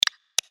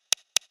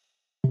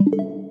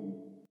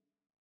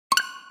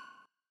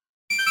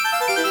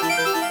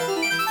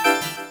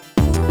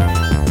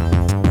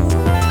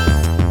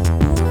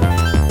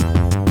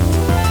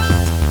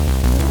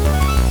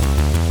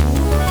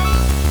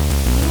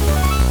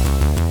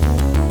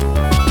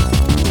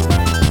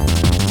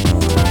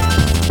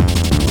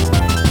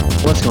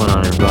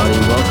everybody.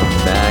 Welcome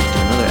back to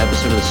another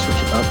episode of the Switch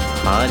It Up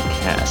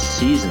Podcast,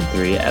 Season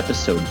 3,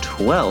 Episode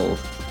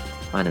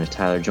 12. My name is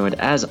Tyler, joined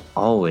as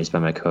always by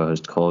my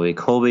co-host Colby.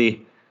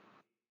 Colby,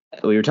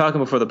 we were talking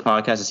before the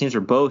podcast. It seems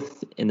we're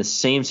both in the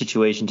same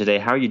situation today.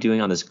 How are you doing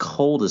on this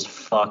cold as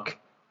fuck,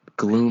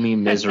 gloomy,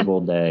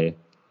 miserable day?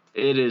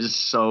 It is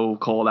so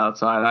cold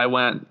outside. I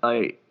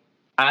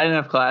didn't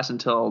have class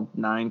until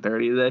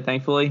 9:30 today,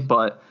 thankfully,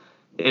 but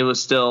it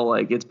was still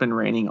it's been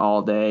raining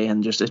all day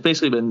and just it's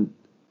basically been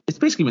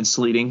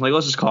sleeting.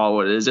 Let's just call it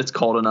what it is. It's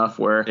cold enough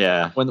where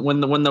when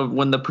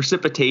the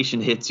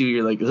precipitation hits you,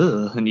 you're like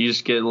ugh, and you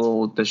just get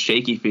the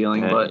shaky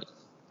feeling. Right. But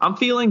I'm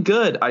feeling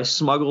good. I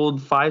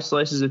smuggled 5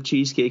 slices of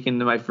cheesecake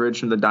into my fridge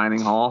from the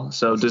dining hall,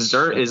 so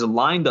dessert is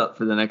lined up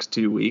for the next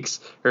 2 weeks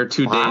or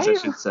 2 days, I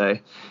should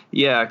say.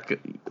 Yeah.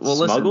 Well,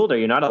 smuggled? Listen, are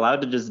you not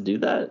allowed to just do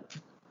that?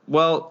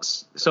 Well,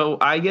 so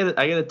I get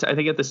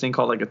this thing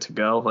called a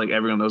to-go.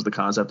 Everyone knows the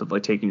concept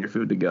of taking your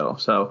food to go.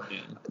 So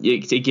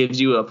it gives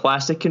you a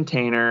plastic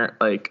container,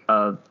 a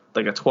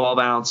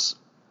 12-ounce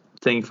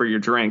thing for your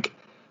drink,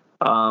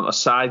 a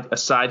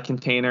side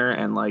container,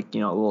 and a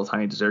little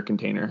tiny dessert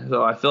container.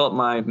 So I fill up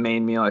my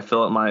main meal. I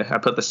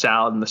put the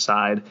salad in the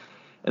side,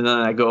 and then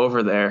I go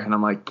over there and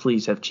I'm like,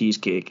 please have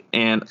cheesecake.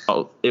 And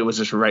it was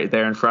just right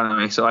there in front of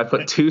me. So I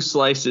put 2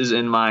 slices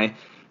in my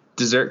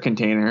dessert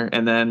container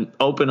and then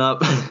open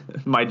up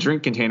my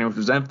drink container, which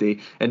was empty,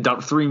 and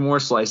dump 3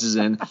 more slices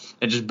in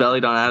and just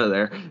bellied on out of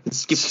there.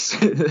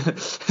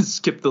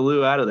 Skip the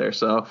loo out of there.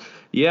 So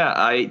yeah,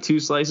 I ate 2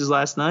 slices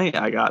last night.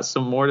 I got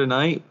some more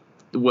tonight.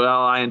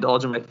 Well, I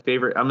indulge in my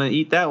favorite. I'm gonna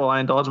eat that while I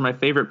indulge in my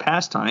favorite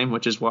pastime,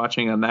 which is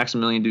watching a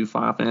Maximilian do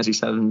Final Fantasy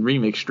VII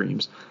remix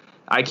streams.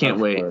 I can't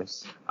wait.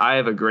 Course. I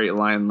have a great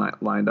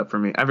night lined up for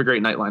me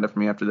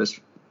after this.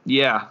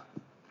 Yeah,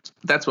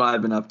 that's what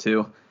I've been up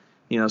to.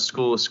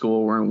 School is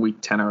school. We're in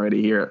week 10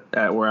 already here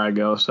at where I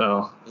go,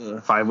 so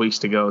 5 weeks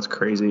to go. It's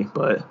crazy.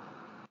 But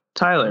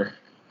Tyler,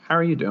 how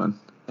are you doing?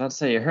 I'd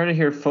say you heard it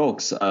here,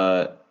 folks.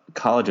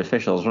 College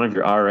officials, one of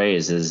your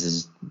RAs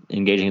is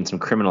engaging in some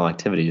criminal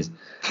activities.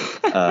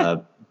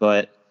 But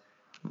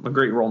a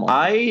great role model.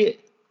 I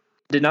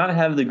did not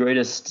have the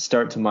greatest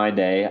start to my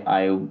day.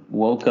 I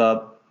woke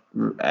up.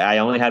 I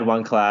only had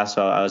 1 class,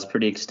 so I was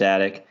pretty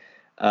ecstatic.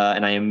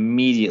 And I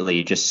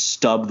immediately just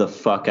stubbed the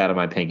fuck out of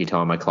my pinky toe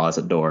on my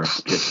closet door.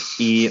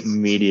 Just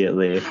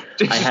immediately.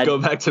 Go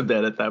back to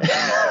bed at that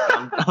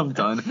point. I'm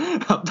done.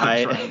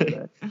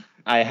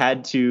 I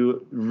had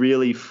to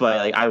really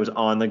fight. I was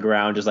on the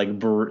ground, just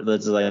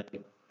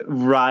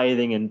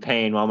writhing in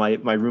pain while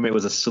my roommate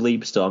was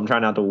asleep still. I'm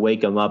trying not to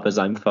wake him up as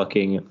I'm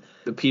fucking.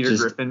 The Peter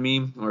Griffin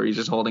meme where he's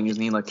just holding his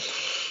knee No,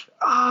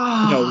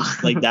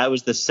 that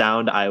was the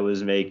sound I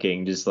was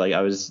making. I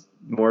was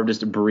more of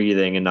just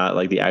breathing and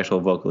not the actual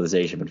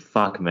vocalization. But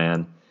fuck,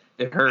 man,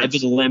 it hurts. I've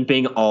been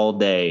limping all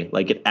day.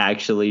 It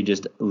actually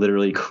just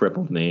literally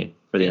crippled me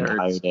for the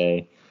entire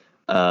day.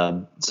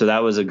 So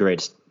that was a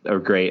great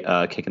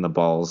kick in the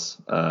balls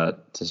to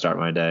start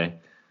my day.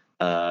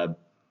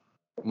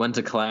 Went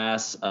to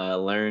class,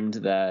 learned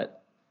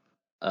that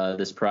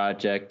this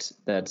project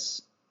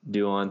that's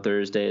due on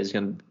Thursday is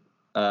going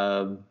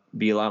to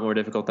be a lot more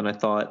difficult than I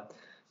thought.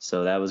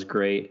 So that was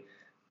great.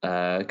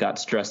 Got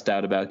stressed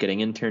out about getting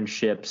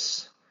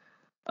internships.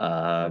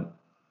 I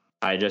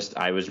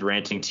was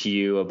ranting to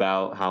you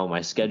about how my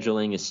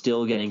scheduling is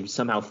still getting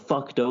somehow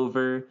fucked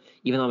over.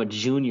 Even though I'm a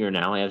junior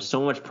now, I have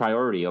so much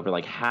priority over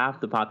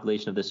half the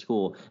population of this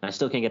school, and I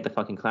still can't get the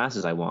fucking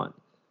classes I want.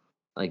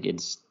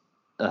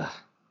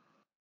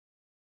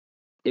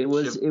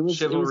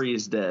 Chivalry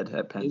is dead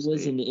at Penn State. It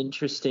was an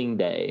interesting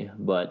day,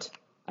 but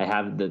I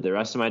have the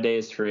rest of my day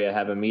is free. I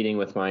have a meeting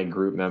with my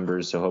group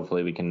members, so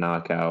hopefully we can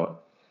knock out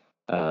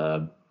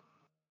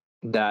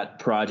that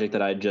project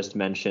that I just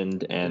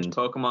mentioned. And is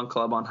Pokemon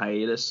Club on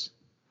hiatus?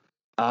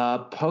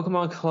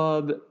 Pokemon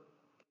Club.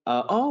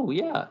 Oh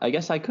yeah, I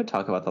guess I could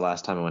talk about the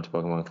last time I went to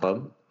Pokemon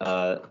Club.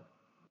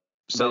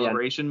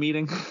 Celebration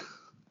meeting.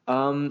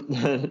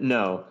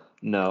 No.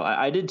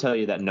 I did tell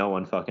you that no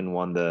one fucking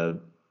won the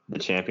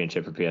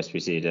championship for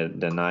PSPC,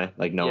 didn't I?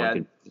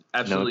 Nobody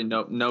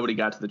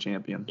got to the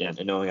champion. Yeah,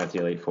 no one got to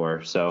the Elite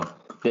Four. So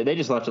they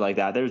just left it like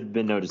that. There's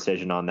been no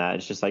decision on that.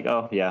 It's just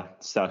oh yeah,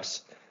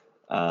 sucks.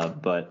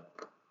 But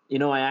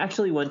I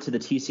actually went to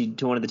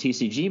one of the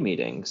TCG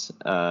meetings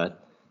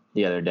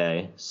the other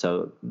day.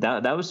 So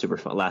that was super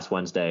fun. Last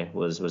Wednesday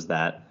was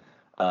that.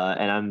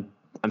 And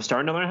I'm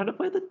starting to learn how to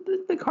play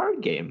the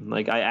card game.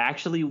 I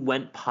actually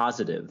went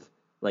positive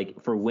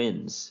for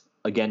wins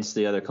against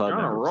the other club. You're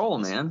on a roll,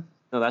 man.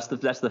 No, that's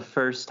the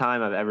first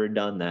time I've ever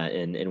done that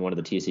in one of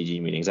the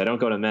TCG meetings. I don't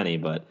go to many,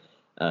 but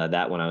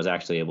that one I was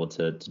actually able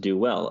to do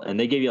well. And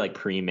they gave you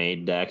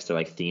pre-made decks.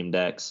 They're theme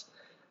decks.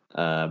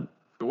 If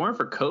it weren't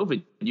for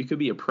COVID, you could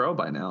be a pro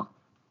by now.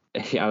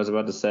 I was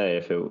about to say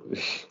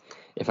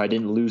if I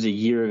didn't lose a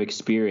year of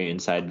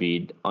experience, I'd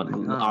be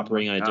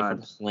operating on a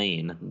different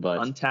plane.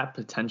 But untapped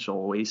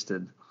potential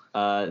wasted.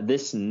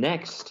 This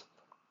next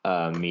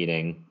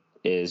meeting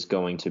is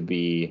going to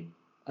be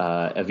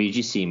a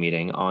VGC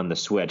meeting on the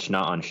Switch,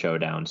 not on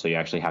Showdown. So you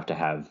actually have to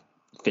have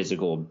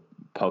physical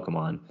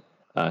Pokemon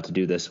to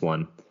do this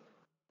one,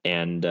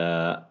 and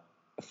I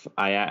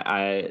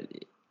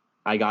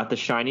got the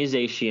shiny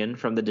Zacian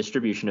from the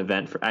distribution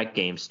event at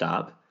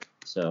GameStop,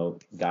 so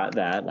got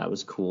that. That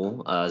was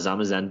cool.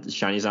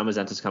 Shiny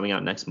Zamazenta is coming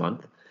out next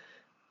month,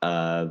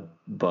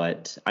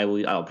 but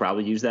I'll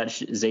probably use that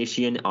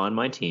Zacian on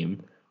my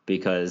team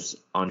because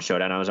on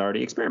Showdown I was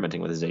already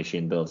experimenting with a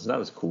Zacian build, so that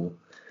was cool.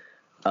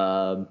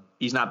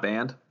 He's not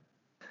banned.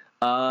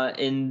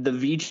 In the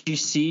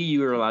VGC,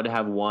 you're allowed to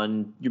have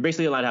one. You're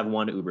basically allowed to have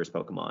one Uber's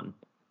Pokemon.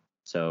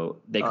 So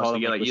they call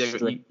them you get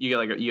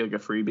like a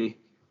freebie.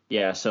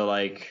 Yeah. So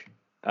like,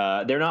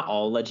 they're not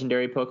all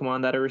legendary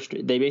Pokemon that are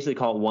restricted. They basically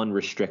call it one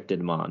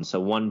restricted mon. So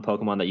one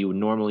Pokemon that you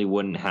normally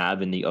wouldn't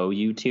have in the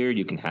OU tier,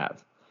 you can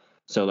have.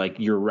 So like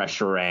your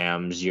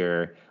Reshurams,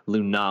 your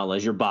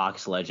Lunalas, your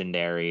box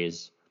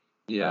legendaries.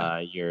 Yeah.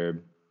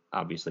 Your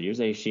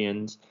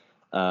Zacians.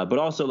 But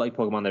also like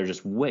Pokemon that are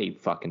just way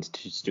fucking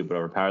stupid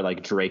overpowered,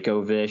 like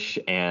Dracovish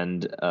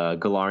and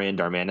Galarian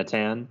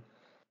Darmanitan,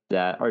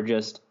 that are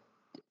just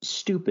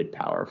stupid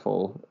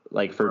powerful,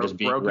 like for just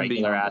being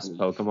regular ass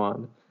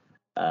Pokemon.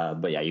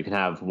 But yeah, you can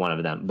have one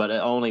of them, but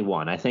only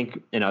one. I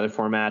think in other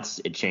formats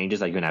it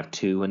changes. Like you can have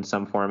two in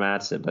some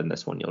formats, but in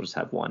this one you'll just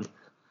have one.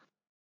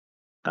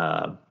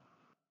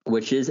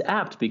 Which is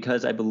apt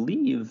because I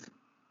believe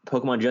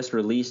Pokemon just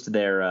released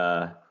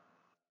their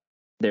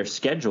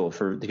schedule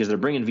because they're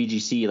bringing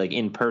VGC, like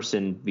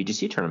in-person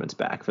VGC tournaments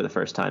back for the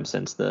first time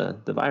since the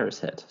virus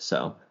hit.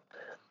 So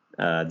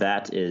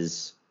that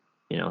is,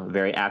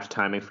 very apt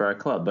timing for our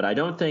club. But I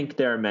don't think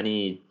there are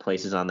many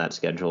places on that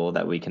schedule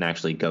that we can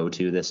actually go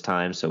to this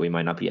time. So we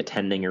might not be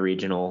attending a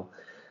regional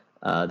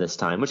this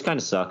time, which kind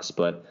of sucks.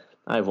 But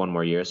I have one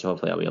more year, so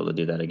hopefully I'll be able to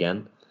do that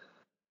again.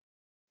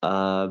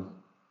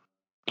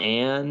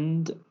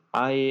 And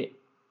I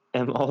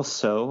am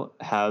also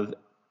have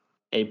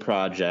a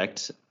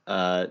project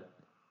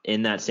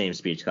in that same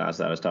speech class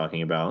that I was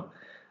talking about,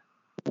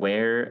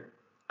 where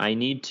I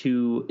need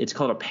to, it's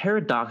called a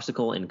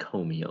paradoxical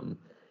encomium.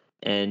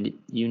 And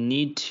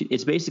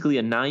it's basically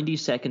a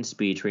 90-second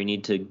speech where you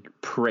need to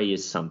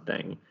praise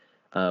something.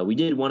 We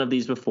did one of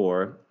these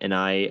before, and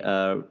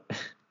I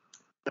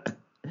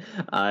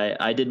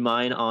did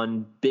mine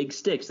on big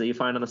sticks that you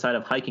find on the side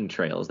of hiking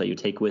trails that you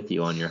take with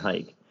you on your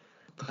hike.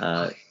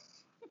 That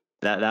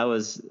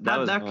was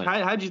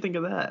how'd you think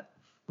of that?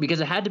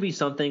 Because it had to be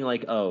something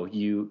like,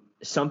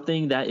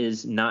 something that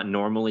is not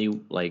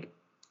normally like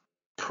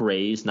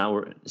praised,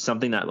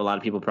 something that a lot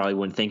of people probably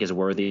wouldn't think is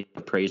worthy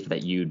of praise, but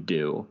that you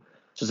do.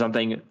 So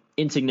something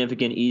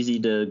insignificant, easy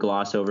to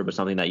gloss over, but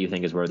something that you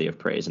think is worthy of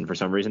praise. And for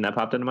some reason that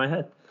popped into my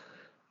head.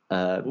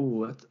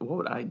 What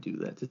would I do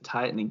that to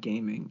tie it into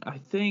gaming? I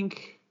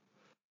think,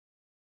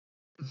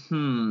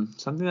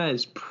 something that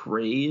is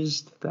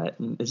praised that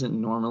isn't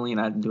normally, and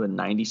I have to do a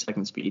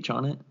 90-second speech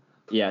on it.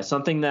 Yeah,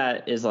 something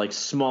that is like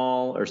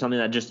small or something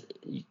that just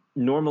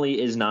normally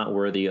is not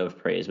worthy of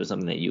praise, but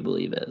something that you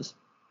believe is.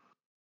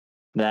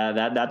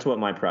 That's what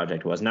my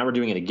project was. Now we're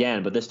doing it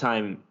again, but this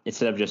time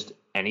instead of just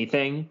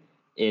anything,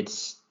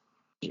 it's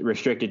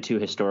restricted to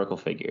historical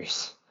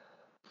figures.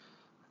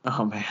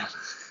 Oh man.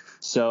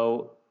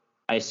 So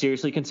I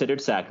seriously considered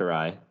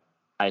Sakurai.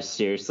 I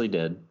seriously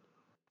did.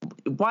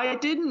 Why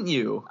didn't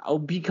you? Oh,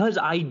 because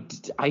I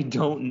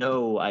don't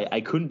know.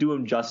 I couldn't do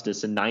him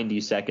justice in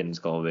 90 seconds,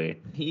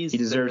 Colby. He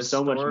deserves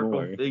so much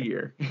more.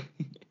 Figure.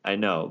 I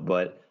know,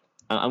 but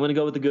I'm going to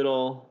go with the good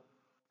old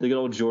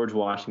George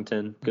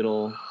Washington, good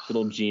old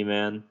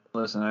G-man.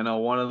 Listen, I know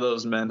one of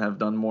those men have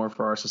done more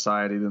for our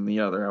society than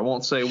the other. I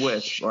won't say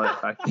which,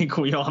 but I think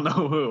we all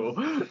know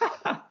who.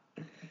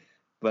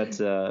 But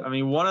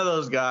one of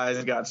those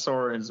guys got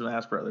Sora in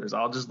Smash Brothers.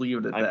 I'll just leave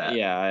it at that.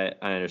 Yeah,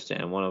 I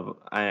understand.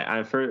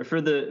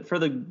 For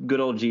the good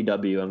old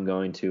GW, I'm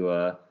going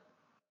to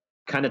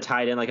kind of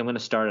tie it in. Like I'm going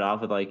to start it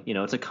off with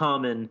it's a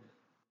common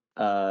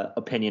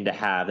opinion to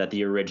have that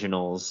the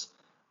originals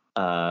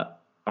are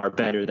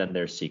better than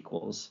their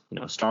sequels.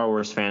 Star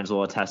Wars fans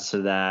will attest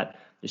to that.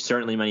 There's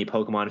certainly many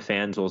Pokemon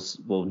fans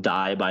will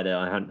die by the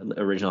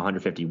original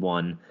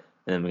 151, and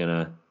then we're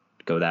gonna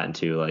go that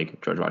into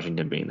like George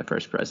Washington being the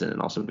first president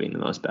and also being the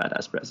most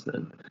badass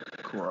president.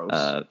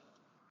 Gross.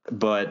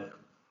 But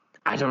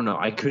I don't know.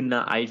 I could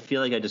not. I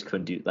feel like I just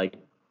couldn't do like.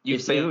 You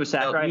failed this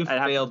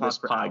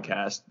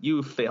podcast.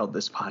 You failed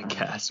this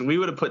podcast. We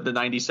would have put the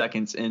 90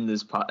 seconds in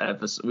this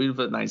episode. We would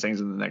put 90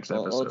 seconds in the next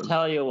episode. I'll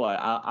tell you what.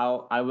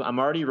 I'm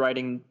already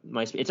writing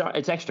my.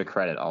 It's extra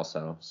credit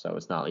also, so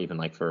it's not even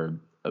like for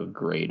a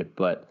grade.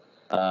 But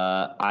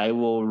I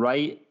will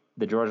write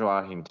the George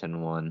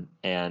Washington one,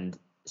 and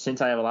since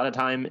I have a lot of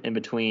time in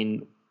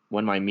between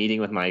when my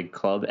meeting with my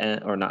club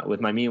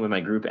meeting with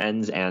my group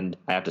ends, and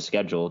I have to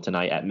schedule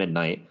tonight at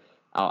midnight.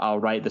 I'll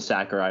write the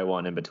Sakurai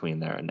one in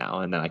between there and now,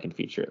 and then I can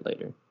feature it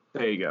later.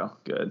 There you go.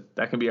 Good.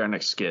 That can be our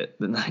next skit,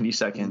 the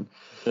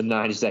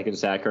 90-second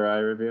Sakurai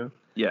review?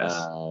 Yes.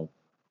 All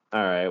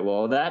right.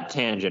 Well, that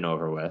tangent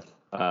over with,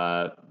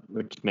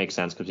 which makes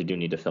sense because we do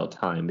need to fill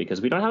time because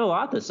we don't have a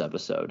lot this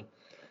episode.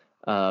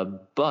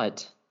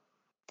 But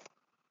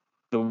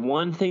the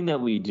one thing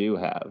that we do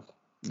have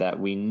that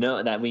we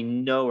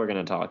know we're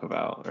going to talk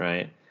about,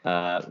 right?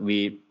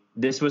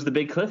 This was the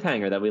big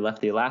cliffhanger that we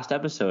left the last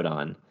episode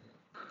on.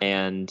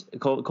 And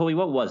Colby,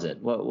 what was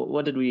it? What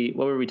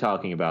were we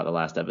talking about the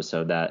last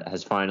episode that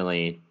has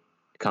finally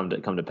come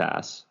to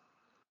pass?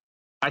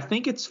 I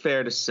think it's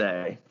fair to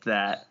say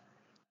that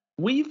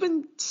we've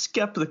been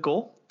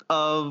skeptical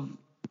of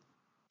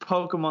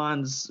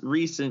Pokemon's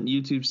recent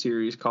YouTube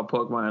series called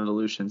Pokemon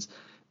Evolutions.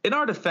 In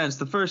our defense,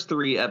 the first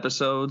 3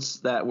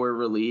 episodes that were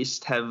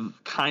released have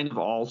kind of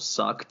all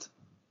sucked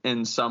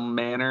in some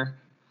manner.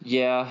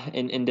 Yeah,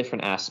 in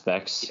different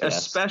aspects.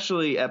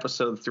 Especially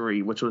episode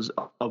 3, which was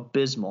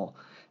abysmal.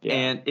 Yeah.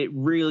 And it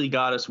really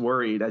got us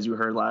worried, as you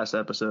heard last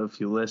episode, if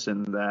you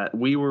listened, that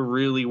we were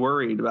really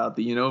worried about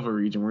the Unova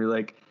region. We're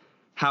like,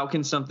 how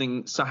can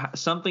something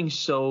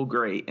so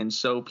great and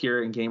so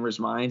pure in gamers'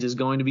 minds is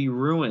going to be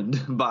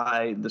ruined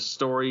by the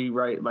story,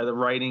 right? By the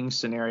writing,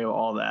 scenario,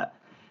 all that.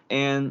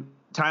 And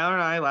Tyler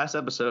and I, last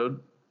episode,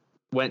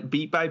 went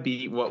beat by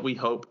beat what we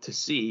hoped to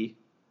see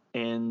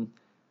in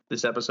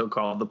this episode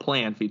called The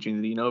Plan,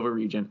 featuring the Unova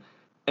region.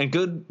 And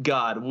good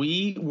God,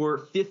 we were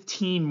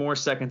 15 more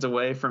seconds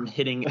away from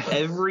hitting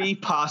every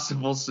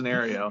possible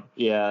scenario.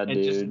 Yeah,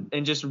 dude.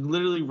 Just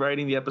literally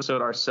writing the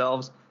episode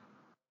ourselves.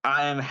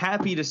 I am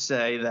happy to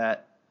say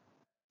that,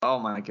 oh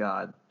my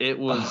God, it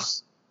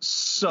was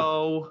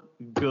so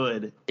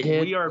good.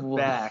 We are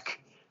back.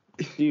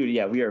 Dude,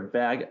 yeah, we are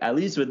back, at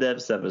least with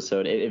this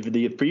episode. If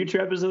the future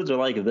episodes are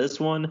like this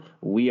one,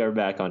 we are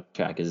back on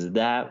track, because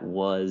that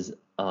was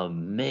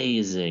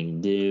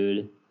amazing,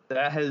 dude.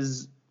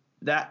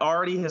 That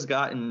already has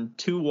gotten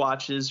 2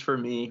 watches for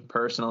me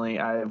personally.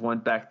 I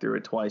went back through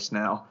it twice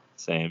now.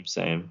 Same.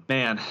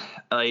 Man,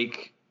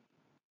 like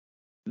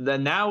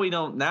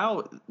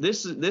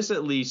this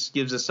at least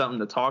gives us something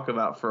to talk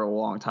about for a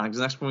long time, because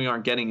next one we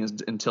aren't getting is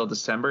until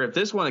December. If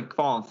this one had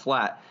fallen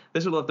flat,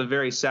 this would left a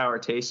very sour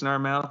taste in our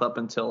mouth up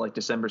until like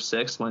December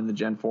 6th when the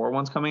Gen 4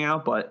 one's coming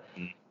out. But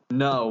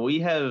no,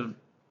 we have.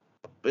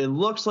 It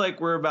looks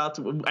like we're about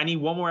to. I need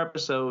one more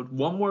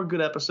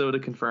good episode to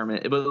confirm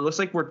it. But it looks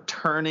like we're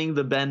turning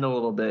the bend a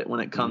little bit when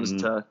it comes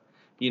to,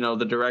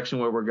 the direction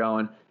where we're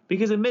going.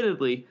 Because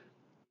admittedly,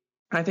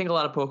 I think a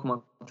lot of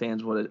Pokemon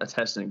fans would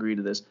attest and agree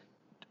to this.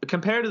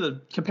 Compared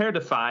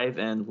to 5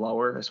 and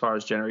lower as far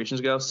as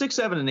generations go, 6,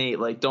 7, and 8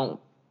 like don't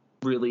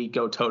really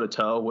go toe to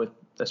toe with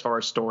as far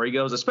as story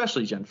goes,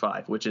 especially Gen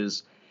 5, which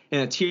is in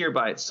a tier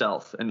by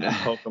itself in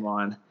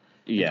Pokemon,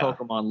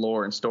 Pokemon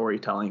lore and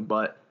storytelling.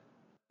 But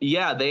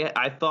yeah,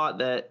 I thought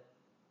that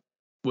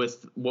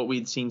with what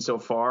we'd seen so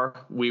far,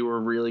 we were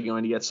really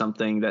going to get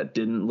something that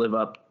didn't live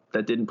up,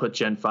 that didn't put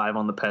Gen 5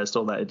 on the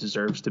pedestal that it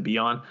deserves to be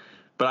on.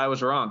 But I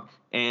was wrong,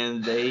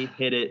 and they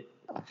hit it.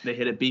 They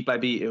hit it beat by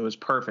beat. It was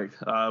perfect.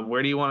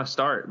 Where do you want to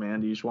start, man?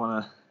 Do you just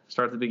want to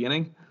start at the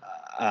beginning?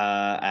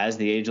 As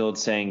the age-old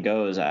saying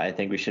goes, I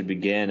think we should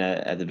begin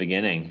at the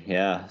beginning.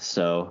 Yeah.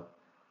 So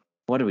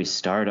what did we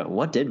start on?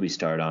 What did we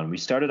start on? We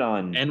started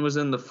on... N was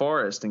in the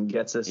forest and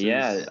gets us...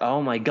 Yeah.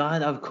 Oh, my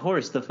God. Of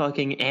course. The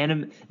fucking...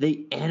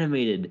 They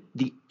animated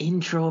the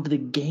intro of the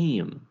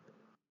game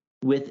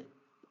with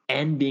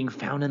N being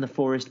found in the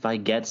forest by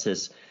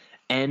Ghetsis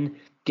and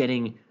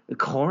getting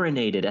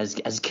coronated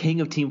as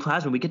king of Team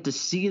Plasma. We get to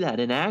see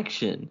that in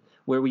action,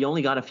 where we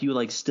only got a few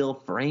like still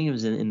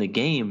frames in the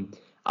game.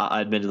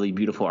 Admittedly,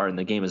 beautiful art in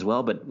the game as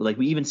well, but like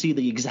we even see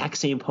the exact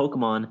same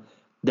Pokemon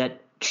that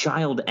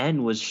Child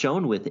N was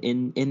shown with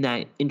in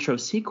that intro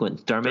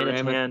sequence: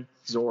 Darmanitan,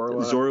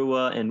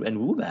 Zorua, and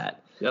Woobat.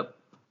 Yep.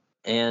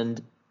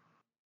 And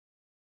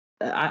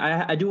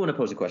I do want to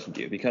pose a question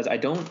to you, because I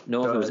don't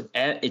know if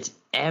it's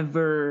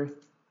ever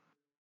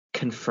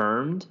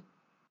confirmed.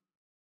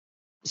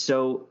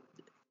 So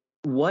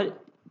what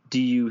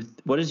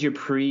is your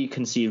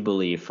preconceived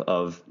belief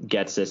of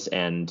Ghetsis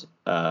and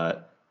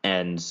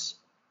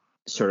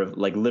sort of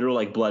like literal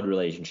like blood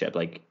relationship?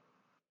 Like,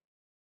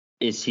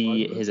 is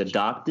he his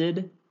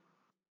adopted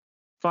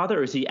father,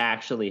 or is he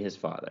actually his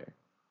father?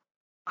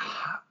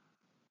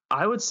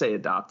 I would say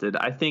adopted.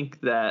 I think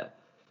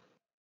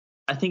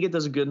it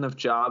does a good enough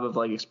job of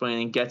like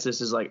explaining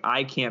Ghetsis is like,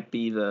 I can't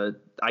be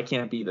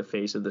the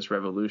face of this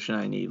revolution.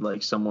 I need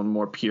like someone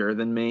more pure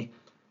than me.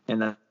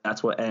 And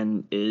that's what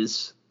N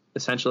is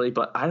essentially,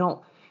 but I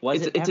don't.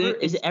 Is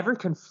it ever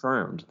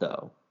confirmed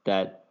though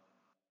that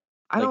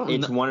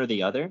it's one or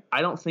the other?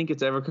 I don't think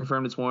it's ever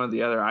confirmed it's one or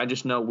the other. I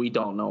just know we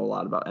don't know a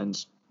lot about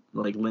N's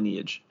like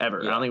lineage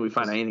ever. Yeah, I don't think we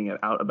find anything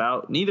out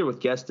about neither with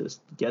Ghetsis,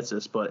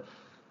 but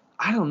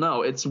I don't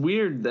know. It's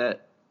weird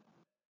that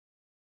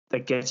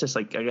Ghetsis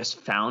like I guess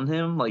found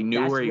him, like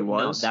knew where he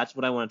was. No, that's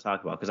what I want to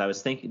talk about, because I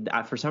was thinking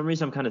for some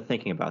reason I'm kind of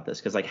thinking about this,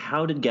 because like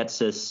how did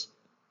Ghetsis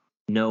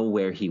know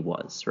where he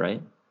was,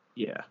 right?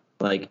 Yeah.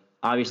 Like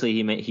obviously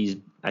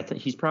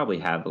he's probably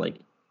have like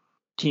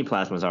Team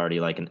Plasma's already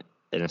like an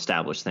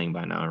established thing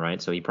by now,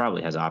 right? So he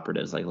probably has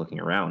operatives like looking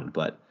around,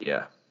 but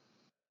yeah.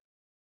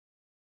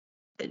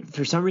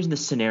 For some reason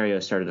this scenario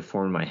started to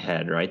form in my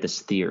head, right? This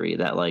theory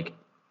that like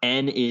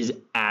N is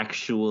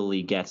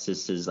actually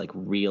Ghetsis' like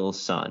real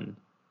son,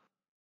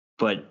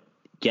 but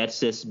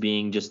Getsis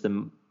being just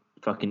the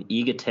fucking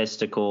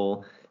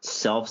egotistical,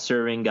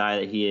 self-serving guy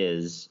that he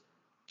is,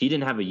 he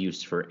didn't have a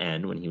use for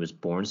N when he was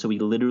born, so he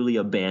literally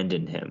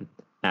abandoned him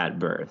at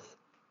birth,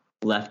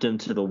 left him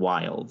to the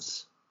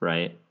wilds,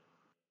 right?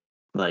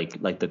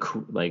 Like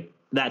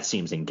that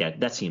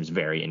seems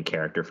very in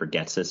character for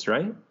Getsis,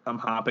 right? I'm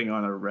hopping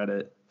on a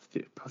Reddit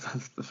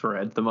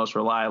thread, the most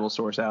reliable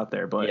source out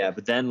there, but yeah.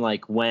 But then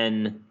like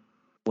when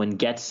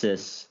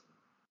Getsis,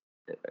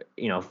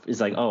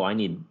 is like, oh, I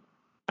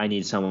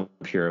need someone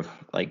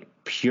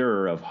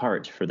pure of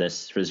heart for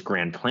this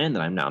grand plan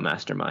that I'm now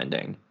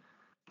masterminding.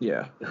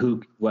 Yeah.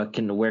 Where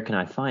can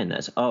I find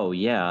this? Oh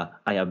yeah,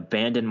 I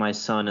abandoned my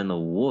son in the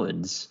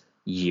woods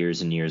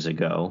years and years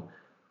ago.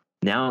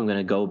 Now I'm going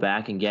to go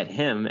back and get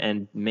him,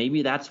 and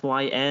maybe that's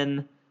why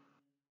N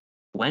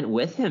went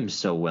with him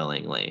so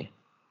willingly,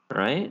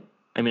 right?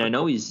 I mean, I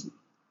know he's...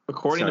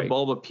 According to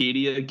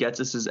Bulbapedia,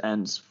 Getsis is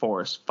N's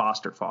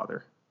foster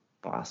father.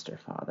 Foster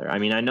father. I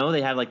mean, I know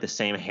they have like the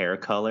same hair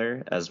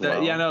color as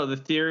well. Yeah, no, the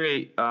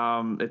theory,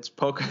 it's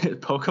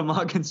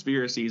Pokemon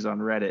Conspiracies on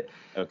Reddit.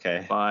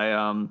 Okay. By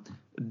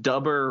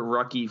Dubber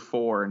Rucky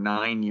 4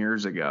 9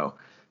 years ago.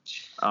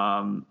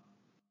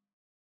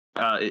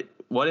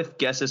 What if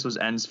Getsis was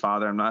N's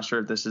father? I'm not sure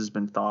if this has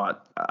been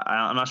thought.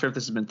 I'm not sure if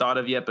this has been thought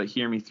of yet, but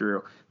hear me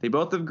through. They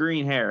both have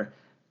green hair.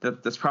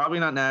 That's probably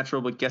not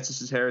natural, but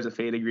Getsis' hair is a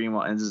faded green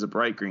while N's is a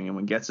bright green. And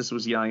when Getsis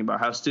was yelling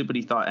about how stupid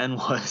he thought N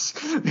was,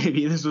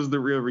 maybe this was the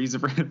real reason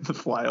for him to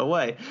fly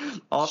away.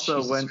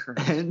 Also, when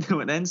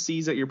N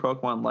sees that your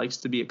Pokemon likes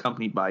to be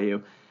accompanied by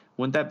you,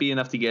 wouldn't that be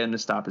enough to get him to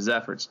stop his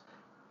efforts?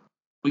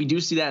 We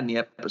do see that in the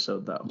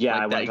episode, though. Yeah,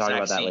 I want to talk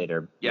about that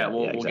later. Yeah,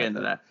 we'll get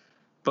into that.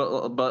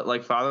 But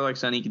like father like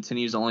son, he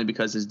continues only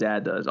because his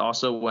dad does.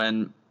 Also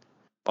when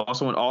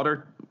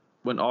Alder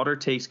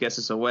takes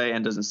Getsis away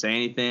and doesn't say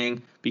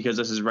anything, because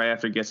this is right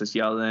after Getsis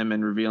yelled at him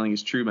and revealing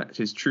his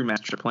true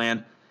master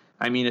plan.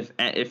 I mean,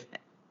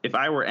 if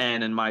I were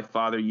N and my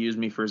father used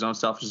me for his own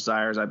selfish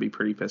desires, I'd be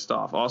pretty pissed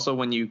off. Also,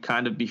 when you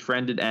kind of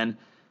befriended N,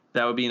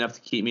 that would be enough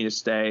to keep me to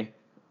stay.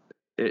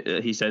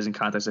 He says in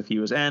context if he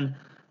was N,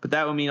 but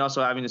that would mean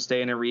also having to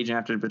stay in a region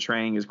after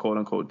betraying his quote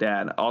unquote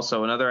dad.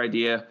 Also, another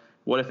idea.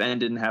 What if N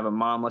didn't have a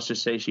mom? Let's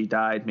just say she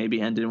died. Maybe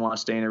N didn't want to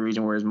stay in a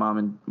region where his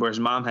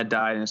mom had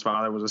died and his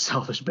father was a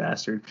selfish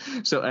bastard.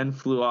 So N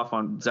flew off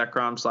on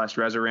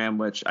Zekrom/Reshiram,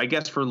 which I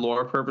guess for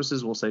lore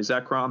purposes we'll say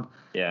Zekrom.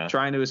 Yeah.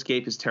 Trying to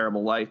escape his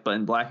terrible life, but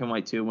in Black and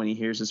White 2, when he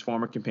hears his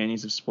former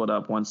companions have split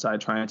up, one side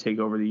trying to take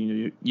over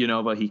the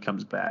Unova, he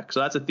comes back.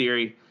 So that's a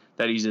theory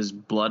that he's his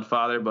blood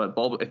father. But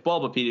if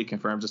Bulbapedia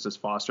confirms this as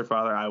foster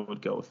father, I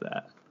would go with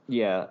that.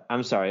 Yeah,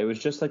 I'm sorry. It was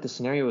just like the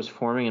scenario was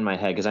forming in my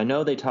head because I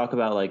know they talk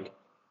about like.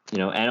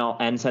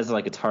 N says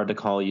like it's hard to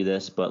call you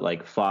this, but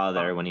like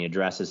father when he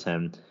addresses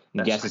him,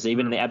 and guesses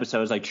even in the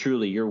episodes like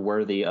truly you're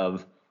worthy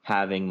of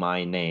having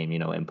my name,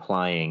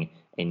 implying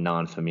a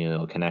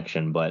non-familial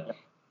connection. But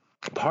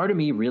part of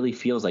me really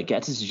feels like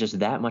Getsis is just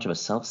that much of a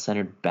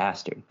self-centered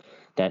bastard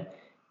that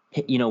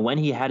when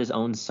he had his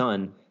own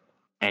son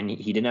and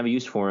he didn't have a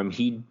use for him,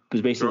 he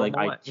was basically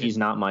he's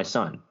not my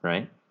son,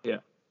 right? Yeah.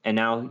 And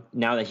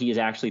now that he is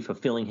actually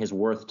fulfilling his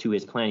worth to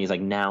his plan, he's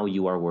like, now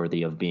you are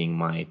worthy of being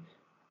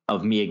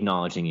of me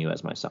acknowledging you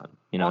as my son.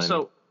 Also, what I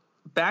mean?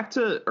 Back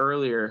to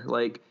earlier,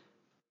 like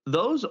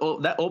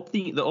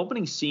the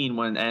opening scene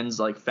when N's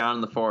like found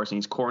in the forest and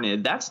he's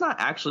coordinated, that's not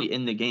actually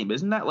in the game.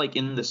 Isn't that like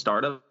in the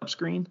startup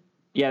screen?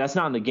 Yeah, that's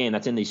not in the game.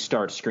 That's in the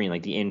start screen,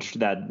 like the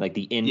intro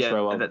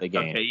of the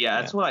game. Okay,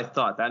 yeah, that's what I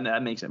thought.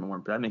 That makes it more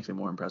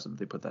impressive if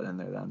they put that in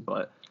there then.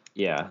 But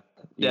yeah,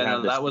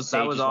 that was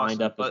awesome.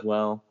 Lined up as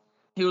well.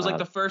 It was like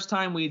the first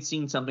time we'd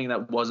seen something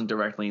that wasn't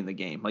directly in the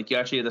game. Like you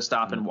actually had to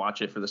stop and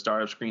watch it for the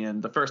startup screen,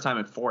 and the first time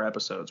in 4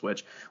 episodes,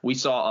 which we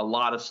saw a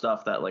lot of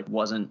stuff that like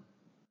wasn't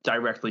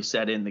directly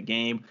said in the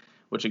game,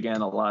 which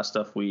again, a lot of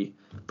stuff we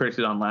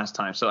predicted on last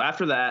time. So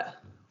after that,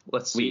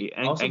 let's see.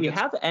 We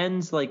have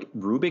N's like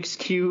Rubik's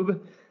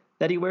Cube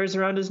that he wears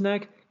around his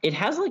neck. It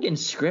has like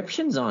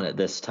inscriptions on it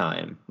this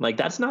time. Like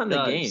that's not in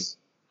the game.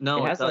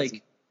 No, it has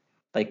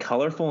like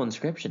colorful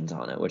inscriptions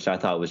on it, which I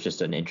thought was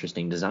just an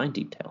interesting design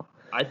detail.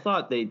 I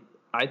thought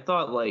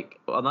like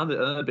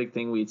another big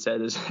thing we'd said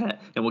is, and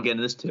we'll get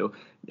into this too,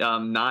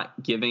 not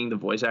giving the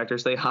voice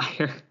actors they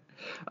hire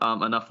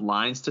enough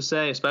lines to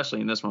say,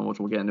 especially in this one, which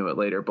we'll get into it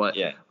later. But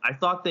yeah. I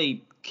thought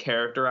they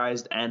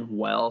characterized N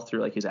well through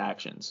like his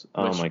actions.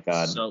 Oh my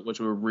god, which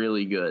were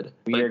really good.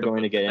 We are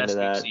going to get into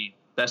that.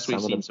 Best we've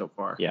seen so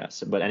far.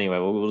 Yes, but anyway,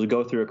 we'll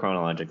go through it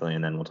chronologically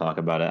and then we'll talk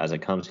about it as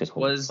it comes.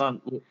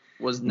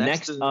 Was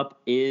next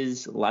up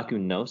is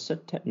Lacunosa.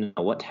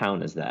 No, what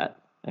town is that?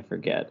 I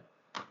forget.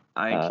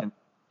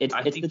 It's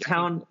the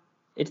town.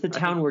 It's the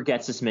town where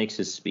Getsis makes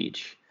his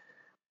speech.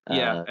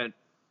 Yeah, and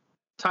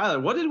Tyler,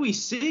 what did we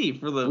see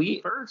for the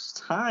first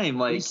time?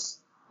 Like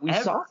we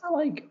saw for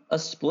like a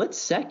split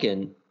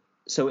second.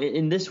 So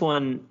in this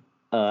one,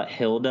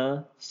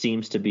 Hilda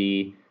seems to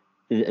be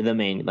the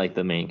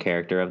main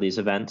character of these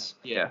events.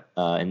 Yeah.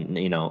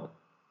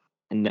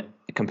 And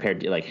compared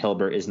to like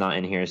Hilbert is not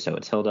in here, so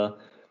it's Hilda.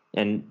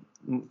 And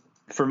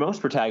for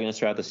most protagonists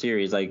throughout the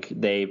series, like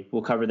they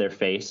will cover their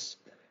face.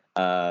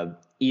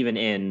 Even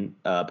in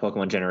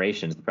Pokemon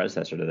Generations, the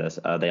predecessor to this,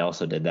 they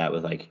also did that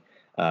with like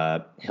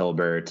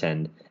Hilbert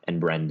and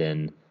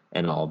Brendan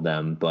and all of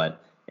them.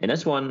 But in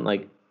this one,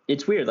 like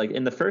it's weird. Like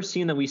in the first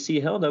scene that we see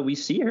Hilda, we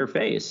see her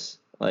face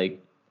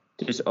like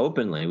just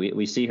openly.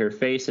 We see her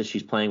face as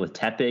she's playing with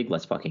Tepig.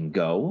 Let's fucking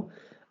go.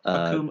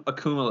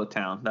 Accumula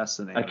Town, that's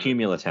the name.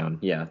 Accumula Town,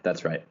 yeah,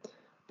 that's right.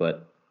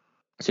 But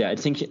so yeah, I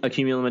think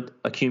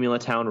Accumula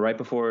Town right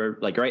before,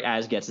 like right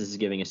as Ghetsis is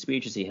giving a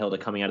speech, you see Hilda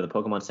coming out of the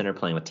Pokemon Center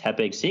playing with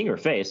Tepig, seeing her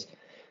face,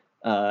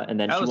 and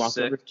then she walks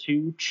over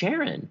to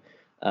Cheren.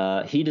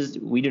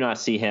 We do not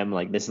see him.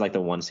 Like this is like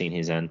the one scene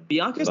he's in.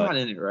 Bianca's not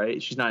in it,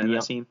 right? She's not in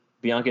that scene.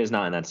 Bianca is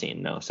not in that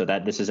scene, no. So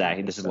this is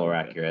lore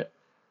accurate.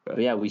 But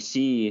yeah, we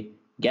see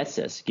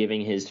Ghetsis giving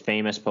his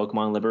famous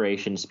Pokemon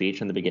Liberation speech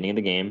in the beginning of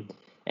the game,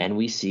 and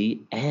we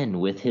see N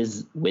with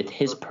his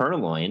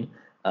Purloin.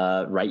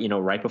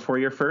 Right before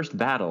your first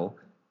battle,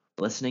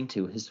 listening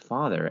to his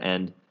father.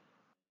 And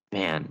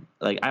man,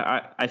 like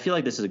I feel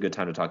like this is a good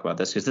time to talk about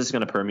this because this is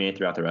going to permeate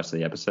throughout the rest of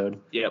the episode.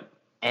 Yep.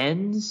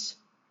 N's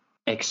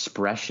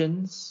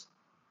expressions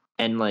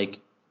and like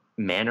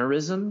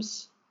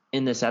mannerisms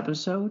in this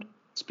episode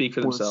speak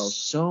for themselves.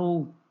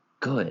 So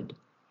good.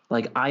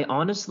 Like I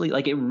honestly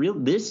like it.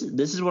 This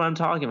is what I'm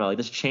talking about. Like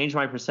this changed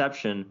my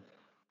perception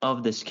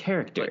of this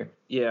character.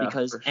 Yeah,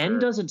 because N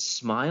doesn't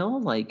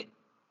smile like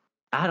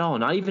at all,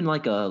 not even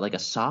like a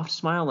soft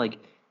smile. Like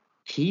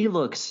he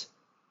looks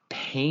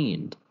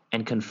pained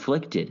and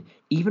conflicted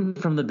even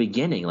from the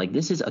beginning. Like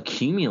this is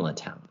Accumula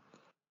Town,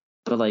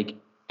 but like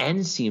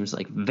N seems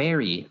like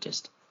very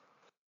just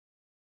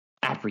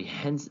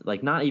apprehensive,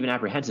 like not even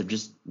apprehensive,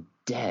 just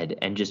dead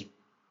and just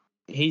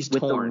he's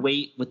with torn.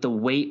 the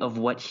weight of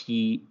what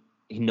he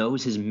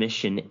knows his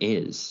mission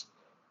is.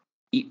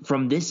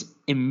 From this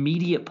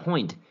immediate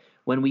point,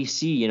 when we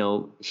see,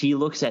 he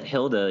looks at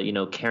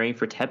Hilda, caring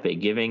for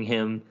Tepig, giving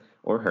him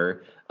or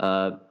her,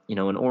 an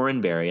Oran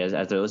Berry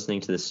as they're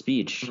listening to the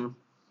speech. Mm-hmm.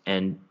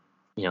 And,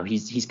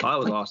 he's that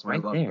was awesome. Right,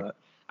 I loved there. That.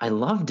 I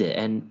loved it.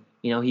 And,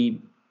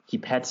 he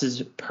pets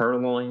his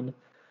Purloin.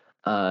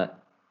 And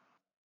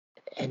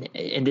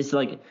this,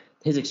 like,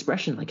 his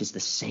expression, like, is the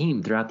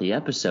same throughout the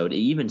episode,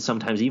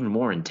 sometimes even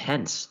more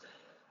intense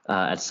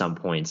at some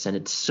points. And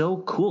it's so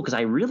cool because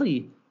I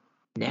really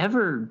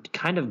never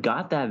kind of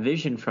got that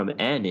vision from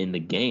N in the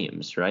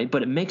games, right?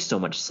 But it makes so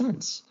much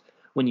sense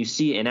when you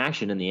see it in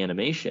action in the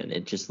animation.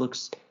 It just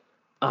looks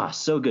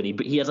so good.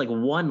 He has like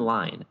one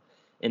line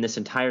in this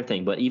entire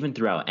thing, but even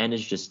throughout, N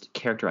is just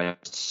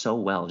characterized so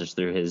well just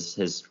through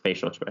his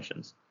facial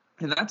expressions.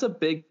 And that's a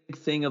big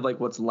thing of like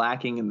what's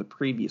lacking in the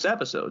previous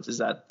episodes is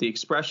that the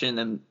expression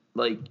and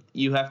like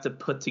you have to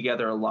put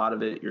together a lot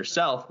of it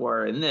yourself,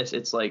 where in this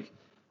it's like,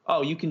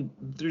 oh, you can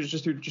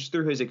just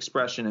through his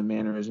expression and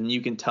mannerism,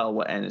 you can tell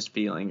what N is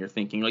feeling or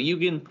thinking. Like you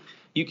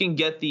can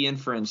get the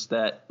inference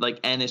that like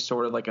N is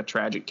sort of like a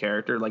tragic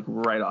character, like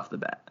right off the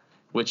bat,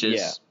 which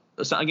is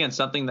again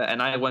something that.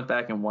 And I went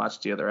back and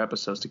watched the other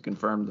episodes to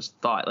confirm this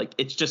thought. Like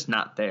it's just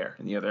not there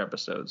in the other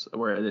episodes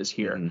where it is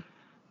here. Mm-hmm.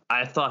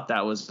 I thought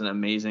that was an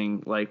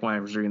amazing. Like when I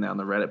was reading that on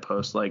the Reddit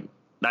post, like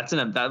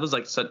that was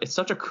like it's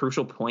such a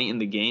crucial point in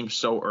the game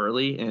so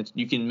early, and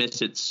you can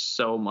miss it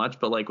so much.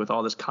 But like with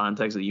all this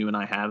context that you and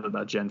I have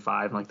about Gen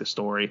 5 and like the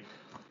story,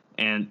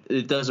 and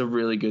it does a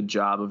really good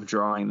job of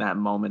drawing that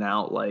moment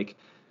out. Like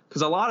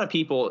because a lot of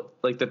people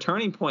like the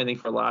turning point, I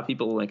think for a lot of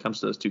people when it comes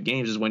to those two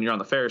games is when you're on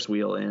the Ferris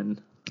wheel in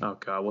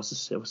what's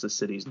the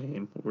city's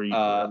name where you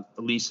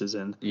Elise is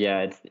in.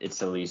 Yeah,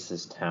 it's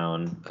Elise's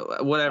town.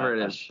 Whatever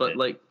it is, shit. But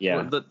like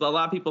a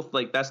lot of people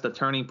like that's the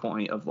turning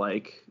point of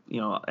like.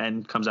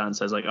 And comes out and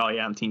says like, oh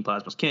yeah, I'm Team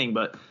Plasma's king,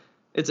 but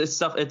it's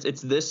stuff.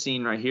 It's this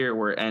scene right here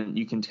where and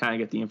you can kind of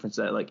get the inference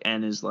that like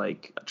N is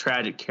like a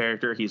tragic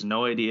character. He's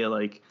no idea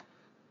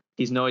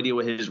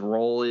what his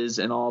role is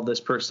in all this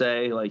per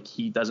se. Like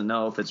he doesn't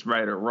know if it's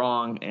right or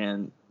wrong,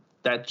 and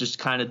that just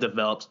kind of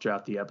develops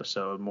throughout the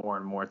episode more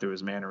and more through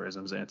his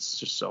mannerisms, and it's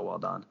just so well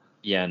done.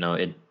 Yeah,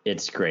 no,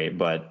 it's great.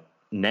 But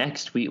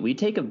next we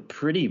take a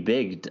pretty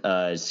big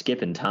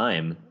skip in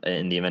time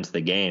in the events of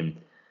the game.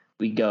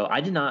 We go.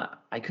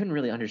 I couldn't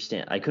really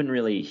understand. I couldn't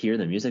really hear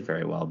the music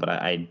very well, but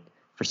I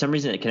for some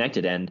reason it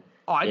connected. And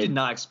I did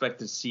not expect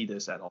to see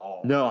this at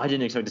all. No, I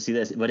didn't expect to see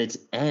this. But it's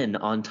N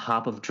on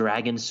top of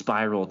Dragon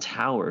Spiral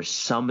Tower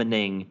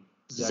summoning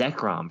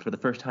Zekrom for the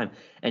first time.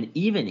 And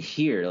even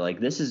here, like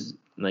this is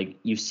like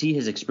you see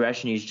his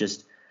expression. He's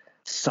just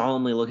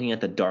solemnly looking at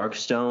the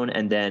Darkstone,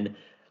 and then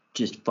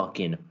just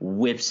fucking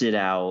whips it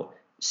out.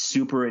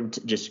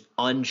 Just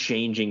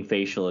unchanging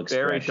facial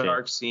expression. Very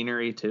dark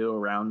scenery too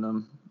around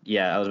them.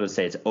 Yeah, I was going to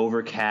say it's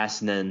overcast,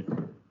 and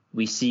then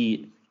we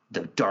see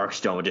the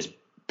Darkstone with just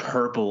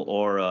purple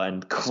aura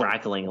and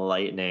crackling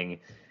lightning.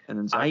 And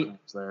then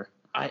Zekrom's there.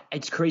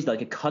 It's crazy.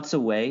 Like it cuts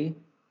away,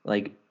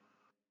 like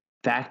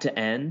back to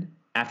N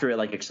after it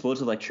like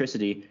explodes with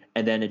electricity,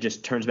 and then it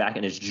just turns back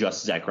and it's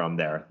just Zekrom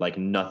there. Like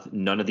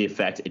none of the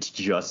effect. It's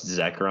just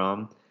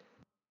Zekrom,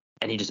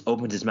 and he just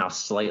opens his mouth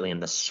slightly,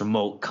 and the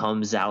smoke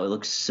comes out. It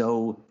looks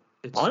so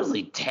It's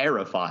honestly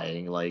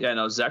terrifying. Like, yeah,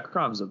 no,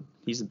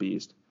 he's a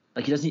beast.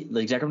 like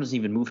Zekrom doesn't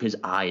even move his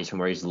eyes from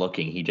where he's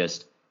looking. He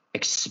just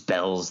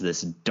expels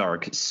this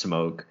dark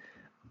smoke.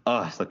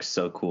 Oh, it looks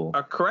so cool.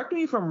 Correct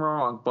me if I'm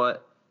wrong,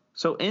 but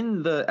so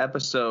in the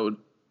episode,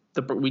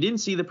 we didn't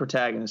see the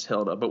protagonist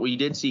Hilda, but we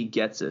did see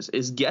Ghetsis.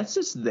 Is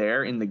Ghetsis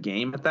there in the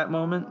game at that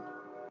moment?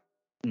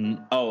 You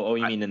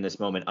mean in this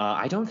moment?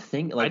 I don't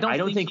think. Like, I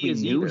don't think we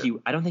knew he.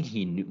 I don't think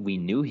he knew. We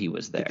knew he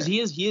was there because he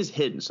is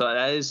hidden. So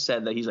that is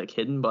said that he's like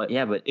hidden. But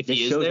yeah, but if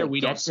he is there, we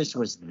don't. Ghetsis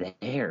was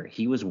there.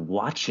 He was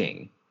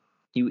watching.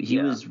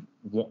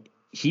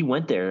 He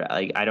went there.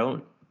 Like,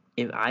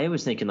 I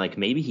was thinking like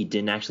maybe he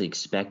didn't actually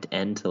expect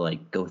N to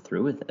like go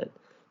through with it.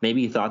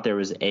 Maybe he thought there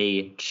was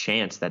a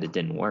chance that it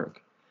didn't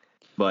work.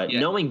 But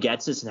knowing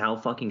Ghetsis and how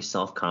fucking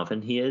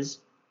self-confident he is,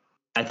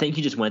 I think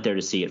he just went there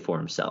to see it for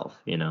himself,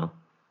 you know?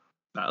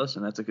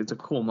 Listen, it's a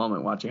cool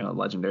moment watching a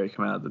legendary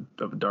come out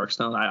of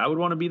Darkstone. I would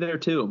want to be there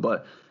too,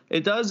 but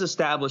it does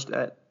establish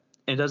that,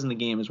 and it does in the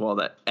game as well,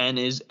 that N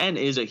is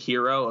a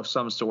hero of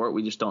some sort.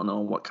 We just don't know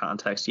in what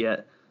context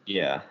yet.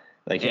 Yeah.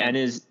 Like, N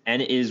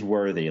is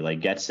worthy. Like,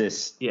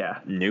 Ghetsis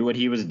knew what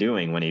he was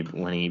doing when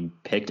he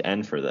picked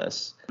N for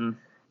this. Mm.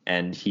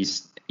 And you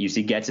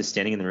see Ghetsis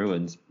standing in the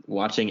ruins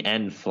watching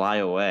N fly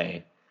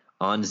away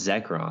on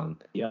Zekrom.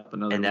 Yeah.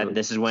 And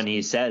this is when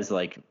he says,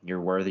 like, you're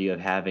worthy of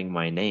having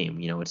my name.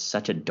 You know, it's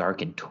such a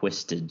dark and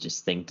twisted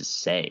just thing to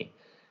say.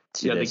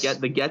 The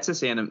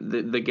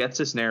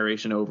Ghetsis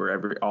narration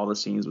over all the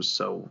scenes was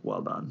so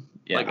well done.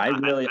 Yeah, like, I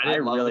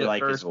really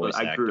like his voice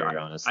actor,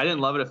 honestly. I didn't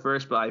love it at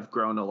first, but I've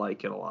grown to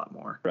like it a lot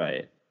more.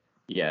 Right.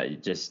 Yeah,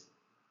 just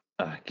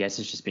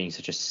Ghetsis just being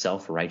such a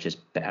self-righteous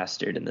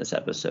bastard in this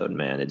episode,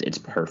 man. It's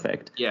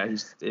perfect. Yeah, he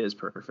is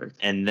perfect.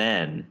 And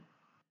then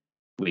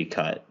we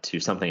cut to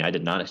something I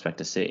did not expect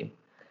to see.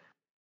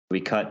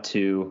 We cut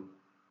to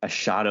a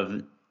shot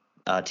of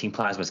Team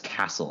Plasma's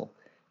castle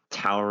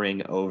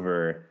towering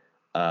over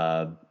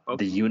the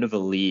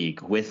Unova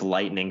League with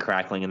lightning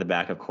crackling in the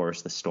back. Of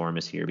course, the storm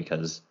is here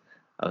because,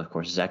 of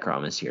course,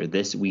 Zekrom is here.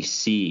 We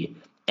see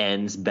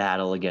N's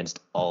battle against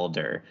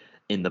Alder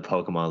in the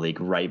Pokemon League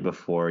right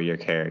before your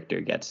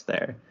character gets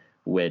there,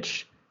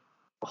 which,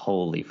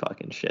 holy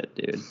fucking shit,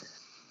 dude.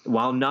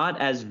 While not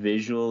as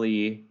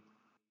visually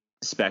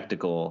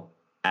spectacle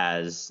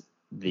as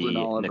the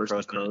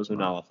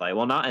Lunala fight,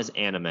 well, not as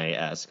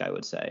anime-esque, I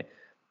would say,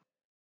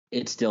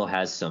 it still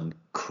has some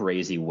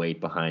crazy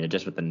weight behind it,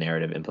 just with the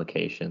narrative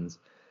implications.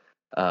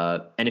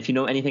 And if you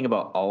know anything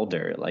about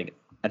Alder, like,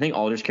 I think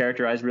Alder's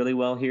characterized really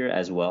well here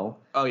as well.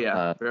 Oh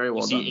yeah, very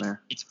well done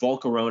there. It's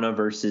Volcarona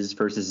versus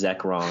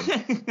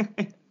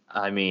Zekrom.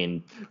 I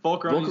mean,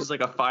 Volcarona is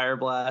like a fire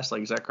blast.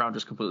 Like, Zekrom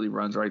just completely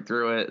runs right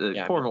through it.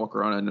 Yeah, poor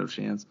Volcarona, no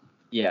chance.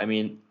 Yeah, I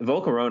mean,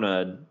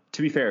 Volcarona,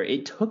 to be fair,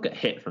 it took a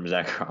hit from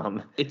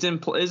Zekrom.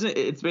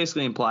 It's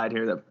basically implied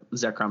here that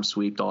Zekrom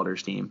sweeped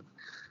Alder's team.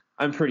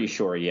 I'm pretty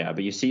sure, yeah.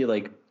 But you see,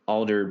 like,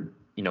 Alder,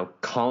 you know,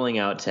 calling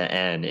out to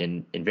N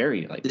in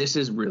very, like... This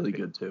is really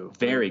good, too.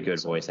 Very good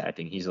voice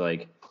acting. He's,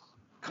 like,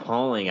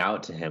 calling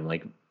out to him,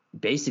 like,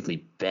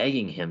 basically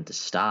begging him to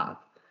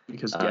stop.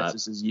 Because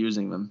Ghetsis is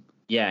using them.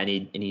 Yeah, and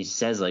he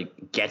says, like,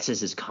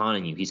 Ghetsis is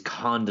conning you. He's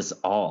conned us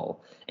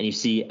all. And you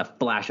see a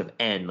flash of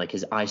N, like,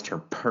 his eyes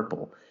turn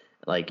purple,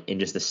 like, in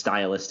just a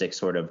stylistic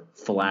sort of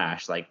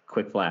flash, like,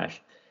 quick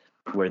flash,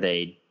 where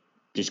they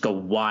just go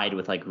wide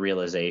with, like,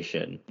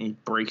 realization. And he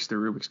breaks the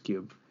Rubik's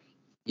Cube.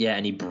 Yeah,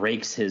 and he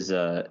breaks his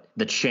the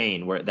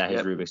chain his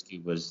Rubik's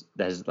Cube was.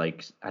 That is,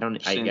 like, I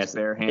guess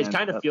it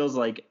kind of feels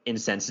like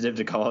insensitive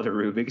to call it a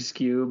Rubik's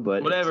Cube,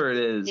 but whatever it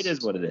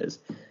is what it is.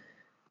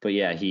 But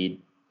yeah,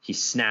 he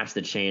snaps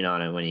the chain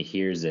on it when he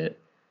hears it,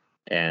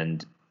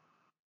 and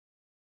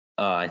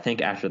I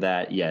think after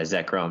that, yeah,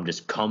 Zekrom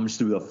just comes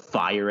through the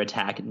fire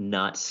attack,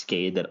 not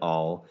scathed at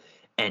all,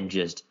 and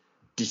just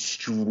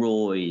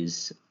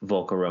destroys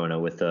Volcarona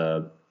with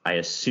I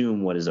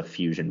assume what is a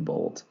fusion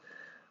bolt.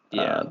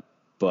 Yeah.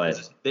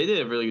 But they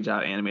did a really good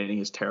job animating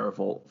his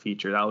Terravolt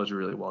feature. That was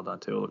really well done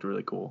too. It looked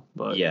really cool.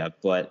 But yeah.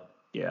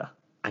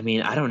 I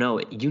mean, I don't know.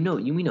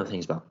 We know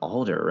things about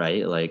Alder,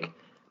 right? Like,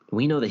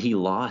 we know that he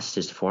lost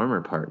his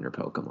former partner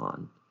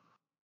Pokemon,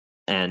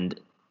 and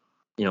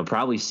you know,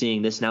 probably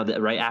seeing this now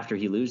that right after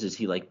he loses,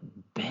 he like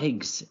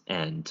begs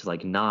N to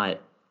like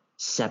not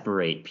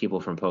separate people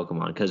from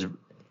Pokemon, because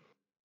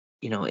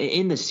you know,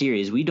 in the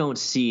series we don't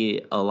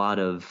see a lot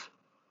of,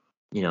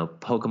 you know,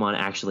 Pokemon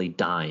actually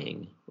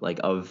dying, like,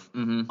 of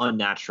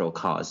unnatural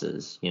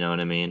causes. You know what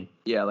I mean?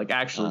 Yeah, like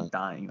actually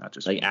dying, not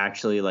just like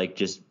actually like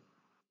just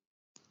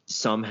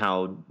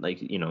somehow,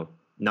 like, you know,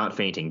 not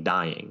fainting,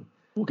 dying.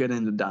 We'll get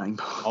into dying.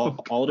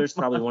 Alder's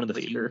probably one of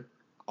the few.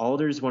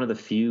 Alder's one of the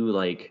few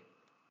like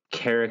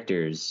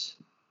characters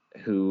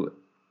who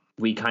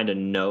we kind of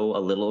know a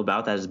little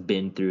about that has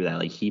been through that.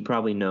 Like, he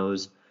probably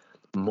knows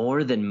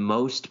more than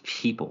most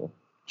people.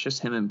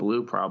 Just him and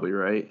Blue, probably,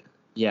 right?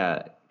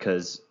 Yeah,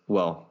 because,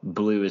 well,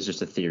 Blue is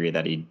just a theory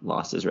that he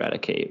lost his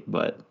Raticate,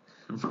 but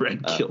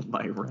Red killed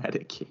my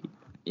Raticate.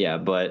 Yeah,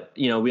 but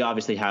you know, we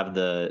obviously have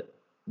the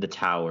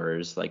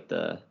towers, like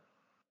the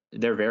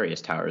there are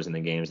various towers in the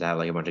games that have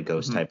like a bunch of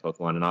ghost type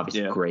Pokemon, and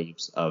obviously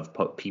graves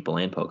of people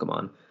and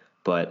Pokemon.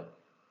 But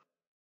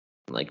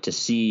like to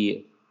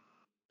see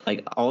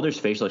like Alder's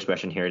facial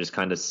expression here just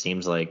kind of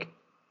seems like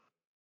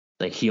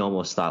he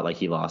almost thought like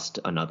he lost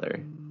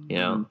another, you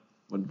know,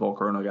 when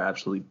Volcarona got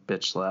absolutely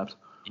bitch slapped.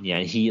 And yeah,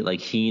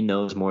 he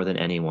knows more than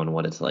anyone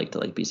what it's like to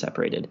like be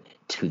separated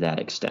to that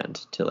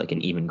extent, to like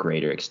an even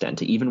greater extent,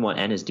 to even what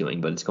N is doing,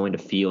 but it's going to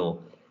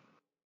feel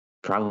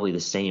probably the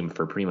same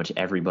for pretty much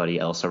everybody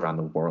else around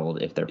the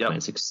world if their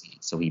plan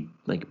succeeds. So he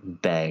like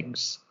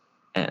begs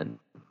N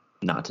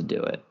not to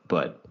do it,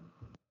 but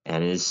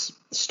N is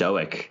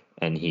stoic,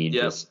 and he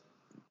just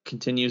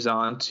continues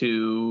on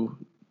to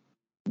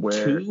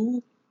where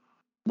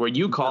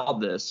you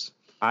called this.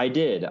 I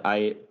did.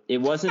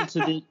 It wasn't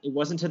to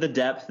the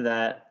depth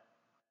that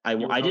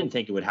I didn't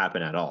think it would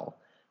happen at all.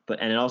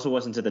 And it also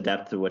wasn't to the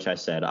depth to which I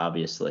said,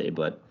 obviously,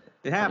 but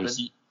it happened.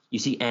 You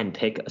see N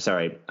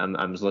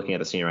I'm just looking at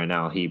the scene right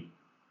now. He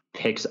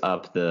picks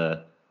up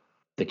the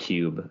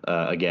cube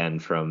again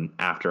from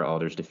after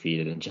Alder's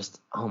defeated, and just,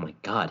 oh my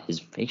God, his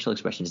facial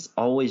expression is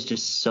always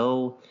just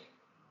so,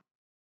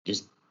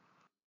 just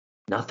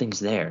nothing's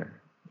there.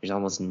 There's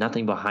almost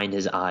nothing behind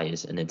his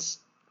eyes, and it's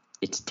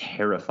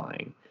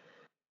terrifying.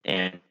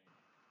 And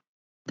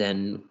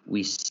then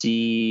we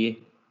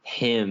see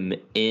him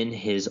in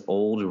his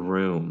old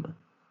room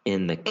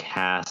in the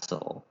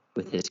castle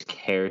with his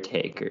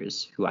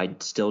caretakers, who I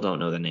still don't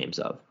know the names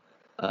of,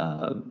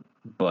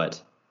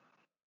 but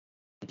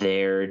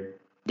they're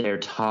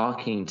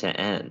talking to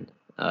N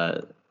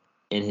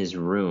in his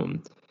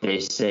room. They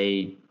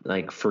say,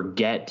 like,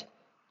 forget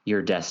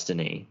your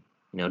destiny,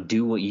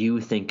 do what you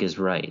think is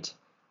right.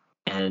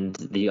 And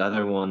the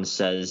other one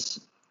says,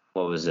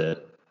 what was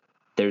it?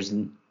 There's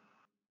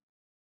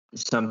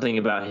something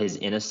about his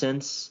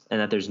innocence, and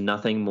that there's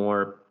nothing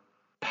more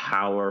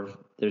powerful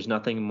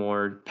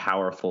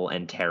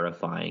and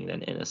terrifying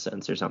than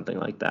innocence, or something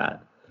like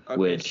that.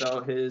 Okay,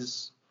 so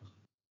his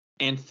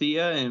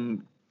Anthea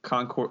and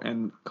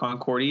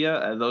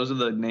Concordia, those are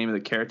the name of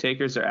the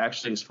caretakers. They're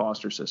actually his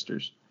foster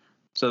sisters.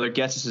 So they're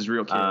Ghetsis'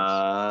 real kids.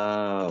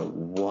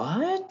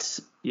 What?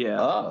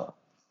 Yeah. Oh.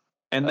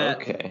 And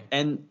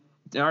and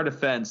in our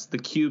defense, the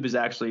cube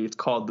it's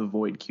called the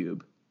Void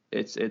Cube.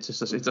 It's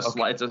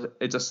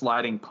a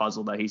sliding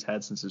puzzle that he's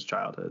had since his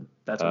childhood.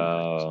 That's what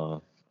it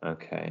is.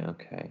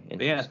 Okay.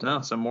 Yeah,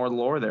 no, some more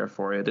lore there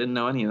for you. I didn't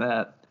know any of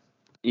that.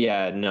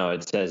 Yeah, no,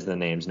 it says the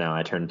names now.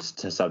 I turned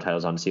to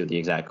subtitles on to see what the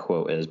exact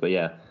quote is, but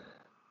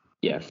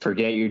yeah,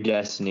 forget your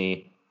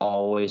destiny,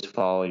 always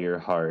follow your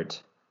heart,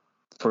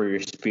 for your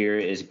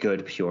spirit is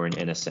good, pure, and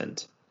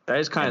innocent. That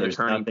is kind of the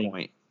turning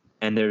point.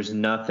 And there's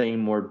nothing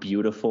more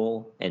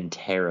beautiful and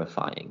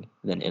terrifying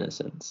than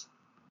innocence,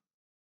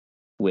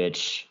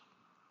 which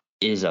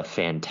is a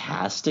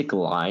fantastic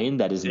line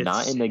that is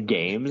not in the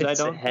games.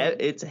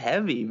 It's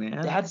heavy,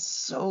 man. That's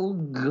so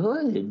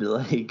good.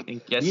 Like,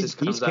 these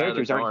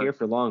characters aren't here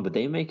for long, but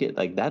they make it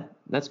like that.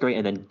 That's great.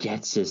 And then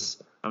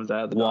Ghetsis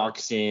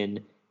walks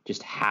in,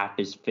 just half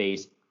his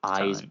face,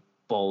 eyes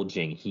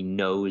bulging. He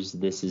knows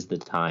this is the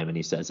time, and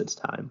he says it's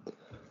time.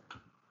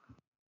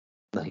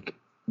 Like,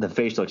 the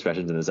facial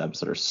expressions in this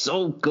episode are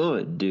so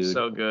good, dude.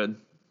 So good.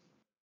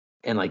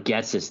 And like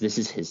Ghetsis, this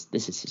is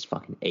his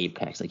fucking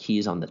apex. Like, he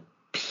is on the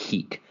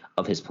peak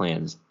of his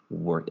plans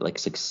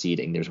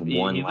succeeding. There's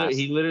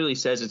he literally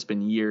says it's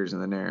been years in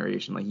the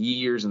narration, like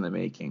years in the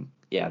making.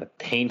 Yeah, the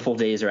painful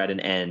days are at an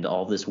end.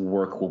 All this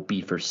work will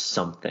be for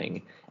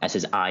something. As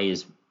his eye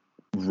is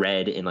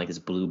red in like this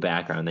blue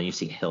background, then you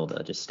see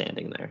Hilda just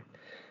standing there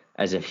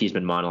as if he's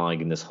been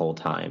monologuing this whole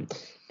time,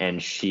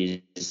 and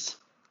she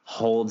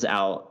holds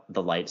out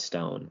the light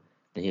stone,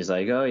 and he's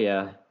like, oh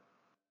yeah,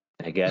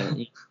 I guess.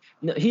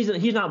 No,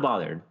 he's not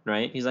bothered,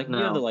 right? He's like, no.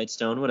 You have the light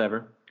stone,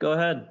 whatever, go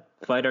ahead,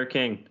 fight our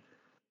king.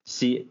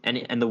 See,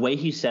 and the way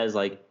he says,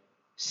 like,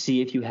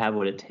 see if you have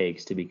what it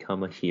takes to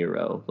become a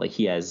hero. Like,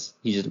 he's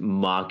just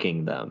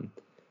mocking them.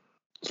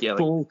 Yeah,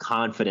 full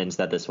confidence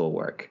that this will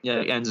work.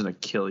 Yeah, it ends gonna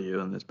kill you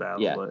in this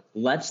battle. Yeah, but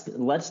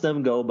let's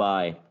them go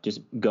by.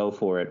 Just go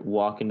for it.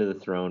 Walk into the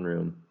throne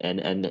room,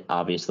 and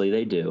obviously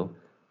they do.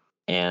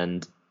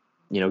 And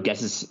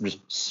Ghetsis just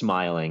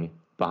smiling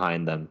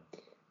behind them.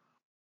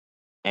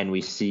 And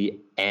we see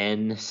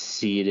N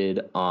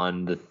seated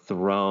on the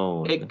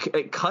throne.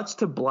 It cuts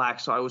to black,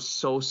 so I was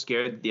so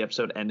scared that the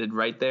episode ended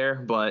right there.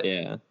 But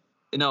yeah,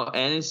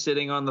 N is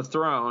sitting on the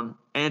throne,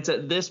 and it's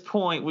at this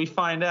point we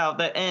find out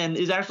that N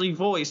is actually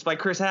voiced by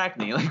Chris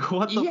Hackney. Like,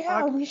 what the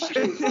fuck? Are you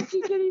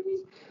kidding me?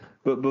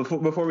 But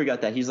before we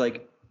got that, he's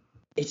like,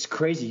 it's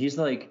crazy. He's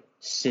like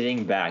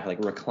sitting back,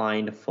 like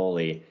reclined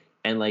fully,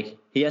 and like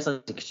he has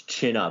like his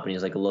chin up, and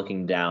he's like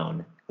looking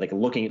down.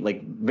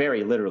 Like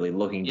very literally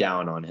looking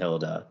down on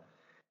Hilda,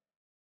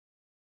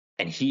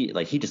 and he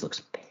just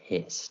looks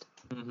pissed,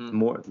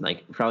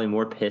 probably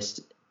more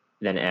pissed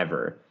than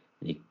ever.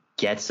 And he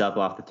gets up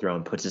off the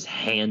throne, puts his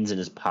hands in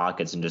his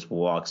pockets, and just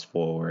walks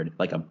forward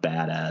like a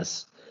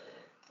badass.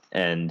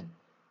 And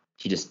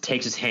he just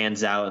takes his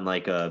hands out in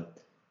like a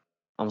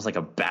almost like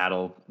a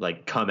battle,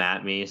 like come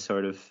at me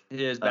sort of.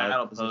 His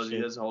battle pose, he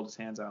doesn't hold his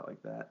hands out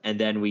like that. And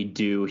then we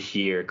do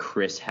hear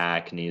Chris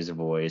Hackney's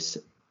voice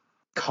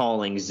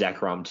calling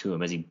Zekrom to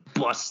him as he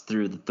busts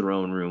through the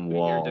throne room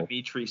wall.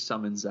 Dimitri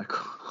summons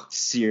Zekrom.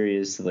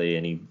 Seriously,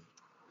 and he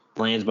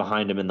lands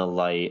behind him in the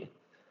light.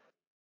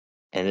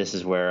 And this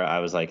is where I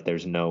was like,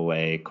 "There's no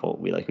way, Colt.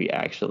 We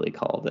actually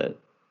called it.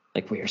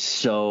 Like we are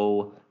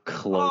so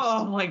close."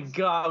 Oh my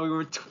god, we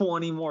were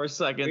 20 more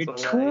seconds away.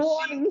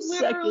 20 she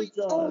literally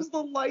seconds pulls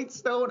the light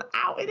stone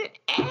out and it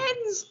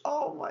ends.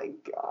 Oh my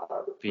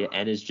god. Yeah,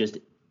 and is just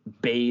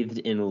bathed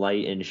in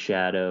light and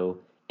shadow,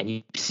 and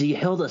you see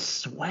Hilda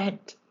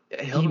sweat.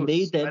 He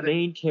made that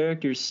main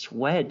character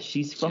sweat.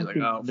 She's fucking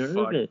like,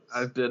 nervous. Fuck.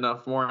 I've been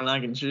enough more than I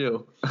can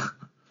chew.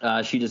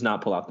 She does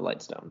not pull out the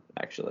light stone,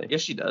 actually.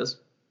 Yes, she does.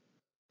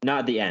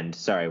 Not at the end.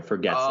 Sorry,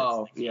 forget.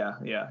 Oh, yeah.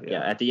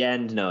 At the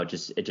end, no, it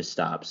just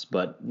stops.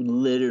 But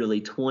literally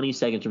 20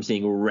 seconds from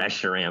seeing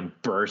Reshiram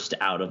burst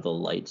out of the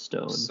light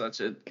stone.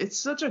 It's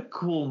such a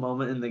cool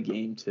moment in the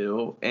game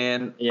too.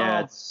 And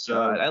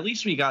at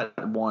least we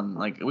got one.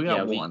 Like we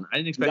got one. I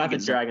didn't expect. We got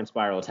the Dragon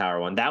Spiral Tower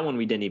one. That one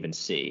we didn't even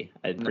see.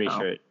 I'm pretty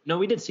sure. No,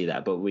 we did see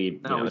that, but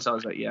we saw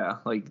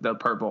that. Like the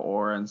purple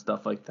aura and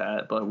stuff like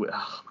that. But oh my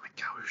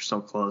god, we were so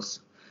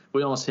close.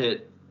 We almost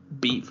hit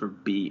beat for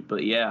beat,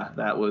 but yeah,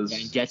 that was.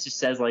 And Getsus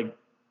says, like,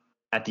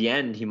 at the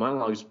end, he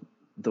monologues,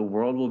 "The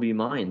world will be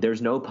mine." There's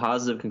no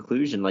positive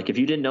conclusion. Like, if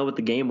you didn't know what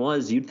the game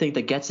was, you'd think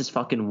that Getsus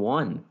fucking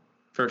won.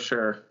 For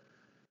sure.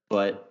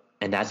 And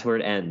that's where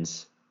it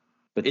ends.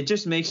 But it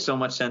just makes so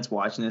much sense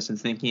watching this and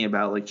thinking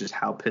about, like, just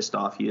how pissed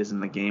off he is in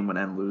the game when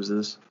N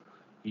loses.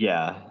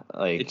 Yeah,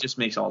 like. It just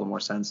makes all the more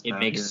sense. It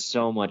makes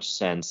so much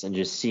sense. And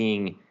just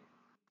seeing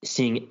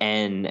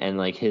N and,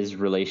 like, his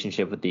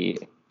relationship with the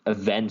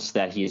events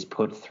that he's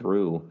put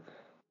through,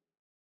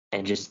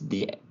 and just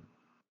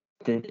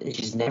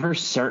he's never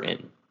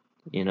certain,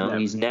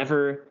 he's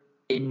never,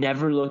 it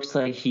never looks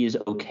like he's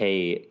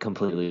okay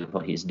completely with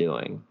what he's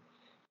doing,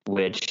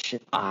 which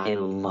I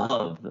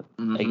love.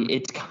 Mm-hmm. Like,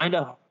 it's kind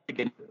of hard to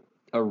get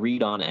a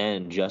read on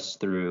N just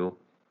through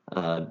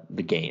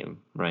the game,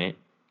 right?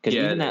 Because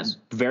even that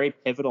very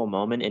pivotal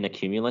moment in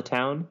Accumula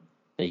Town,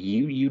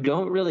 you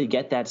don't really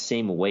get that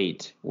same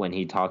weight when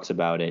he talks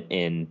about it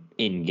in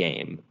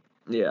game.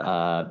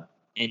 Yeah.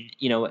 And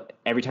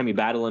every time you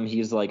battle him,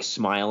 he's like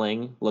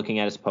smiling, looking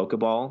at his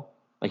Pokeball.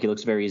 Like, he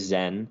looks very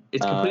zen.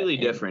 It's completely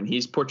different.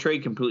 He's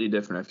portrayed completely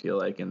different, I feel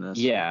like, in this.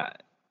 Yeah.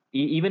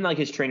 Even like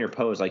his trainer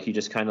pose, like he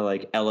just kind of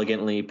like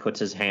elegantly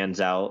puts his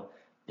hands out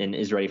and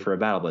is ready for a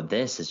battle. But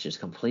this is just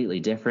completely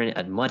different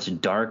and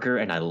much darker,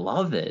 and I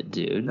love it,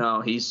 dude.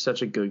 No, he's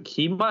such a good.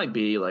 He might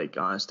be, like,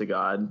 honest to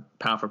God,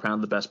 pound for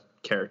pound, the best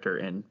character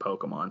in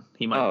Pokemon.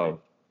 He might be.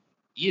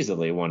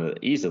 Easily one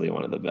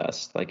of the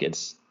best. Like,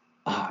 it's.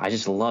 I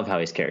just love how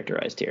he's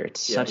characterized here. It's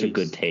such a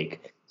good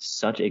take.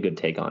 Such a good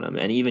take on him.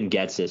 And even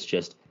Getsus,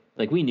 just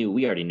like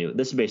we already knew.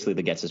 This is basically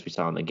the Getsus we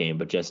saw in the game,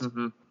 but just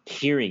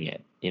hearing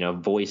it,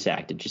 voice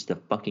acted, just the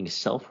fucking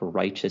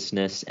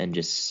self-righteousness and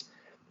just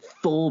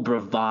full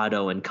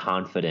bravado and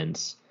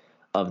confidence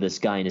of this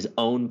guy in his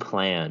own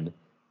plan.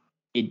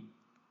 It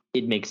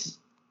makes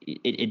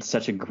it's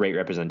such a great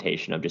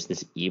representation of just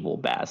this evil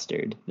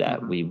bastard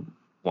that we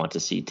want to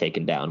see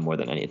taken down more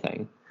than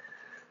anything.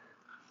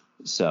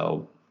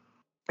 So.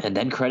 And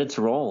then credits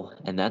roll,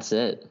 and that's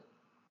it.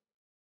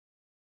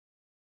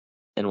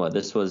 And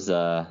this was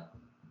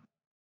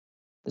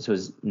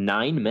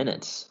 9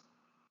 minutes.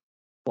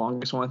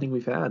 Longest one I think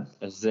we've had.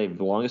 That's the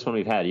longest one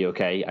we've had. You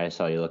okay? I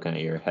saw you looking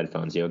at your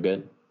headphones. You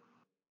good?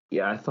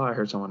 Yeah, I thought I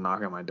heard someone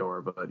knock on my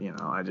door, but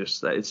it's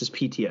this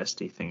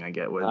PTSD thing I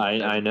get with.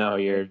 I know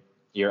your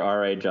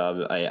RA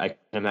job. I can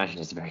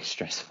imagine it's very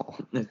stressful.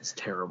 It's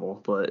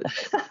terrible, but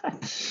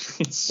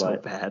it's so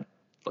bad.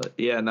 But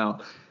yeah,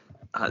 no,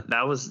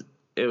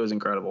 It was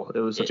incredible. It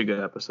was such a good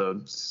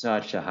episode.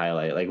 Such a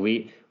highlight. Like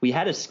we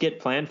had a skit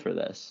planned for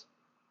this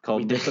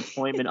called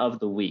Disappointment of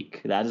the Week.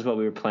 That is what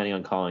we were planning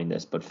on calling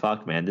this. But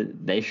fuck, man,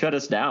 they shut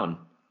us down.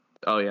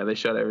 Oh, yeah, they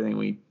shut everything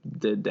we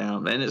did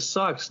down. And it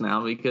sucks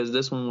now because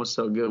this one was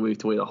so good. We have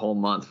to wait a whole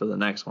month for the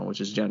next one, which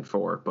is Gen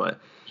 4. But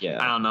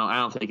yeah, I don't know. I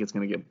don't think it's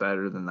going to get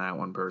better than that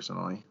one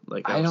personally.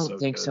 Like, I don't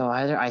think so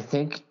either. I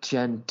think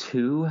Gen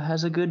 2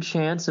 has a good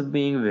chance of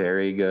being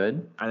very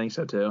good. I think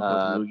so, too. With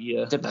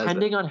Lugia.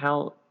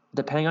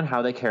 Depending on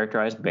how they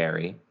characterize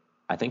Barry,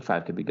 I think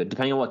 5 could be good.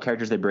 Depending on what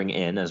characters they bring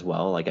in as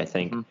well. Like, I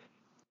think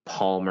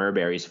Palmer,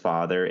 Barry's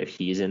father, if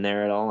he's in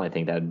there at all, I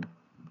think that'd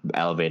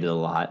elevate it a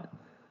lot.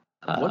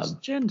 What's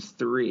Gen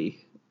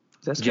 3?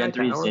 Is that Sky Gen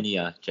 3 Tower? is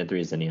Zinnia. Gen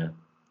 3 is Zinnia.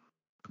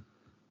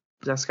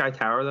 Is that Sky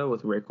Tower, though,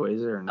 with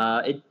Rayquaza? Or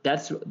no?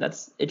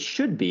 It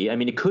should be. I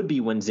mean, it could be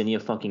when Zinnia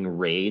fucking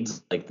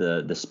raids, like,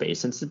 the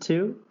Space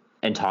Institute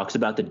and talks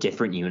about the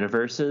different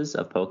universes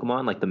of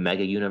Pokemon, like the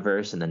Mega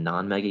Universe and the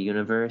non-Mega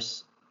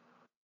Universe.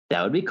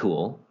 That would be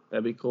cool.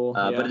 That'd be cool.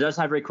 But it does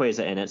have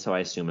Rayquaza in it, so I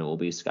assume it will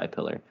be Sky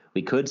Pillar.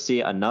 We could see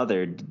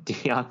another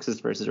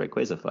Deoxys versus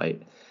Rayquaza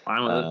fight.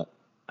 Fine with it.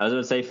 I was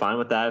gonna say fine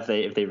with that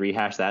if they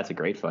rehash that. It's a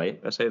great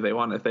fight. I say if they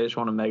just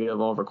want to Mega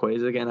Evolve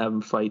Rayquaza again, have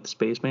him fight the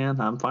Spaceman.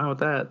 I'm fine with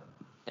that.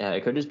 Yeah,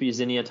 it could just be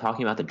Zinnia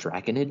talking about the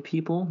Dragonid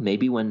people.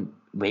 Maybe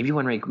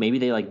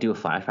they like do a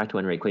flashback to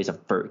when Rayquaza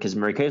because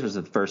Rayquaza was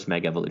the first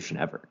Mega Evolution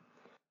ever.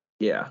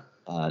 Yeah.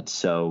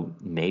 So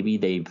maybe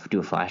they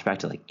do a flashback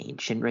to like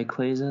ancient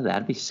Rayquaza.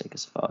 That'd be sick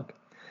as fuck.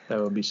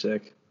 That would be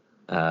sick.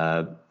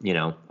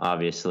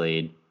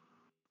 Obviously,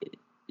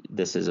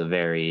 this is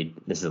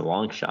a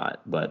long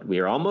shot, but we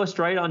are almost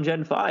right on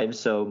Gen 5,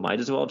 so might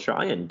as well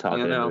try and talk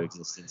it into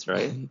existence,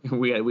 right?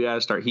 we got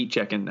to start heat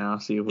checking now,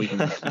 see if we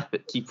can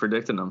keep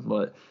predicting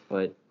them.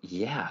 But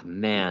yeah,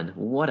 man,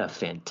 what a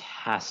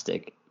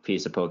fantastic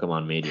piece of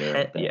Pokemon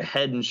media.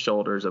 Head and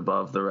shoulders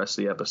above the rest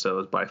of the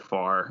episodes by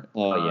far.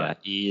 Oh yeah,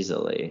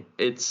 easily.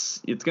 It's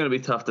going to be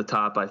tough to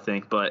top, I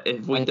think. But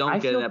if we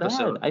don't get an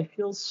episode, I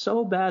feel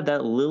so bad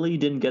that Lily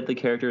didn't get the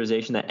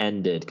characterization that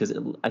N did, because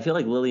I feel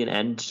like Lily and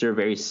N serve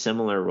very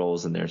similar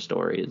roles in their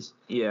stories.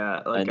 Yeah,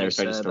 like I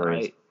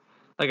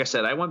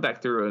said, I went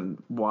back through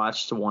and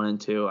watched 1 and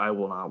 2. I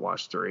will not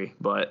watch 3,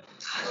 but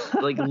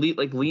like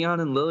Leon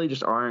and Lily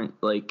just aren't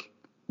like,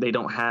 they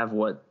don't have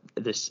what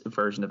this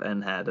version of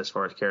N had as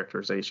far as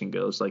characterization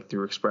goes, like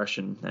through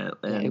expression.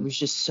 And it was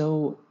just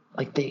so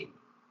like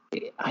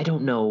I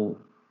don't know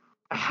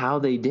how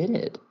they did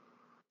it.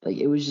 Like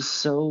it was just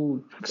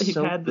so.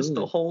 You had this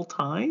the whole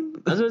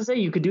time. I was gonna say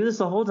you could do this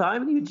the whole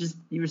time, and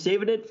you were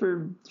saving it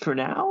for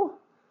now.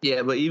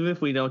 Yeah, but even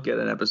if we don't get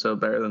an episode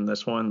better than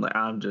this one, like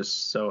I'm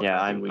just so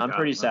I'm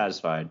pretty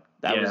satisfied.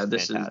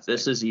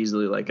 This is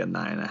easily like a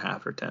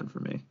 9.5 or 10 for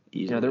me.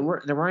 Easily.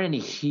 There weren't any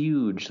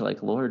huge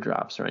like lore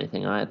drops or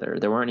anything either.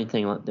 There weren't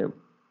anything like there,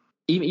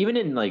 even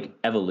in like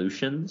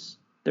evolutions.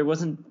 There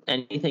wasn't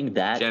anything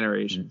that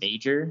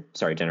major.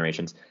 Sorry,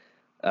 generations.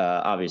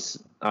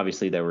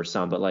 Obviously there were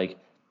some, but like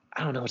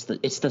I don't know.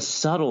 It's the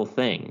subtle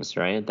things,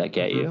 right, that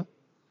get you.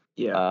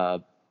 Yeah.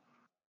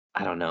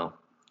 I don't know.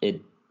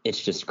 It's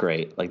just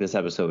great. Like this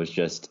episode was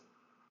just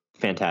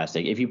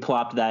fantastic. If you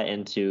plopped that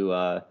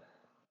into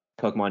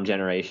Pokemon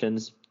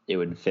Generations, it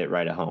would fit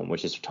right at home,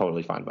 which is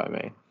totally fine by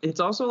me. It's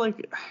also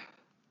like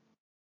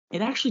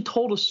it actually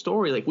told a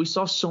story. Like we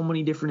saw so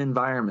many different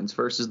environments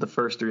versus the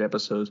first 3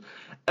 episodes.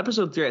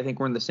 Episode 3, I think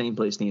we're in the same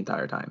place the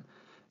entire time.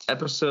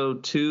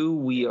 Episode 2,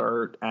 we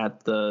are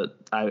at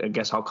I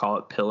guess I'll call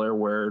it pillar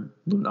where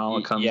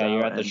Lunala comes out. Yeah,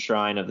 you're at the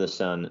shrine of the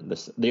sun,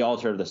 the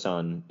altar of the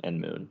sun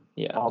and moon.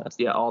 Yeah,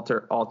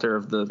 altar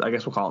of the. I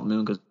guess we'll call it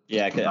moon because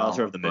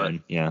altar of the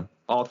moon. Yeah,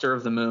 altar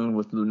of the moon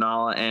with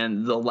Lunala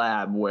and the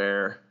lab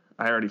where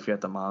I already forget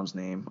the mom's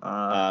name.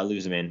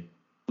 Luzamine.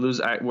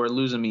 Where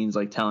Luzamine's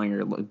like telling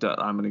her, "I'm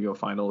going to go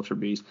find Ultra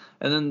Beast."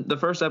 And then the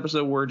first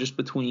episode, we're just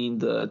between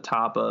the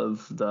top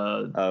of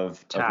the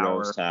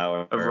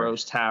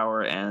Rose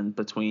Tower, and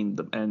between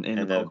the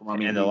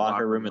Pokemon and the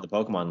locker room of the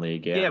Pokemon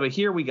League. Yeah, but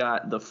here we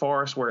got the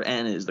forest where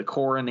N is, the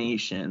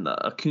Coronation, the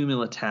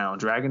Accumula Town,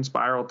 Dragon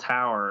Spiral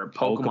Tower,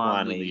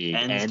 Pokemon League,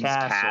 N's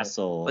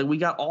Castle. Like we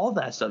got all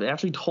that stuff. They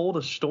actually told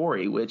a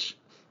story, which.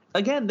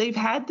 Again, they've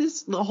had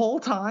this the whole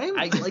time.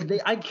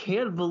 I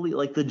can't believe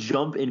like the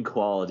jump in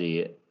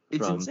quality.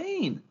 It's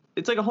insane.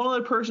 It's like a whole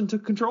other person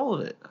took control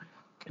of it.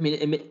 I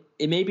mean,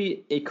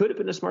 it could have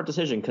been a smart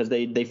decision because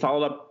they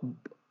followed up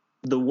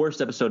the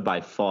worst episode by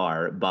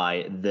far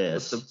by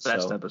this. It's the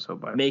best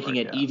episode by far, making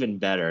it even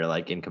better,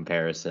 like in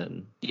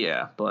comparison.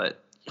 Yeah,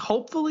 but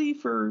hopefully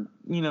for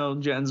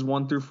gens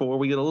 1 through 4,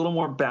 we get a little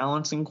more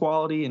balance in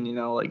quality, and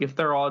like if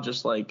they're all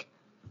just like.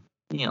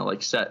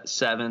 Like set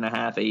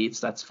 7.5,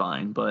 8s, that's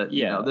fine. But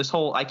this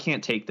whole I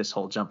can't take this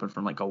whole jumping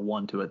from like a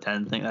 1 to a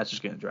 10 thing. That's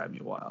just gonna drive me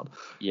wild.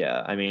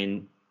 Yeah, I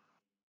mean,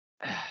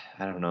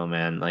 I don't know,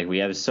 man. Like we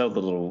have so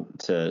little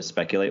to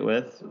speculate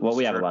with. Well,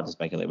 we have a lot to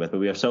speculate with, but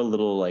we have so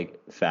little like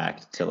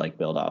fact to like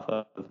build off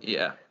of.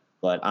 Yeah.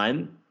 But I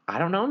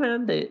don't know,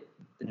 man. They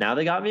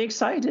got me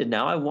excited.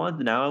 I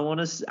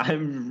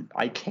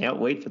can't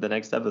wait for the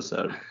next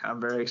episode. I'm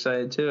very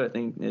excited too. I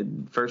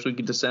think first week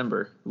of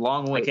December.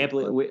 Long wait. I can't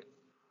believe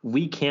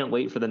we can't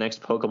wait for the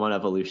next Pokemon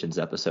Evolutions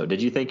episode.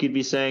 Did you think you'd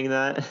be saying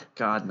that?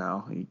 God,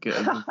 no.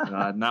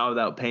 God, not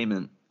without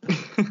payment.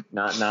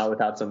 not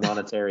without some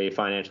monetary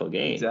financial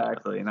gain.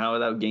 Exactly. Not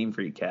without Game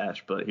Freak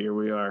cash, but here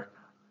we are.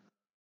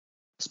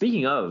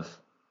 Speaking of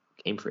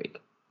Game Freak,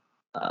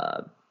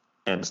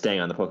 and staying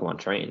on the Pokemon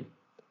train,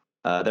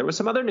 there was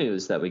some other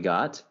news that we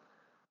got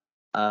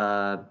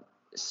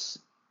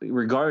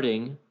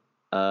regarding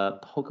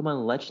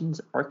Pokemon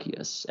Legends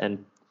Arceus.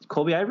 And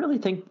Colby, I really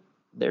think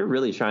they're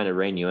really trying to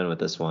rein you in with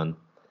this one.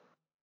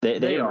 They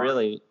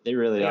really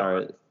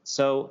are.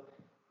 So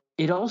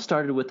it all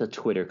started with a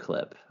Twitter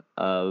clip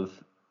on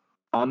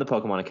the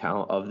Pokemon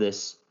account of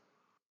this.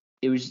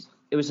 It was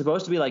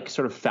supposed to be like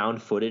sort of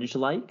found footage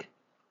like.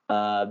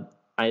 I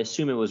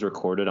assume it was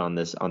recorded on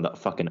the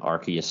fucking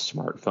Arceus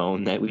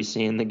smartphone that we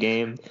see in the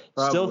game.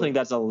 Probably. Still think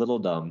that's a little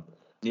dumb.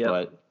 Yeah.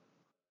 But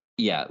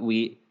yeah,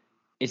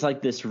 it's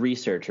like this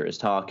researcher is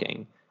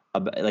talking.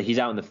 Like he's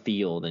out in the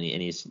field and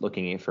he's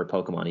looking for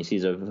Pokemon. He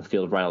sees a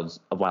field of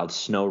wild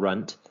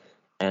Snorunt,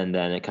 and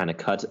then it kind of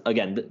cuts.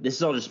 Again, this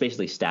is all just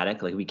basically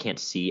static. Like we can't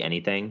see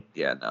anything.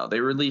 Yeah, no, they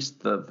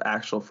released the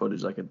actual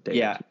footage like a day.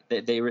 Yeah,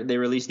 they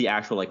released the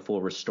actual like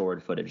full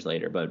restored footage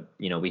later, but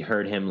we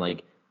heard him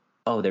like,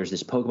 oh, there's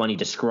this Pokemon. He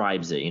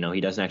describes it.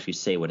 He doesn't actually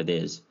say what it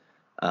is,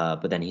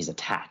 but then he's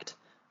attacked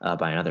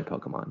by another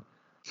Pokemon.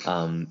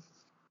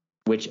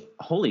 Which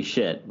holy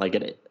shit, like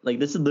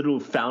this is literal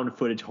found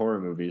footage horror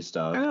movie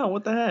stuff. I know,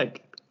 what the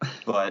heck.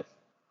 But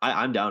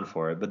I'm down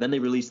for it. But then they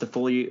released the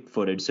fully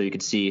footage so you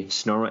could see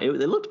snow. It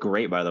looked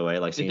great, by the way.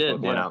 Like seeing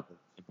Pokemon out in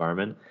the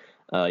environment.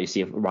 You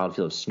see a wild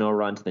field of snow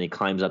runs, then he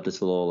climbs up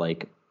this little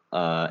like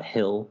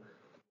hill,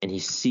 and he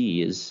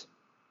sees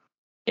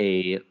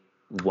a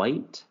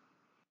white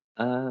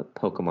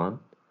Pokemon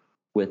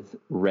with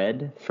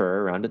red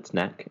fur around its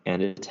neck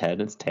and its head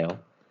and its tail,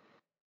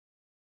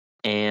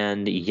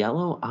 and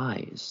yellow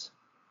eyes.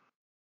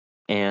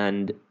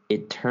 And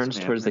it turns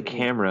towards the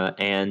camera,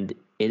 and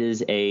it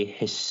is a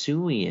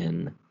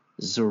Hisuian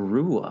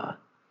Zorua.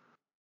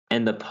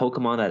 And the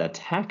Pokemon that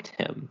attacked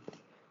him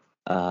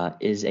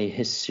is a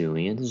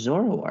Hisuian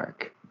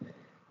Zoroark.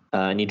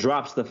 And he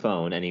drops the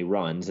phone and he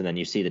runs, and then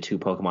you see the two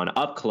Pokemon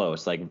up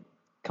close, like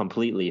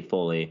completely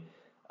fully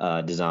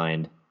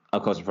designed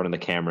up close in front of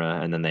the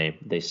camera, and then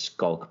they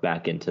skulk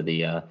back into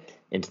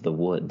the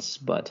woods.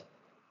 But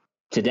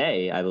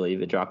today, I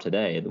believe it dropped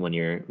today when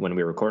we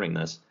were recording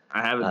this.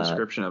 I have a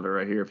description of it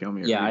right here if you want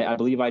me to read it. I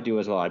believe I do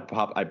as well. I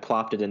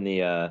plopped it in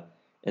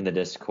the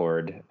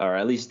Discord, or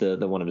at least the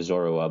one of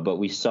Zorua. But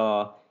we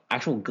saw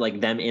actual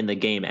like them in the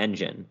game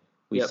engine.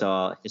 We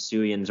saw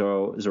Hisuian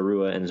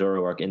Zorua and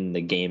Zoroark in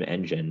the game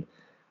engine.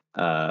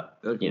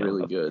 Look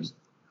really good.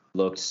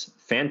 Looks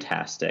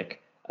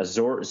fantastic.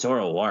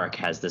 Zoroark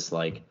has this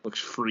like looks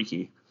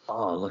freaky.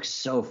 Oh, it looks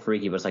so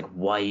freaky, but it's like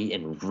white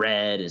and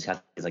red. It's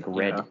got these like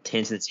red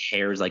tints, and its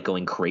hair is like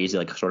going crazy,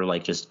 like sort of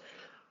like just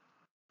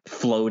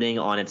floating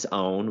on its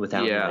own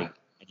without like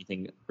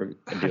anything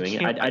doing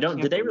it. I don't.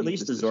 Did they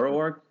release the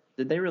Zoroark?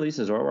 Did they release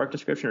the Zoroark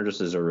description or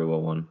just a Zorua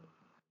one?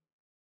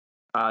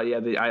 I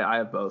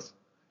have both.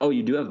 Oh,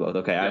 you do have both.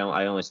 Okay, yeah.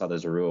 I only saw the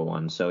Zorua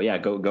one. So yeah,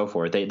 go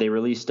for it. They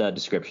released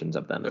descriptions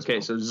of them.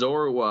 Okay, so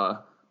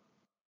Zorua.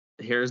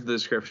 Here's the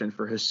description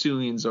for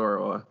Hisuian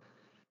Zorua.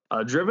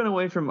 Driven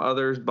away from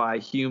other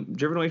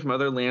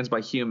lands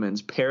by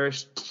humans,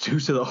 perished due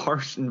to the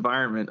harsh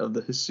environment of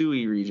the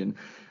Hisui region.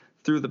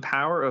 Through the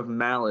power of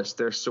malice,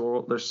 their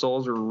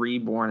souls are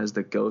reborn as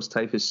the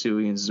ghost-type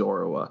Hisuian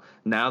Zorua.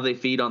 Now they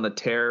feed on the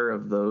terror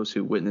of those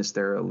who witness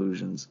their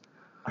illusions.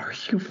 Are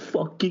you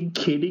fucking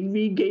kidding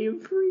me,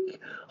 Game Freak?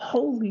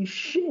 Holy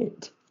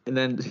shit. And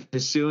then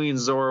Hisuian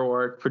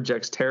Zoroark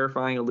projects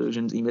terrifying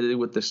illusions emitted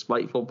with the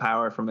spiteful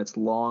power from its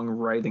long,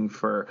 writhing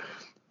fur.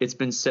 It's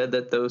been said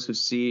that those who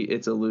see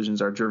its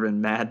illusions are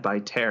driven mad by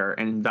terror.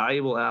 An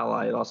invaluable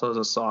ally, it also has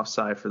a soft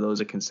side for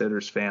those it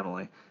considers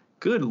family.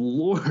 Good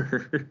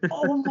lord.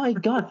 Oh my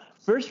god.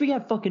 First we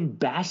got fucking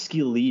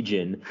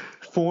Basculegion,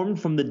 formed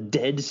from the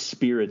dead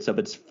spirits of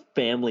its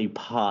family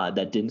pod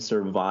that didn't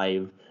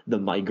survive the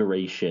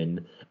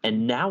migration.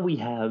 And now we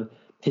have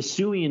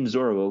Hisuian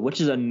Zorua, which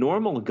is a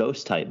normal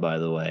ghost type, by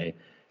the way.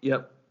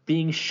 Yep.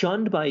 Being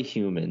shunned by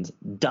humans,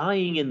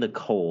 dying in the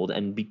cold,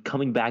 and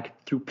coming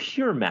back through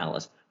pure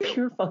malice,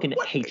 pure fucking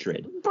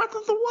hatred. Breath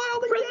of the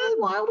Wild again. Breath of the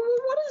Wild?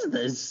 What is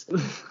this?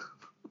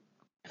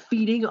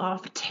 Feeding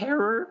off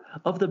terror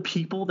of the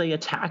people they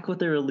attack with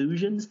their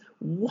illusions?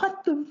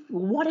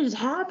 What is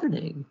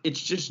happening?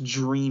 It's just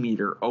Dream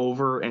Eater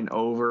over and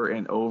over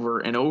and over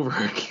and over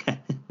again.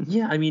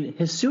 Yeah, I mean,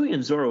 Hisuian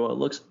Zorua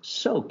looks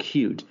so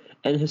cute,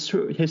 and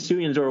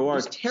Hisuian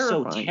Zoroark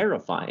so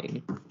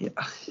terrifying. Yeah.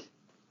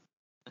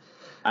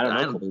 I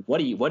don't know. What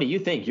do you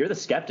think? You're the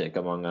skeptic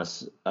among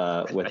us.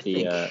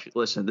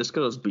 Listen, this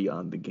goes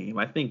beyond the game.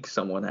 I think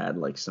someone had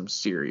like some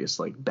serious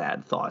like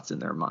bad thoughts in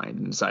their mind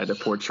and decided to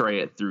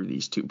portray it through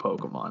these two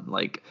Pokemon.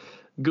 Like,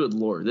 good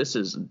lord, this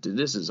is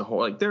a whole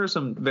like there are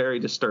some very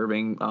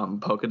disturbing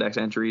Pokedex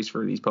entries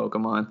for these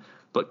Pokemon,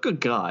 but good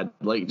god,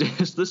 like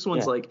this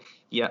one's like,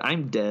 yeah,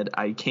 I'm dead.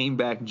 I came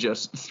back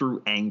just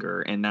through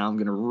anger, and now I'm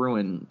gonna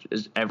ruin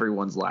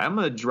everyone's life. I'm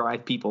gonna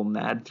drive people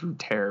mad through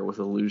terror with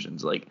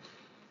illusions. Like,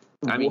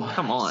 I mean,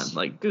 come on,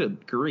 like,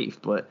 good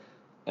grief. But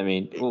I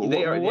mean, what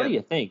do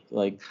you think?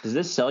 Like, does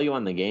this sell you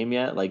on the game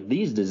yet? Like,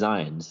 these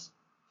designs,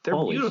 they're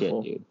holy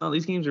beautiful. Shit, dude. No,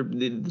 these games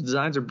the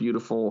designs are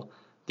beautiful.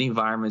 The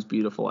environment's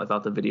beautiful. I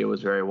thought the video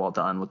was very well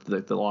done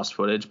with the lost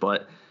footage.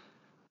 But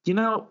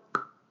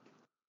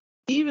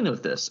even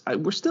with this,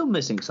 we're still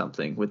missing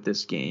something with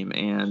this game,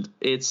 and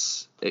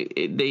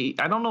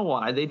I don't know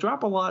why they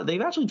drop a lot.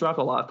 They've actually dropped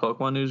a lot of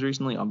Pokemon news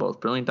recently on both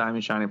Brilliant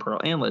Diamond, Shining Pearl,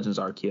 and Legends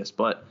Arceus,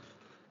 but.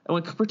 And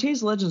when it pertains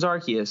to Legends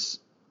Arceus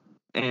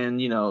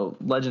and,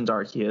 Legends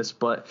Arceus,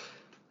 but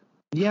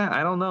yeah,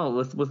 I don't know.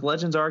 With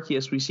Legends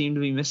Arceus, we seem to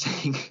be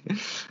missing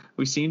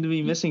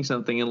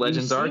something in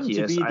Legends Arceus.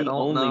 You seem to be the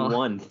only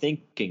one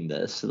thinking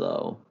this,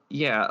 though.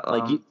 Yeah.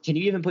 Can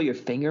you even put your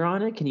finger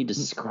on it? Can you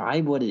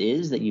describe what it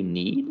is that you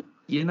need?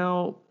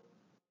 With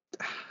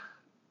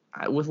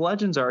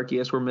Legends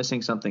Arceus, we're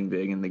missing something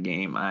big in the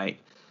game.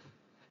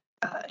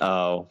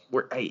 Oh,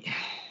 we're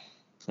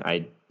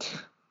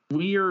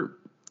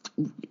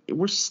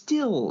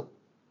still,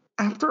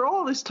 after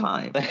all this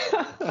time.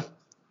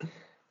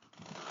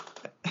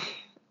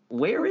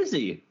 Where is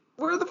he?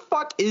 Where the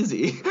fuck is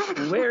he?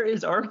 Where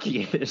is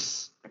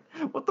Arceus?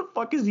 What the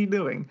fuck is he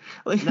doing?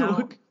 Like, now,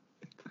 look.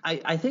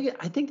 I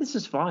think this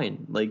is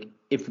fine. Like,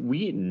 if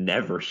we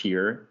never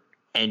hear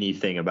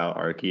anything about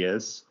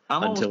Arceus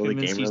until the game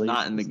releases, he's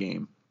not in the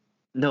game.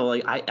 No,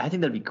 like I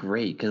think that'd be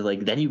great because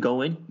like then you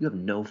go in, you have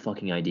no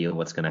fucking idea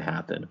what's gonna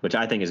happen, which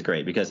I think is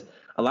great because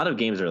a lot of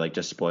games are like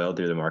just spoiled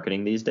through the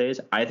marketing these days.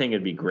 I think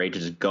it'd be great to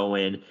just go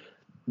in.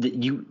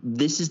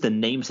 This is the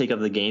namesake of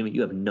the game.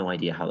 You have no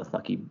idea how the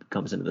fuck he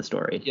comes into the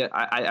story. Yeah,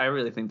 I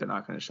really think they're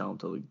not going to show him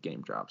until the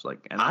game drops.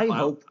 Like, and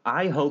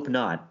I hope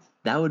not.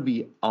 That would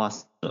be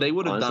awesome. They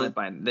would have done it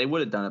by. They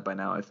would have done it by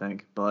now, I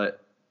think.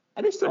 But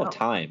they still have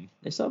time.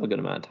 They still have a good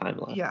amount of time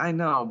left. Yeah, I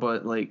know,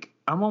 but like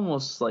I'm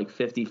almost like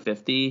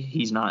 50-50.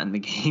 He's not in the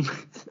game.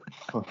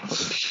 Oh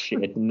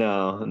shit!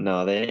 No,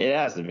 it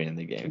has to be in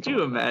the game. Could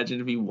you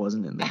imagine if he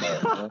wasn't in the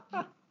game?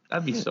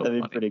 That'd be so.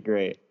 That'd be pretty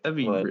great. That'd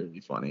be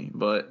really funny.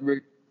 But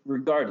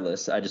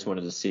regardless, I just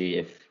wanted to see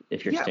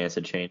if your stance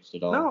had changed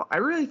at all. No, I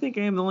really think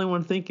I am the only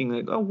one thinking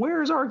like, oh,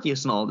 where is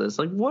Arceus in all this?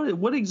 Like, what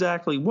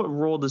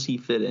role does he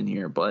fit in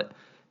here? But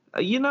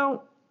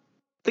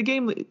the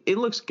game, it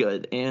looks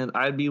good, and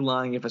I'd be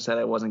lying if I said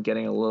I wasn't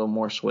getting a little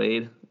more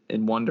swayed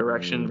in one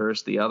direction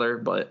versus the other.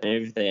 But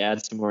maybe if they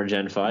add some more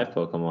Gen 5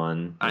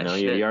 Pokemon,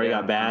 you already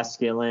got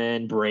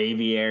Basculin,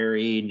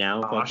 Braviary,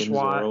 now fucking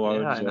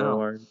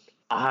Zoroark.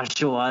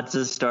 Oshawott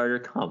a starter.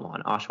 Come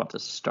on, Oshawott's a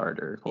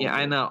starter. Yeah,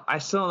 I know. I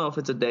still don't know if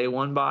it's a day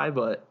one buy,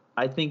 but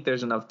I think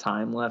there's enough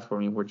time left. I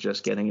mean, we're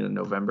just getting it in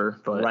November.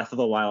 But Breath of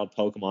the Wild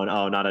Pokemon.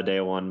 Oh, not a day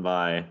one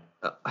buy.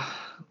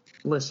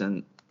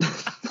 Listen.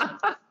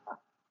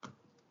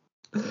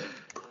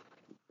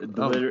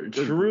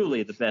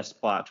 Truly the best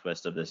plot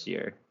twist of this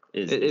year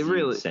is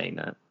really saying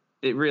that.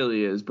 It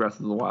really is Breath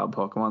of the Wild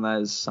Pokemon.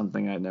 That is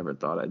something I never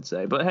thought I'd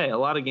say. But hey, a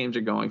lot of games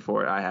are going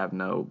for it. I have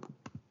no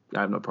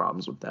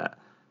problems with that.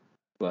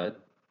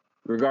 But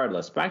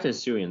regardless, back to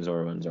Hisuian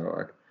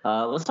Zoroark.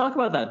 Let's talk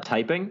about that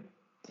typing.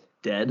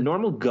 Dead.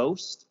 Normal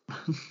Ghost.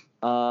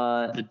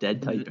 The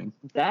dead typing.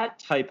 That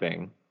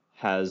typing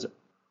has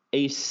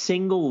a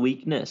single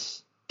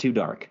weakness to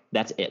Dark.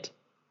 That's it.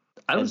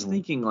 I was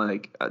thinking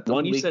like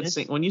when you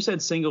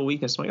said single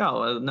weakness, I'm like,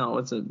 oh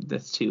no,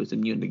 that's two. It's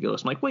immune to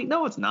Ghost. I'm like, wait,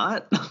 no, it's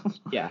not.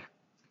 Yeah,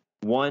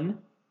 one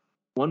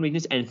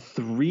weakness and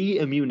 3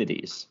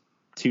 immunities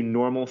to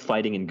normal,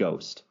 fighting, and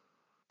Ghost.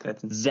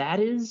 That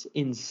is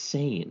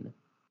insane.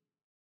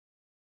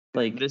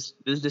 Like this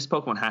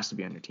Pokemon has to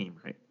be on your team,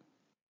 right?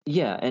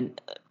 Yeah, and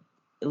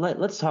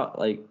let's talk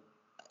like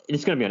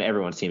it's going to be on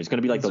everyone's team. It's going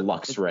to be like the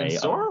Luxray.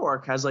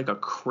 Zoroark has like a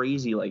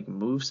crazy like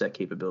moveset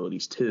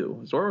capabilities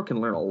too. Zoroark can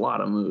learn a lot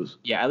of moves.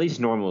 Yeah, at least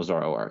normal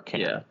Zoroark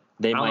can. Yeah.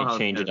 They might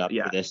change it up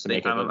for this to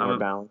make it a bit more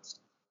balanced.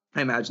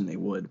 I imagine they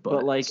would,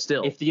 but like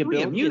still, if the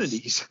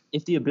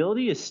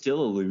ability is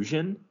still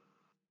illusion,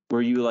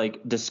 where you like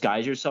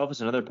disguise yourself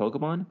as another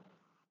Pokemon,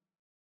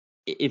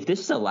 if this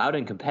is allowed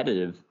in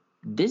competitive,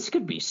 this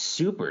could be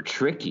super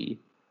tricky.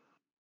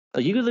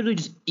 Like you could literally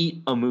just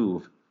eat a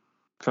move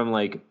from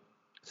like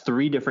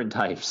 3 different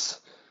types.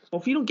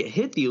 Well, if you don't get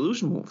hit, the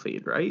illusion won't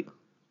fade, right?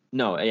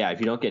 No, yeah, if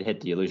you don't get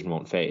hit, the illusion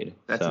won't fade.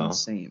 That's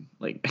insane.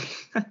 Like,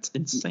 that's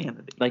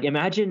insanity. Like,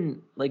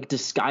 imagine, like,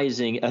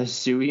 disguising a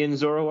Hisuian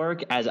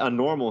Zoroark as a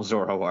normal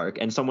Zoroark,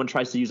 and someone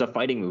tries to use a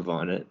fighting move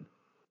on it.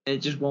 It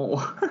just won't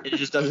work. It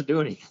just doesn't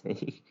do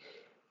anything.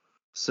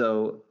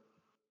 So,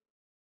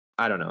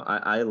 I don't know.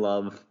 I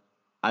love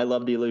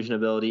the illusion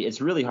ability. It's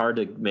really hard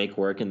to make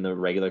work in the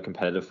regular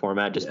competitive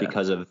format just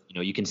because of,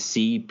 you can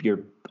see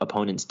your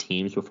opponent's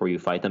teams before you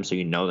fight them, so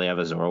they have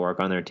a Zoroark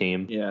on their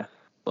team. Yeah.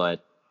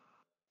 But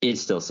it's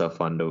still so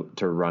fun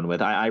to run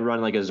with. I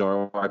run like a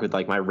Zoroark with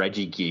like my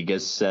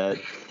Regigigas set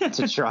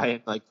to try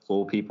and like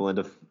fool people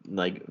into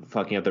like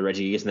fucking up the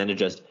Regigigas, and then to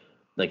just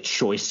like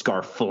Choice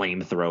Scarf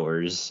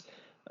flamethrowers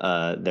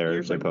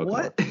their Pokemon.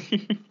 What?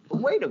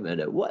 Wait a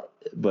minute, what?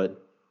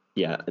 But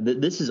yeah,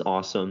 this is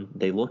awesome.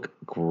 They look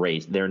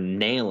great. They're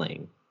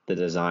nailing the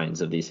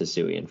designs of these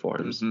Hisuian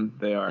forms. Mm-hmm,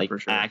 they are, like, for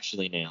sure.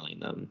 Actually nailing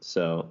them.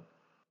 So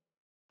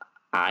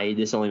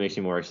this only makes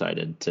me more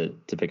excited to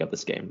pick up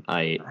this game.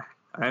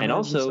 And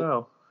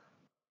also,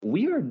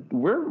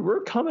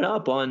 we're coming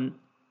up on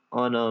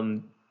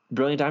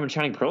Brilliant Diamond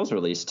Shining Pearl's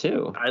release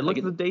too. I looked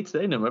at the date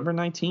today, November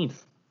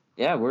 19th.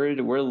 Yeah,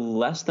 we're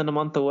less than a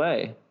month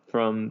away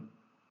from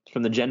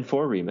the Gen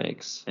 4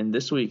 remakes. And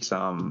this week's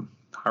Hyrule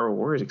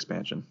Warriors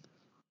expansion.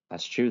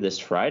 That's true. This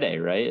Friday,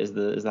 right? Is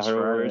the Hyrule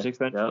Warriors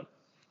expansion? Yep.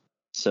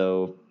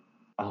 So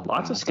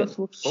lots of stuff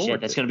to look forward to.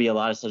 That's going to be a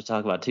lot of stuff to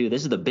talk about too.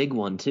 This is the big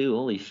one too.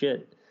 Holy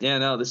shit. Yeah,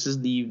 no, this is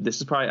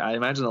probably, I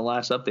imagine, the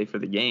last update for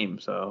the game.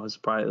 So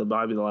it'll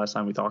probably be the last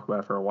time we talk about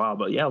it for a while.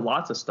 But yeah,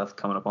 lots of stuff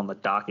coming up on the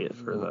docket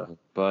for the.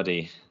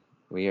 Buddy,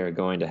 we are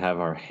going to have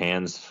our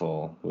hands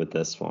full with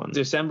this one.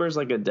 December's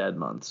like a dead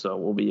month, so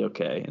we'll be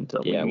okay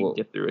until we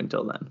get through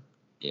until then.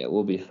 Yeah,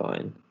 we'll be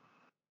fine.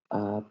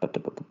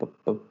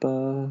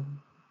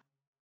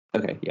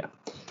 Okay, yeah.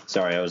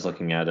 Sorry, I was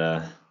looking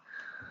at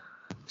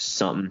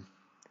something.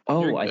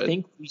 Oh, I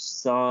think we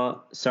saw.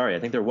 Sorry, I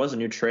think there was a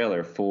new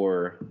trailer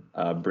for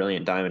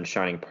Brilliant Diamond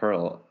Shining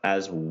Pearl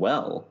as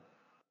well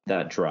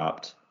that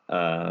dropped.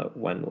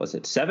 When was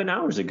it? 7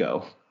 hours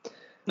ago.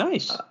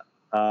 Nice.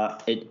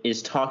 It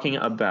is talking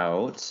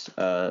about.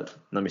 Let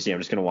me see. I'm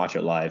just gonna watch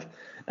it live.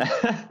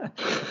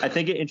 I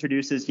think it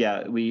introduces.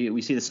 Yeah,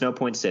 we see the Snow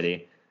Point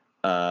City.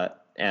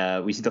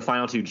 We see the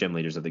final two gym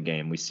leaders of the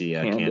game. We see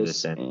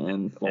Candace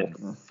and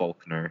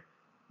Faulkner.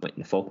 Wait,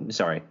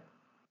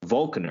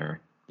 Volkner.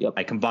 Yep.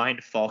 I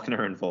combined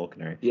Faulkner and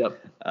Volkner. Yep.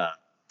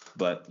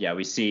 But yeah,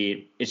 we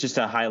see it's just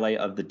a highlight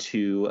of the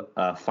two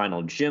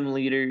final gym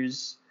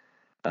leaders.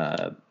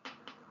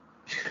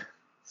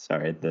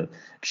 Sorry, the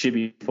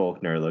Chibi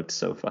Faulkner looked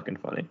so fucking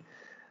funny.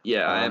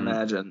 Yeah, I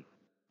imagine.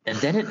 And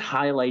then it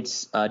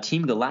highlights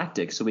Team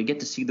Galactic, so we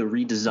get to see the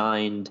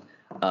redesigned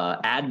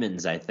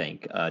admins, I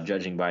think,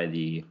 judging by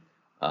the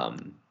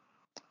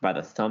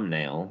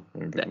thumbnail.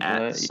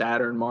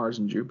 Saturn, Mars,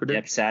 and Jupiter.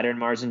 Yep, Saturn,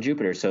 Mars, and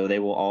Jupiter. So they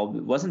will all.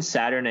 Wasn't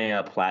Saturn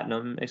a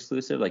platinum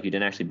exclusive? Like you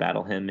didn't actually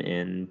battle him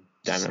in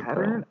Diamond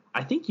Pearl?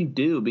 I think you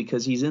do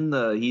because he's in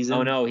the. He's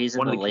in the lake. He's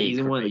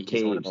in one of the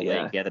caves.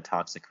 Yeah, the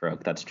Toxic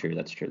Croak. That's true.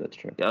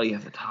 Oh yeah,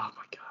 oh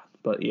my god.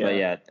 But yeah. But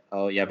yeah.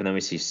 Oh yeah. But then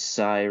we see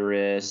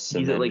Cyrus,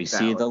 and then we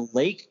see the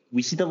lake.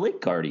 We see the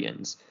Lake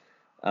Guardians.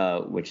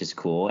 Which is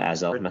cool.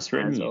 Azelf,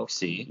 Mesrit, and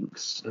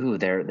Yuxi. Ooh,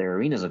 their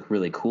arenas look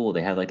really cool.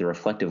 They have like the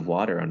reflective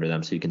water under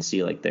them, so you can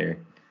see like their.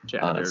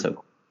 That's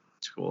so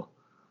it's cool.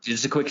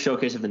 Just a quick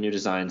showcase of the new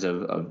designs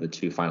of the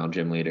two final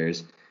gym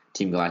leaders,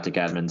 Team Galactic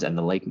admins, and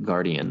the Lake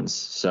Guardians.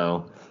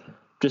 So,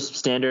 just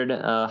standard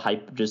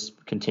hype,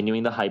 just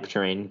continuing the hype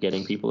train,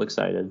 getting people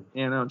excited.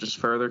 Yeah, no, just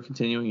further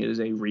continuing. It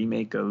is a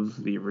remake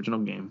of the original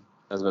game.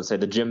 I was about to say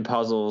the gym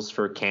puzzles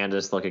for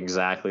Candace look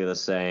exactly the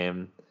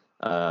same.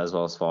 As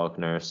well as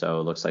Faulkner,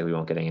 so it looks like we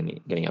won't get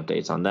any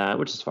updates on that,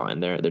 which is fine.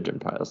 They're gym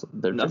piles.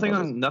 Nothing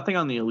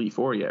on the Elite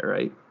Four yet,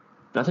 right?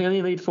 Nothing on the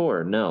Elite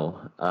Four, no.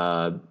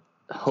 Do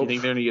you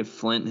think they're gonna give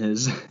Flint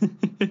his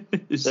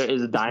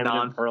a Diamond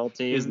and Pearl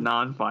team, his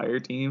non-fire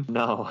team?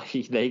 No,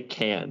 they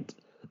can't.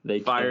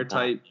 Fire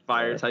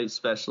type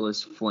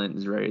specialist Flint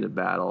is ready to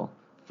battle.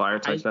 Fire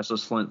type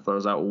specialist Flint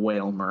throws out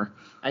Whalmer.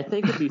 I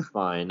think it'd be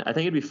fine. I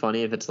think it'd be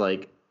funny if it's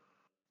like.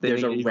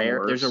 There's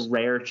a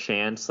rare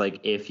chance,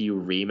 like if you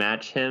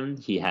rematch him,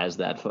 he has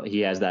that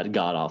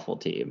god awful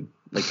team,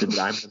 like the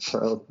Diamond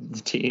Pearl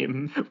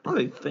team. What are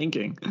they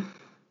thinking?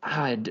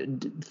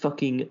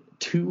 Fucking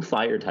two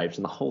fire types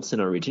in the whole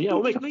Sinnoh region. Yeah,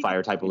 we'll make a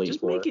fire type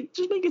Elite Four.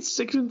 Just make it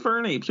 6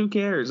 Infernapes. Who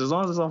cares? As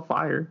long as it's on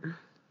fire.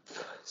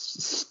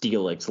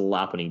 Steelix,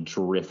 Lopunny,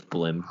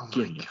 Driftblim. Oh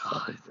Give me a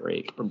fucking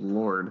break. Good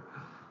lord.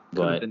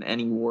 Couldn't have been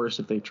any worse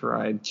if they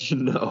tried.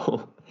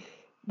 No.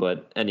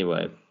 But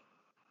anyway.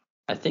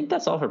 I think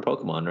that's all for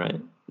Pokemon, right?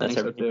 That's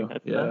everything.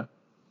 So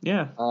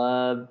yeah.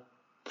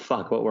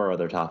 Fuck. What were our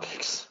other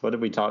topics? What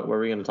did we talk? What were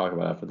we going to talk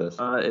about after this?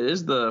 It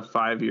is the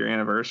 5-year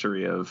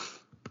anniversary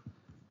of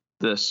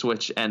the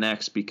Switch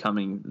NX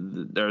becoming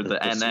the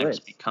NX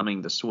Switch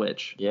becoming the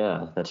Switch.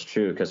 Yeah, that's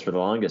true. Because for the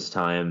longest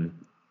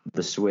time,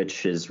 the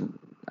Switch is,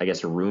 I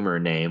guess, a rumor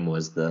name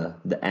was the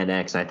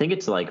NX, and I think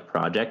its like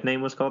project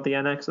name was called the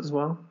NX as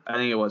well. I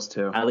think it was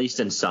too. At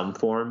least in some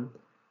form.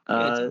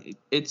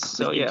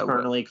 It's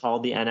internally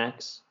called the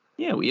NX.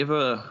 Yeah, we have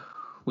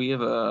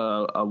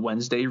a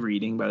Wednesday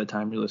reading by the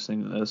time you're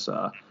listening to this.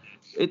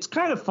 It's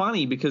kind of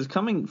funny because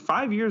coming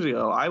 5 years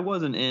ago, I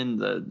wasn't in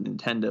the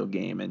Nintendo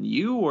game, and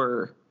you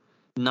were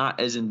not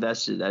as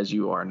invested as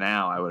you are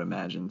now, I would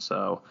imagine.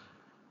 So,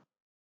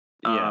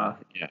 yeah,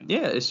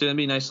 it's gonna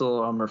be a nice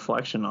little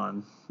reflection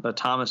on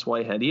Thomas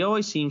Whitehead. He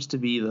always seems to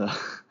be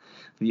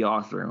the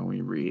author when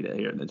we read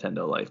here at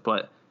Nintendo Life,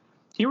 but.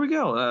 Here we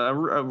go, a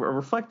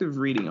reflective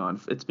reading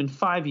on. It's been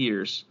 5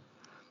 years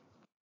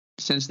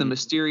since the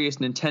mysterious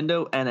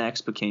Nintendo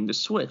NX became the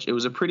Switch. It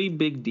was a pretty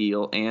big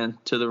deal, and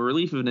to the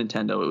relief of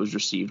Nintendo, it was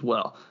received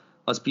well.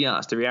 Let's be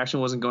honest, the reaction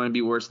wasn't going to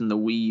be worse than the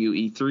Wii U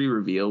E3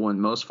 reveal, when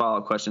most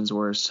follow-up questions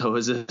were, so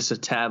is this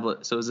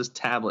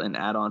tablet an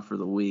add-on for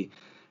the Wii?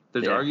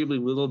 There's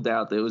arguably little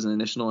doubt that it was an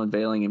initial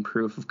unveiling and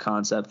proof of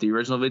concept. The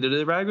original video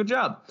did a very good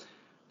job.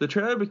 The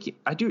trailer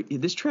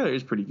this trailer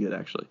is pretty good,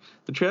 actually.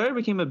 The trailer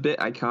became a bit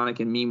iconic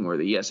and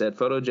meme-worthy. Yes, it had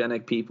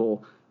photogenic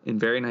people in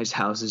very nice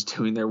houses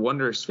doing their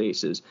wondrous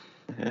faces.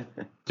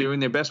 Doing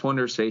their best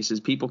wondrous faces,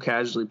 people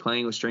casually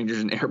playing with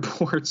strangers in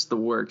airports, the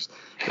works.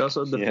 It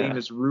also had the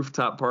famous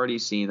rooftop party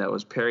scene that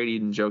was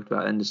parodied and joked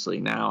about endlessly.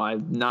 Now,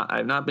 I've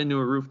not been to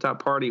a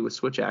rooftop party with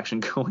Switch action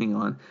going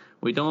on.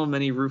 We don't have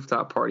many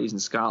rooftop parties in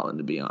Scotland,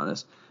 to be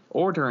honest.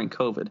 Or during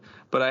COVID,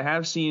 but I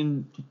have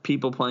seen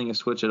people playing a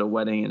Switch at a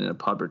wedding and in a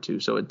pub or two,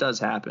 so it does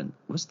happen.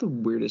 What's the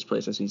weirdest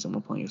place I've seen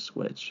someone playing a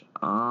Switch?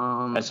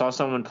 I saw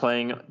someone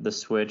playing the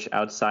Switch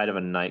outside of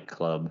a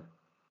nightclub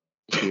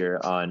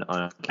here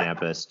on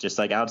campus, just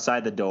like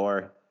outside the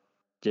door,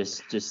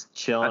 just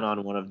chilling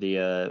on one of the.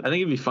 I think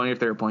it'd be funny if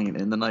they were playing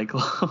it in the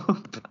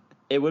nightclub.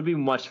 It would be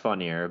much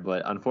funnier,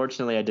 but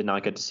unfortunately, I did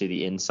not get to see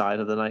the inside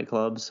of the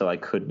nightclub, so I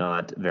could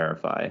not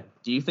verify.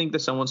 Do you think that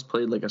someone's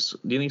played like a?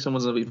 Do you think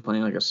someone's gonna be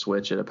playing like a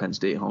Switch at a Penn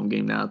State home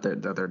game now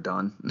that they're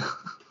done?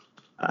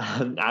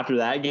 After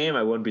that game,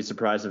 I wouldn't be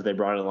surprised if they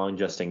brought it along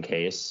just in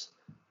case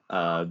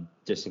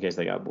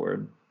they got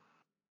bored.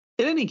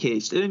 In any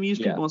case, it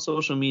amused people on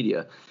social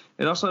media.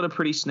 It also had a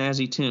pretty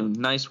snazzy tune,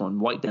 nice one,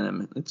 white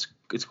denim.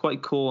 It's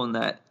quite cool in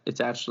that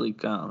it's actually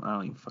I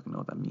don't even fucking know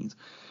what that means.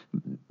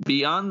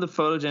 Beyond the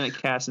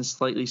photogenic cast and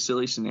slightly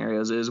silly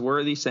scenarios, it is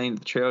worthy saying that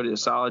the trailer did a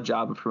solid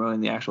job of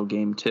promoting the actual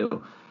game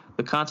too.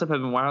 The concept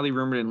had been widely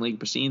rumored in league,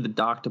 but seeing the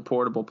dock to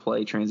portable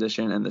play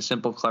transition and the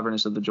simple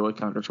cleverness of the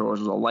Joy-Con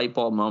controllers was a light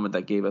bulb moment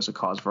that gave us a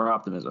cause for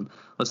optimism.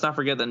 Let's not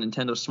forget that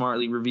Nintendo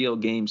smartly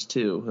revealed games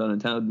too, though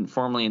Nintendo didn't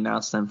formally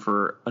announce them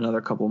for another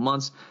couple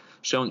months,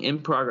 showing in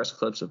progress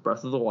clips of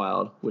Breath of the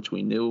Wild, which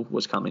we knew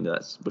was coming to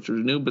us, which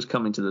we knew was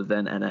coming to the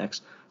then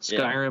NX,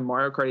 Skyrim,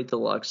 Mario Kart 8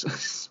 Deluxe,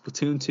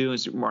 Splatoon 2, and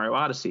Super Mario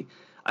Odyssey.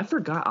 I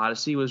forgot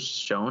Odyssey was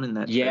shown in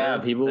that trailer. Yeah,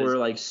 people were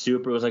like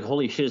super. It was like,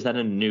 holy shit, is that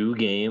a new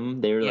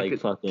game? They were like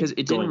fucking because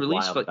it didn't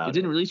release. It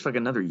didn't release for like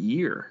another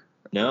year.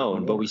 No,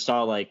 but we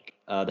saw like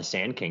the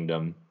Sand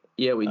Kingdom.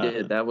 Yeah, we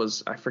did. That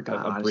was I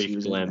forgot. A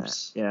brief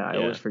glimpse. Yeah, I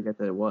always forget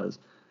that it was.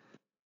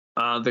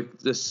 Oh my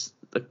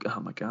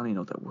god, I don't even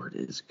know what that word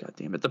is. God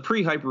damn it, the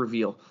pre-hype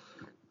reveal.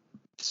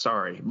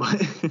 Sorry,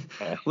 but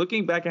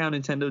looking back at how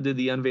Nintendo did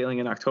the unveiling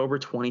in October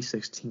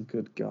 2016.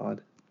 Good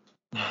God.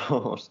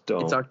 Oh,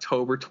 don't. It's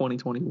October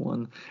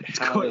 2021. It's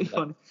quite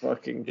funny.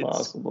 Fucking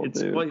possible,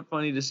 it's quite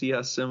funny to see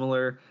how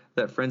similar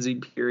that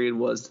frenzied period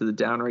was to the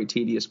downright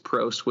tedious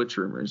Pro Switch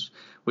rumors,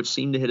 which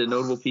seemed to hit a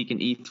notable peak in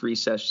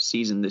E3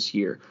 season this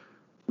year.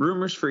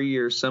 Rumors for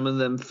years, some of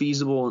them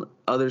feasible and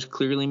others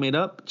clearly made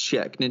up?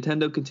 Check.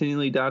 Nintendo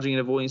continually dodging and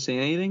avoiding saying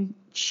anything?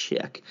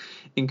 Check.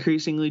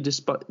 Increasingly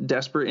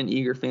desperate and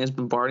eager fans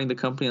bombarding the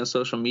company on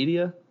social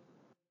media?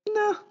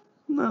 No,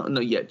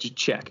 just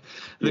check.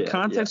 The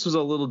context was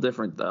a little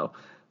different, though.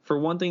 For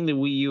one thing, the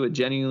Wii U had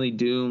genuinely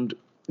doomed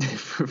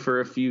for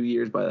a few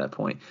years by that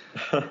point.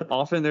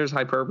 Often there's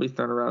hyperbole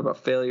thrown around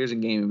about failures in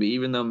gaming, but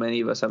even though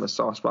many of us have a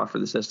soft spot for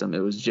the system, it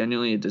was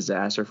genuinely a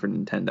disaster for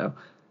Nintendo.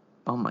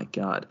 Oh, my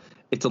God.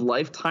 Its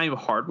lifetime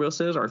hardware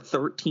sales are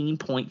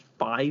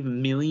 13.5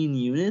 million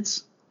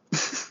units?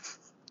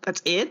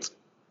 That's it?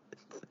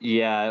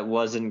 Yeah, it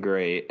wasn't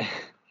great.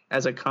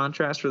 As a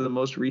contrast, for the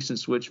most recent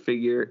Switch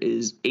figure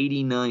is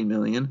 89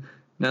 million.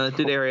 Now that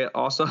did area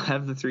also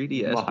have the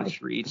 3DS,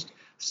 which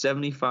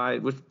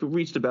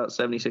reached about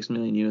 76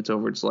 million units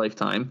over its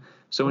lifetime.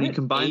 So when you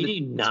combine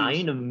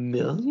 89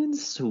 million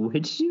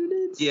Switch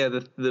units? Yeah,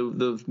 the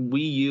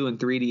Wii U and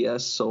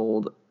 3DS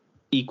sold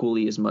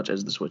equally as much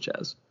as the Switch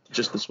has.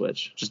 Just the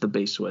Switch, just the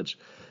base Switch.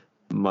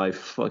 My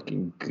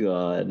fucking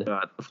God.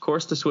 Of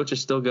course, the Switch is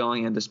still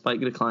going, and despite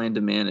the decline in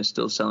demand, is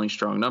still selling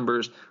strong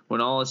numbers.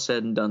 When all is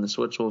said and done, the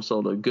Switch will have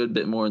sold a good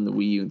bit more than the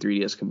Wii U and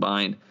 3DS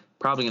combined.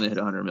 Probably going to hit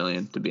 100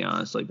 million, to be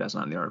honest. Like, that's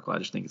not in the article. I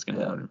just think it's going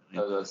to hit 100 million.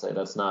 I was going to say,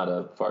 that's not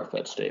a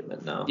far-fetched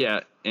statement, no. Yeah,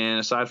 and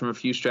aside from a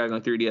few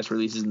straggling 3DS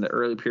releases in the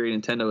early period,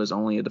 Nintendo has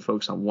only had to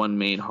focus on one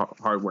main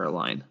hardware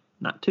line,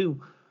 not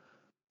two.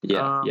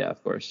 Yeah,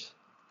 of course.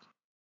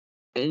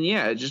 And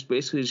yeah, it just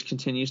basically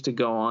continues to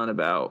go on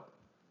about.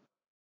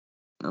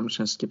 I'm just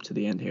going to skip to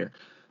the end here.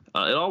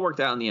 It all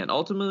worked out in the end.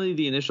 Ultimately,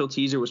 the initial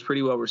teaser was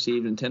pretty well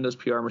received. Nintendo's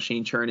PR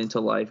machine turned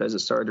into life as it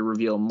started to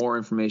reveal more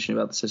information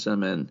about the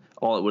system and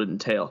all it would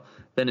entail.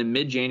 Then in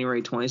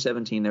mid-January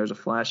 2017, there was a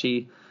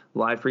flashy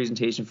live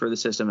presentation for the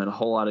system and a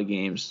whole lot of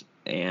games.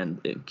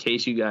 And in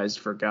case you guys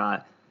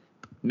forgot,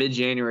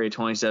 mid-January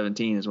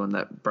 2017 is when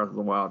that Breath of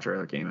the Wild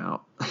trailer came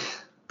out.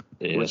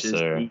 Yes, which is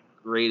sir. The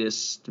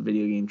greatest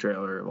video game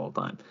trailer of all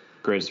time.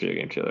 Greatest video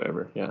game trailer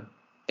ever, yeah.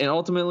 And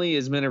ultimately,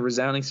 it's been a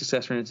resounding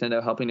success for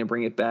Nintendo, helping to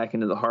bring it back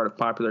into the heart of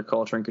popular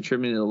culture and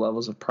contributing to the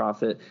levels of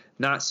profit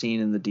not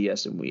seen in the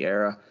DS and Wii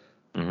era.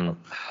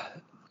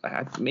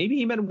 Mm-hmm. Maybe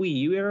he meant Wii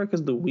U era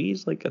because the Wii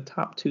is like a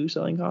top 2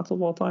 selling console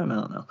of all time. I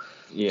don't know.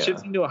 Yeah.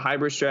 Shifting to a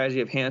hybrid strategy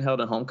of handheld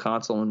and home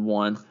console in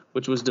one,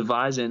 which was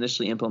devised and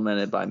initially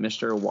implemented by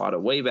Mr. Iwata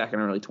way back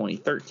in early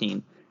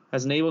 2013,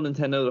 has enabled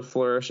Nintendo to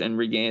flourish and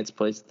regain its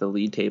place at the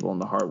lead table in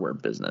the hardware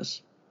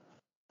business.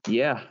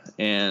 Yeah,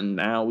 and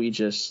now we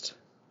just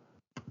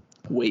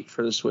wait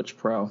for the Switch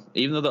Pro,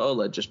 even though the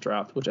OLED just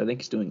dropped, which I think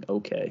is doing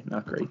okay.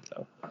 Not great,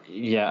 though.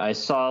 Yeah, I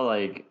saw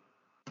like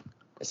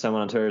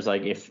someone on Twitter was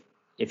like,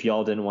 if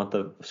y'all didn't want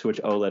the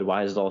Switch OLED,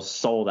 why is it all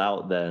sold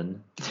out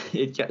then?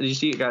 Did you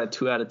see it got a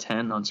 2 out of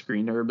 10 on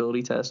screen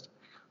durability test?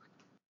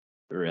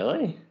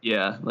 Really?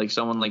 Yeah, like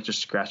someone like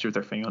just scratched it with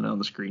their fingernail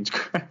and the screen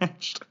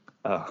scratched.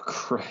 Oh,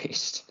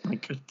 Christ.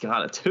 Like, good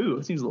God, a 2.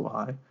 It seems a little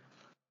high.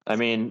 I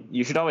mean,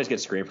 you should always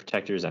get screen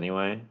protectors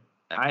anyway.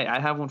 I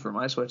have one for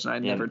my Switch, and I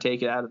never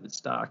take it out of its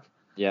stock.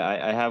 Yeah,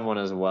 I have one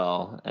as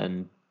well,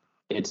 and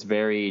it's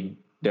very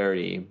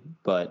dirty,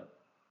 but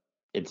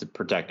it's a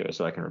protector,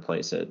 so I can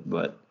replace it.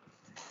 But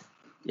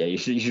yeah, you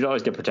should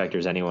always get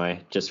protectors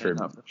anyway, just for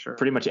sure.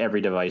 Pretty much every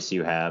device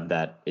you have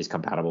that is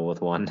compatible with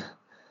one.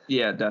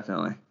 Yeah,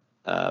 definitely.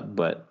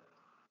 But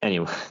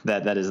Anyway,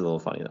 that is a little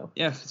funny though.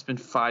 Yeah, it's been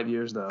 5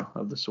 years though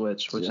of the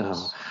Switch, which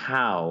is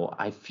how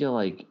I feel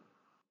like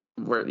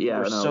we're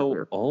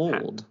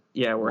old.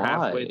 We're Why?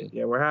 halfway.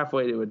 Yeah, we're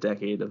halfway to a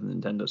decade of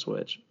Nintendo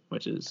Switch,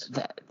 which is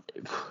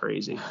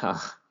crazy.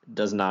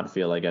 Does not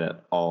feel like it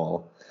at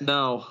all.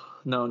 No,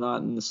 not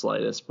in the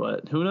slightest.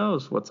 But who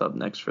knows what's up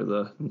next for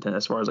the Nintendo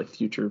as far as like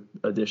future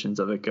editions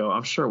of it go.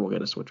 I'm sure we'll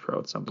get a Switch Pro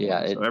at some point.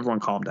 Yeah, so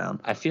everyone calm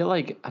down. I feel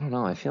like I don't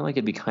know. I feel like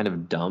it'd be kind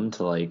of dumb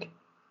to like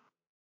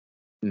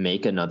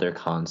make another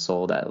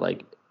console that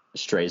like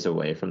strays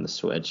away from the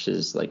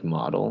Switch's like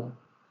model,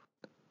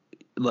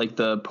 like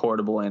the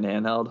portable and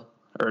handheld,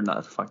 or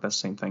not? Fuck, that's the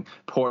same thing.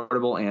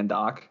 Portable and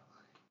dock.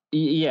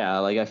 Yeah,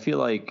 like I feel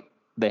like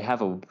they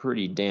have a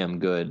pretty damn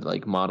good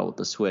like model with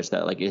the Switch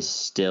that like is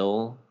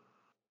still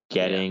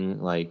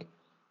getting like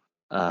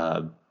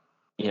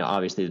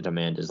obviously the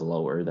demand is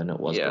lower than it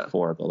was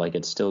before, but like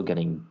it's still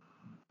getting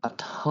a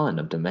ton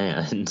of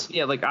demand.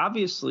 Yeah, like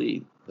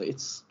obviously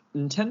it's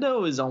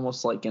Nintendo is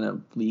almost like in a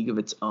league of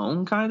its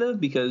own kind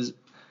of, because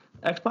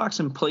Xbox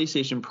and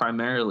PlayStation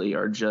primarily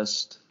are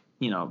just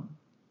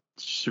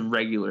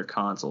regular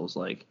consoles,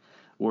 like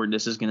where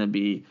this is going to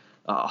be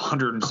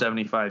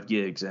 175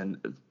 gigs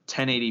and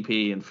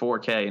 1080p and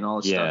 4K and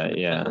all this stuff.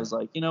 Yeah. It's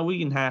like, we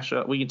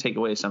can take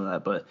away some of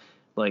that, but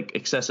like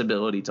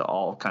accessibility to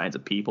all kinds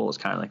of people is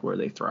kind of like where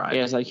they thrive.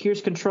 Yeah, it's like,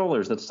 here's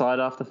controllers that slide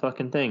off the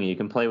fucking thing and you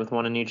can play with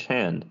one in each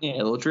hand. Yeah,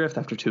 it'll drift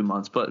after 2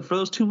 months, but for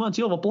those 2 months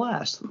you'll have a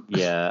blast.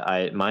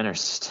 Yeah, mine are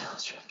still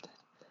drifted.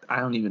 I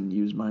don't even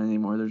use mine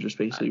anymore. They're just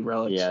basically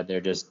relics. Yeah, they're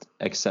just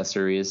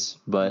accessories,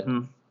 but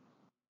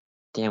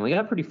damn, we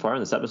got pretty far in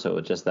this episode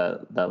with just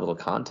that little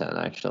content,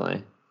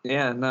 actually.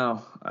 Yeah,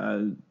 no.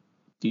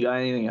 Do you got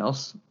anything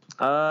else?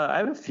 I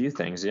have a few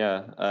things,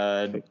 yeah.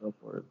 Go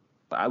for it.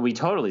 We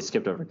totally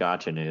skipped over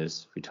gacha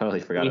news. We totally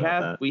forgot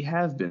about that. We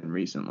have been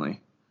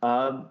recently.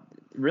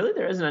 Really,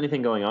 there isn't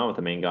anything going on with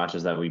the main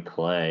gachas that we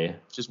play.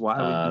 Just why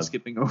we've been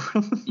skipping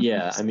over them.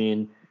 Yeah, I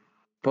mean,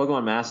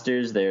 Pokemon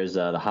Masters, there's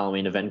the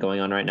Halloween event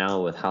going on right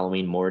now with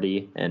Halloween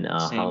Morty and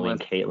Halloween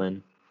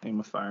Caitlyn. Same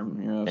with Fire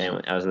Emblem Heroes.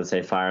 And I was going to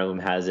say Fire Emblem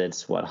has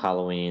its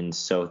Halloween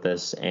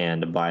Sothis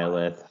and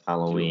Byleth,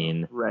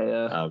 Halloween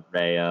Rhea.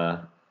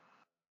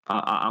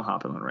 I'm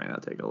hopping on right now.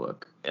 Take a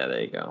look. Yeah,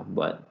 there you go.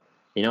 But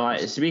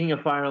speaking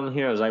of Fire Emblem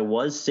Heroes, I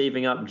was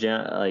saving up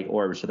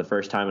orbs for the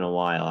first time in a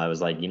while. I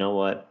was like, you know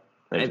what?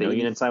 There's no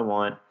units I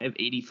want. I have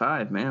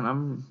 85,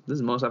 man. This is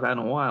the most I've had in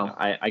a while.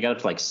 I got up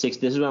to like 6.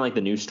 This is when like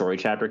the new story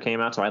chapter came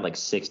out, so I had like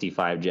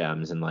 65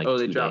 gems in like. Oh,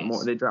 they dropped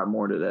more. They dropped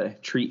more today.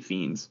 Treat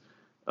Fiends,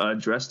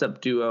 dressed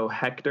up duo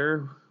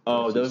Hector.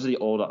 Oh, those are the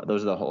old.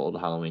 Those are the old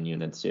Halloween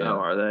units. Yeah. Oh,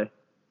 are they?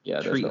 Yeah.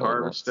 Treat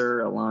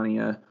Harvester,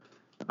 Alania.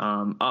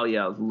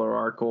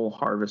 Loracle,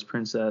 Harvest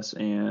Princess,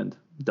 and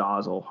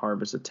Dazzle,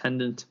 Harvest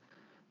Attendant.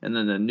 And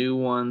then the new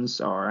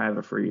ones are, I have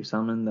a free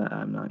summon that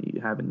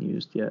haven't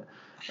used yet.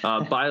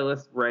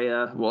 Byleth,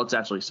 Rhea. Well, it's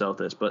actually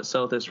Sothis, but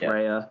Sothis,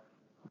 Rhea,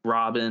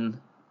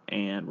 Robin,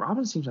 and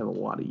Robin seems to have a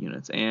lot of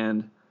units.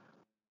 And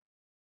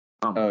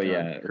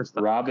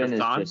Robin is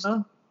just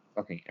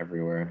fucking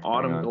everywhere.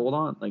 Autumn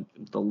Goldon, like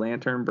the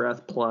Lantern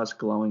Breath plus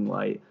Glowing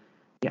Light.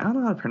 Yeah, I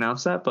don't know how to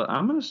pronounce that, but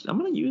I'm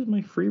gonna use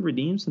my free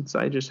redeem since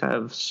I just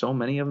have so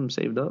many of them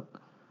saved up.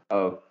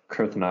 Oh,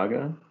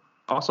 Kurthnaga.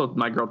 Also,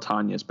 my girl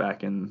Tanya's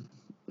back in.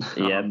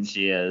 Yep,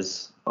 she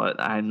is. But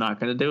I'm not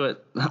gonna do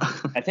it.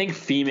 I think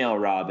female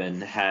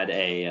Robin had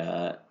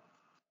a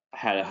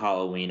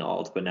Halloween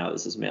alt, but now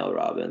this is male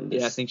Robin.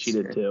 I think she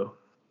did too.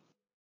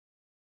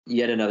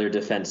 Yet another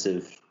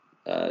defensive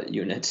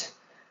unit,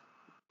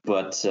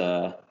 but.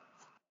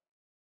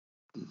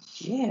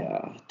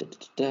 Yeah.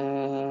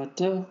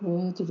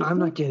 I'm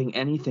not getting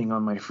anything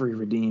on my free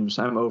redeems.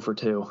 I'm 0 for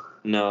 2.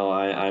 No,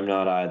 I'm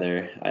not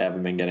either. I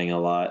haven't been getting a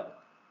lot.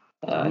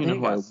 I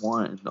think I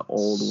want the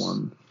old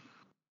one.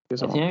 I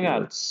think I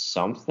got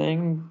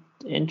something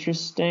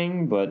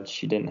interesting, but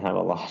she didn't have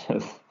a lot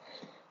of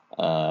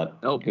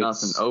nope,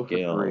 nothing. Skills.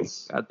 0 for 3.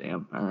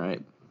 Goddamn. All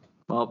right.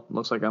 Well,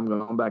 looks like I'm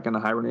going back into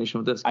hibernation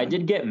with this guy. I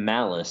did get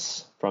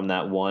Malice from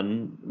that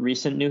one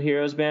recent New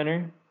Heroes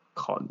banner.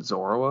 Called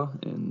Zorua,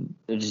 and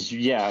there's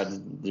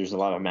a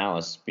lot of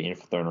malice being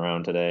thrown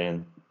around today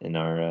in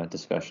our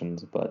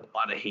discussions, but a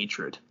lot of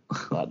hatred,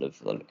 a lot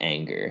of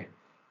anger.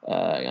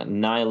 I got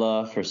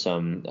Nyla for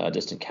some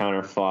distant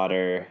counter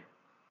fodder.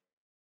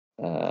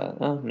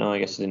 No, I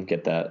guess I didn't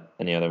get that.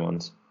 Any other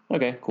ones?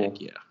 Okay, cool. Heck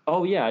yeah.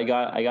 Oh yeah, I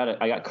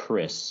got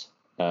Chris,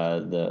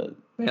 the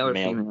male or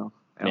female?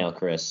 Male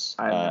Chris,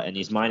 and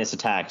he's minus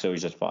attack, so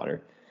he's just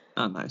fodder.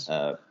 Oh, nice.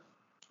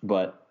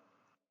 But.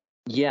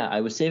 Yeah, I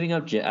was saving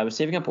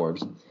up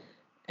orbs,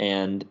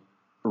 and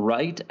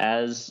right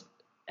as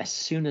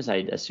soon as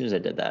I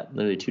did that,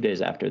 literally 2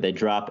 days after, they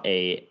drop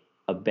a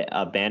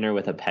banner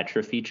with a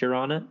Petra feature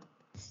on it.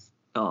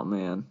 Oh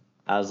man!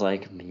 I was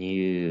like,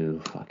 you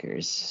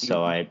fuckers!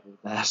 So I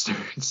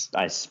bastards.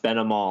 I spent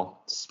them all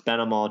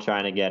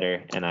trying to get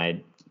her, and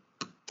I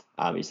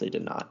obviously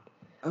did not.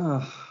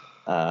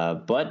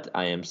 But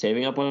I am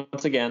saving up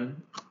once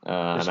again.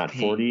 I'm at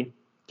 40.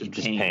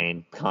 Just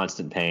pain,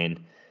 constant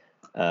pain.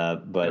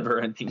 But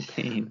never-ending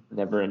pain.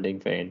 Never-ending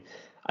pain.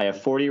 I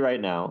have 40 right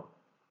now.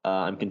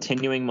 I'm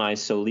continuing my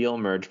Soleil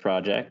merge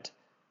project.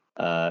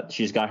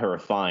 She's got her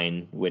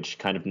refine, which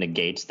kind of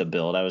negates the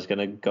build I was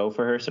gonna go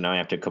for her. So now I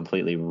have to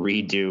completely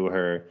redo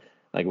her,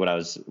 like what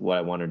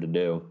I wanted to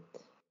do.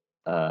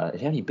 If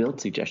you have any build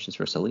suggestions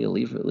for Soleil,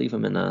 leave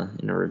them in a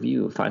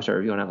review, 5-star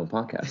review on Apple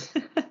Podcasts.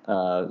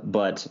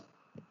 But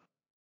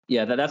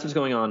yeah, that's what's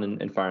going on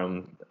in Fire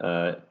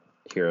Emblem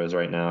Heroes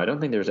right now. I don't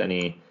think there's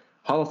any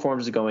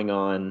Holoforms going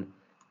on,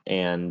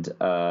 and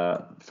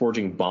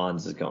Forging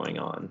Bonds is going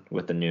on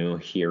with the new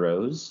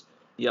heroes.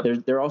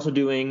 Yep. They're also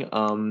doing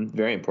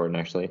very important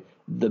actually.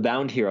 The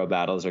Bound Hero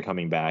battles are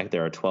coming back.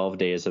 There are 12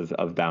 days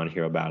of Bound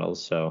Hero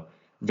battles, so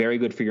very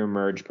good for your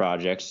merge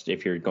projects.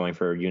 If you're going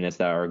for units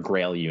that are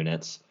Grail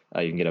units,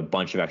 you can get a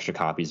bunch of extra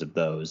copies of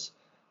those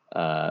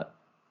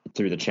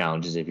through the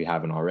challenges if you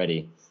haven't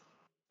already.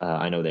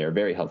 I know they are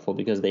very helpful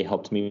because they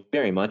helped me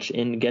very much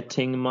in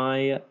getting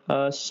my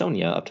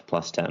Sonya up to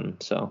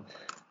 +10. So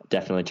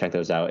definitely check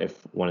those out if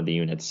one of the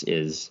units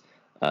is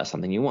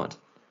something you want.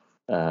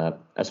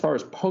 As far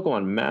as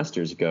Pokemon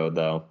Masters go,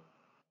 though,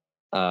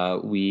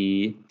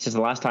 since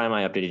the last time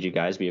I updated you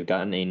guys, we have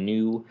gotten a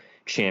new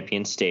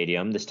champion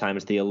stadium. This time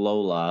it's the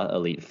Alola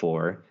Elite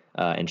Four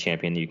and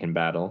champion that you can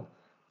battle.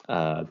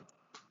 I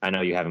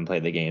know you haven't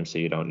played the game, so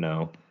you don't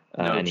know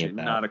any of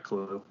that. Not a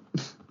clue.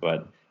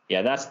 But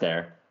yeah, that's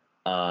there.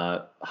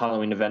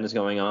 Halloween event is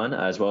going on,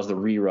 as well as the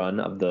rerun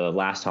of the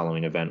last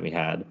Halloween event we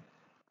had.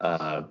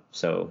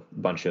 So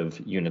a bunch of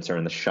units are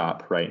in the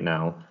shop right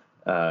now.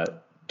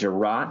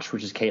 Durach,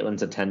 which is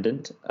Caitlin's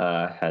attendant,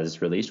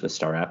 has released with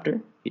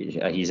Staraptor.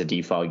 He's a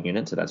defog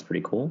unit, so that's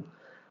pretty cool.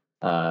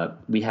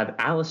 We have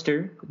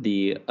Alistair,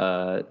 the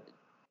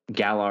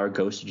Galar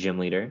Ghost Gym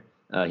Leader.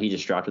 He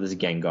just dropped with his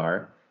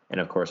Gengar. And,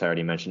 of course, I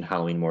already mentioned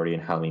Halloween Morty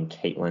and Halloween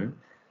Caitlin.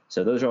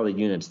 So those are all the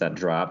units that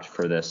dropped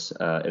for this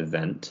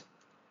event.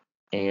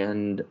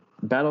 And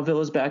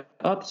Battleville is back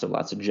up, so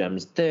lots of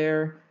gems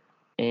there.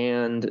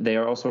 And they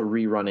are also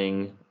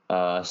rerunning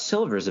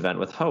Silver's event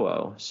with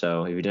Ho-Oh.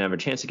 So if you didn't have a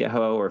chance to get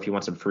Ho-Oh, or if you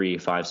want some free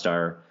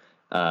 5-star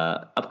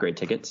upgrade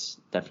tickets,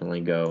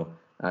 definitely go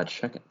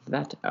check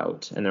that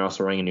out. And they're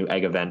also running a new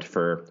egg event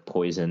for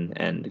poison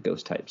and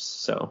ghost types.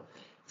 So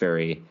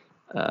very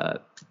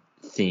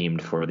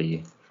themed for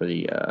the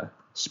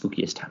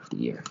spookiest time of the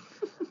year.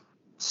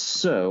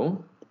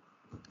 So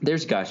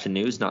there's Gacha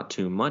news, not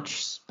too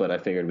much, but I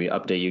figured we'd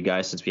update you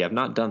guys since we have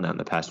not done that in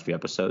the past few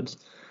episodes.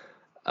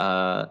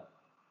 A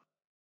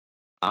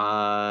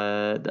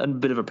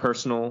bit of a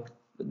personal.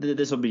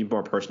 This will be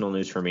more personal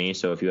news for me.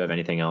 So if you have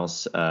anything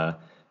else,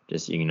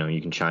 just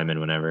you can chime in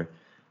whenever.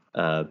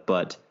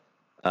 But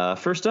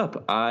first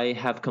up, I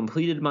have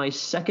completed my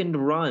second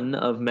run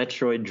of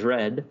Metroid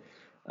Dread.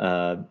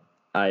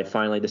 I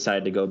finally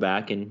decided to go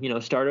back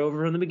and start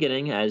over from the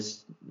beginning,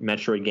 as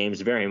Metroid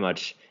games very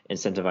much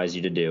incentivize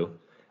you to do.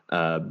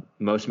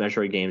 Most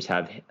Metroid games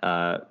have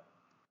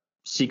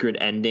secret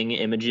ending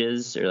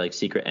images or like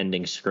secret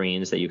ending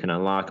screens that you can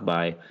unlock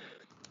by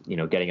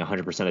getting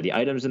 100% of the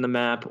items in the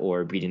map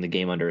or beating the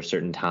game under a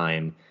certain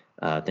time,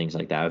 things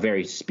like that. A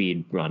very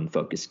speed run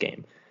focused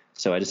game.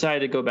 So I decided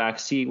to go back,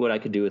 see what I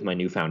could do with my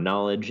newfound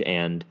knowledge,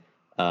 and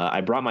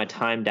I brought my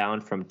time down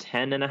from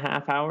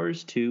 10.5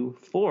 hours to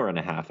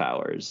 4.5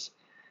 hours.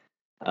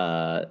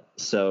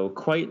 So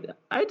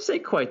I'd say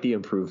quite the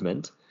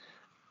improvement.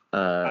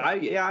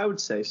 I would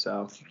say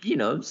so.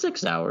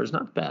 6 hours,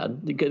 not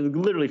bad. You could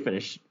literally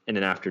finish in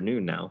an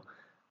afternoon now.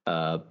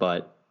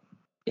 But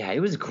yeah,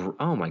 it was.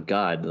 Oh my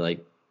god!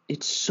 Like,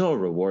 it's so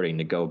rewarding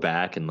to go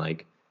back and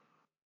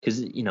because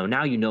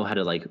now you know how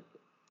to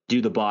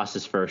do the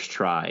boss's first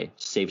try.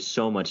 Save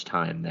so much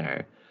time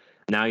there.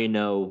 Now in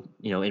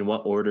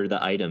what order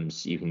the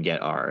items you can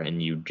get are,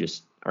 and you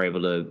just are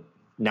able to.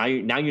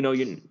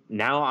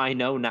 Now I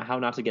know how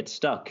not to get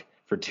stuck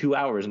for 2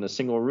 hours in a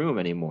single room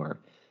anymore.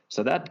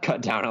 So that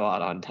cut down a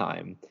lot on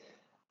time.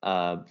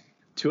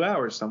 2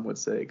 hours, some would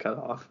say, cut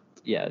off.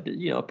 Yeah,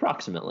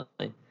 approximately.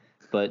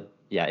 But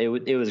yeah,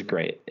 it was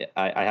great.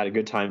 I had a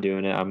good time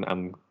doing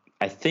it.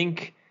 I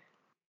think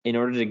in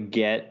order to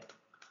get.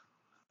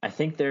 I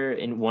think they're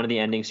in one of the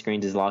ending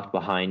screens is locked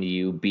behind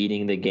you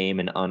beating the game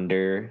in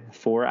under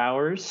 4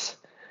 hours.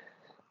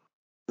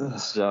 Ugh.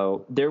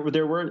 So there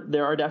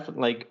are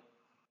definitely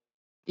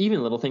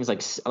even little things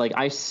like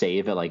I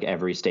save at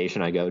every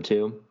station I go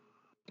to,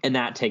 and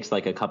that takes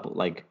a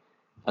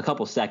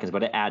couple seconds,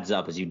 but it adds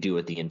up as you do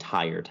it the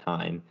entire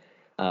time.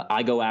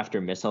 I go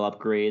after missile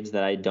upgrades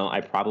that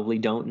I probably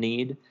don't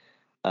need,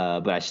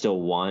 but I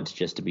still want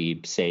just to be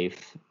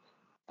safe.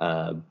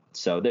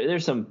 So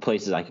there's some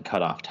places I could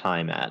cut off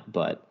time at,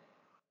 but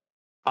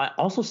I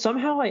also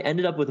somehow I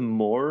ended up with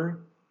more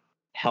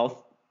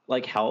health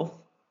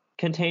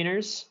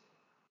containers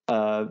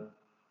on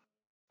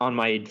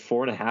my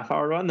 4.5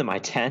 hour run than my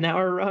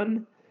 10-hour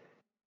run.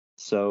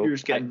 So you're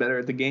just getting better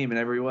at the game in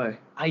every way.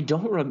 I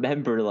don't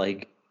remember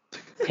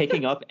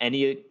picking up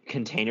any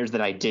containers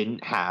that I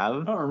didn't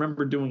have. I don't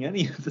remember doing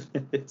any of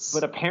this.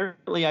 But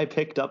apparently I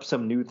picked up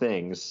some new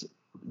things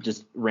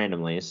just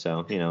randomly,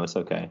 so it's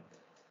okay.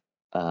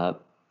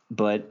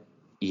 But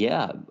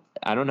yeah,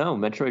 I don't know.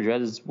 Metroid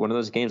Dread is one of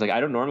those games. Like, I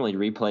don't normally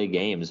replay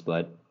games,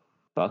 but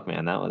fuck,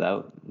 man,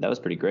 that was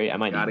pretty great. I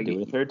might even do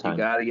it a third time. You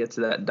gotta get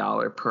to that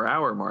 $1 per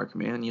hour mark,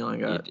 man. You only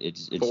got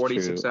it's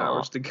 46 true.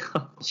 hours to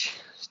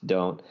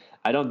go.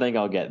 I don't think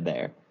I'll get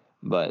there,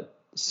 but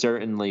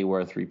certainly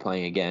worth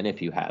replaying again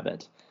if you have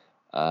it.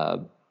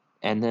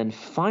 And then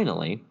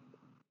finally,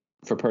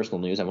 for personal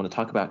news, I want to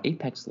talk about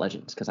Apex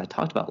Legends, because I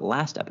talked about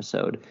last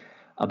episode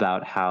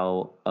about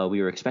how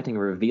we were expecting a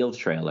reveal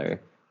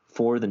trailer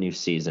for the new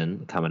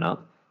season coming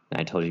up.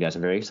 And I told you guys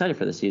I'm very excited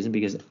for the season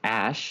because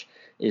Ash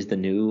is the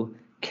new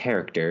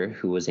character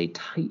who was a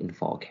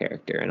Titanfall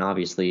character. And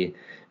obviously,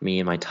 me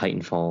and my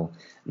Titanfall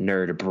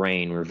nerd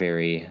brain were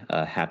very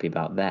happy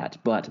about that.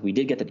 But we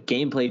did get the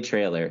gameplay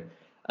trailer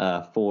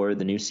for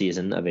the new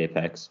season of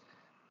Apex.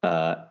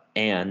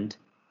 And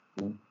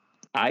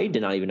I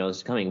did not even know this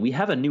was coming. We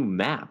have a new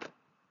map.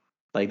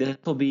 Like, this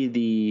will be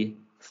the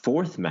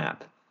 4th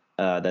map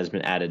that has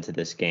been added to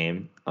this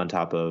game on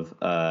top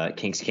of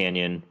Kings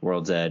Canyon,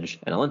 World's Edge,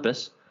 and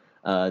Olympus.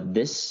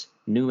 This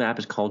new map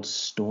is called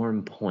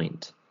Storm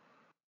Point.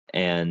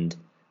 And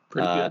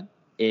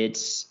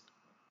it's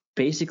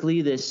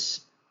basically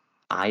this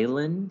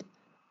island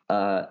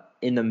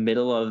in the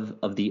middle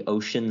of the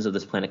oceans of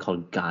this planet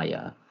called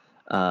Gaia.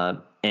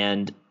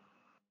 And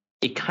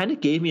it kind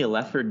of gave me a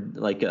Left 4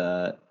 like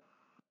a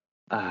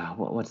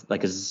what's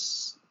like a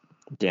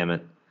damn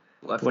it.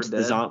 What's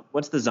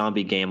the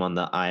zombie game on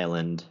the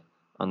island,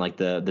 on like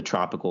the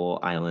tropical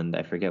island?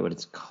 I forget what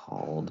it's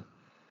called.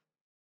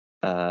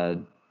 I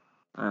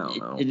don't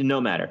know.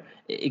 No matter.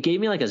 It gave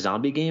me like a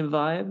zombie game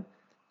vibe,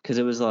 because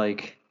it was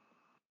like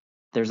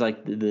there's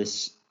like the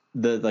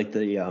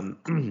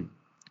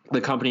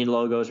company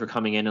logos were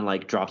coming in and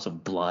like drops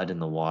of blood in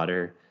the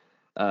water,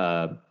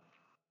 and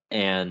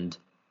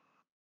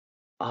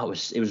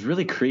it was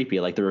really creepy.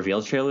 Like, the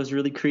reveal trailer was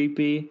really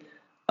creepy,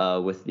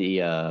 with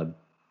the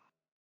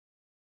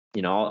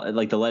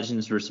like the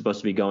legends were supposed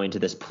to be going to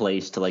this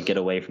place to like get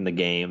away from the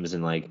games,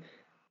 and like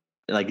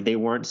they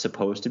weren't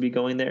supposed to be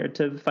going there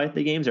to fight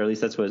the games, or at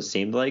least that's what it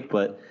seemed like.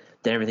 But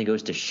then everything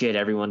goes to shit.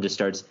 Everyone just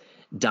starts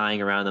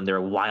dying around them. There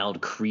are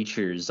wild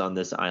creatures on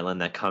this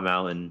island that come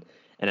out and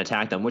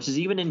attack them, which is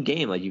even in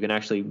game. Like, you can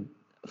actually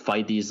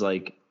fight these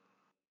like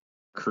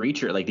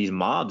these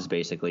mobs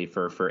basically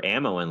for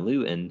ammo and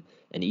loot and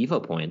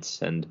evo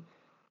points, and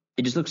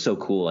it just looks so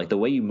cool. Like, the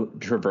way you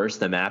traverse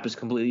the map is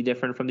completely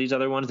different from these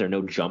other ones. There are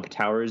no jump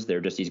towers.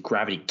 They're just these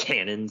gravity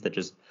cannons that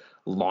just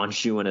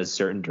launch you in a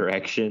certain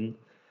direction.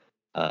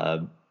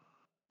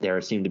 There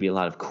seemed to be a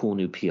lot of cool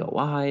new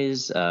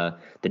POIs. The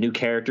new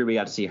character, we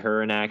got to see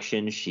her in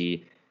action.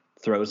 She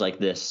throws like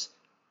this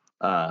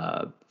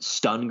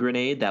stun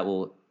grenade that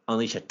will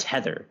unleash a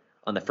tether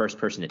on the first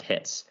person it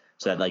hits,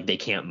 so that like they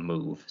can't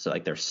move. So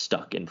like they're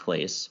stuck in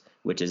place,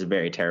 which is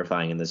very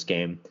terrifying in this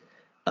game.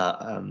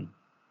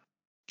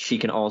 She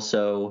can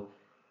also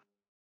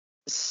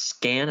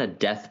scan a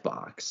death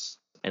box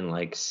and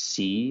like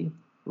see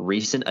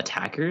recent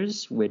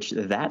attackers, which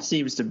that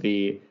seems to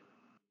be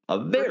a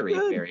very,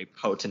 very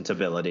potent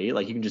ability.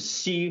 Like, you can just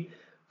see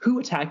who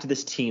attacked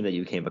this team that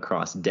you came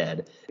across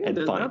dead, and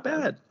find not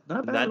bad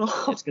at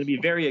all. It's going to be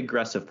a very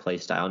aggressive play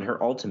style, and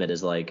her ultimate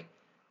is like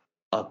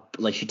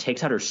she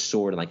takes out her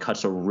sword and like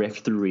cuts a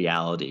rift through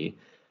reality,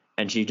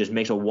 and she just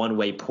makes a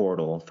one-way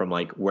portal from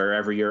like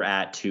wherever you're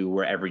at to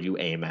wherever you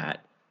aim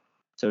at.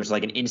 So it's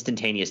like an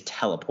instantaneous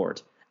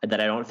teleport that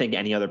I don't think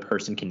any other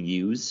person can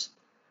use.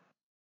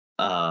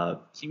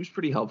 Seems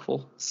pretty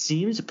helpful.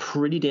 Seems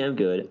pretty damn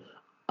good.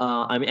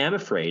 I am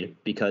afraid,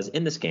 because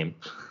in this game,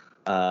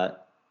 there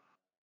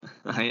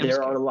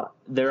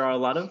are a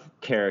lot of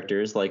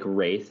characters like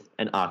Wraith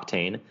and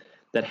Octane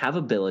that have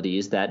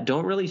abilities that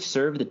don't really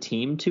serve the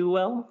team too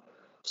well.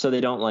 So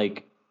they don't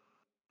like,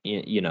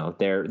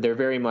 they're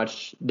very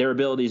much, their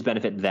abilities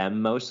benefit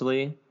them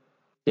mostly.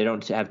 They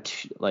don't have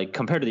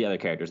compared to the other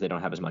characters, they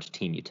don't have as much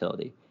team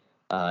utility.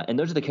 And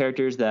those are the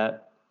characters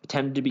that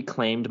tend to be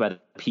claimed by the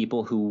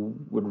people who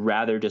would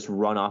rather just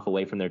run off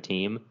away from their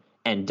team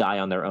and die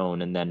on their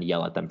own, and then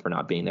yell at them for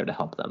not being there to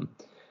help them.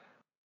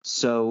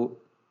 So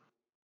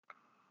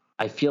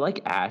I feel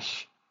like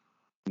Ash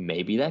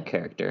may be that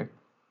character,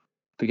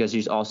 because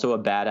she's also a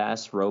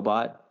badass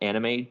robot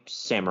anime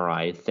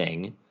samurai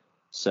thing.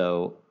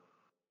 So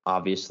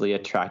obviously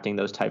attracting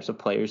those types of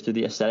players through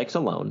the aesthetics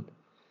alone.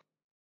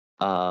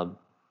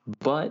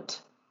 But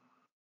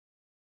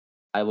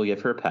I will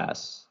give her a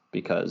pass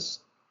because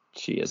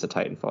she is a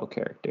Titanfall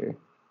character.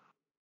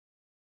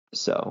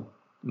 So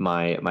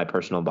my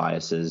personal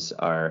biases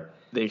are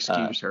they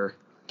excuse her,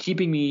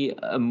 keeping me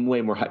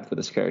way more hyped for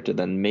this character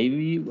than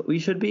maybe we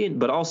should be.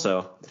 But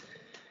also,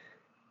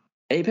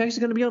 Apex is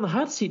going to be on the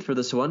hot seat for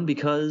this one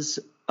because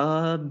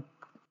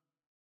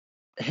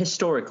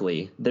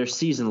historically their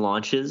season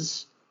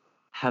launches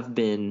have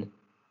been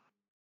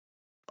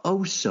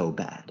so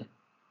bad.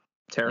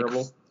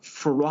 Terrible. Like,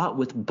 fraught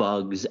with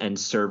bugs and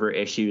server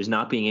issues,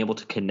 not being able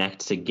to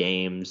connect to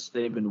games.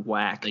 They've been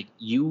whacked. Like,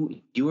 you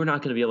are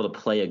not going to be able to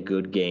play a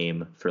good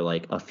game for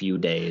like a few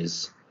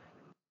days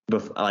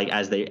like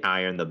as they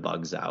iron the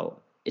bugs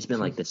out. It's been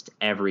like this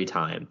every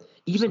time.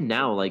 Even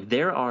now, like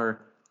there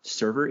are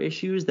server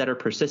issues that are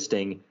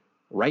persisting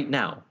right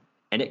now,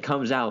 and it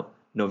comes out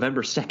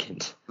November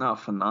 2nd. Oh,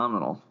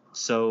 phenomenal.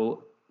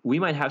 So we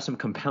might have some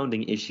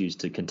compounding issues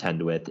to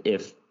contend with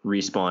if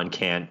Respawn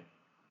can't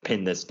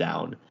pin this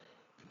down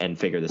and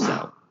figure this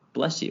out.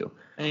 Bless you.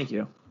 Thank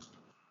you.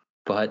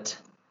 But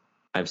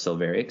I'm still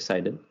very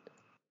excited.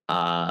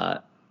 My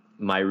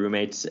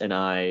roommates and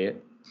I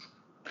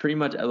pretty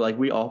much, like,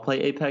 we all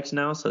play Apex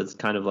now, so it's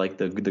kind of like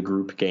the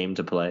group game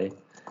to play,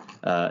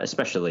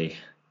 especially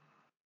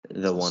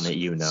the one that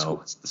you know.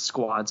 So it's the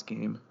squads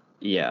game.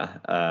 Yeah,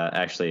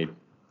 actually,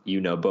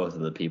 you know both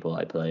of the people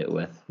I play it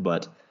with,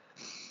 but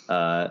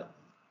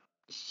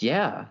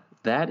yeah,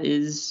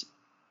 that's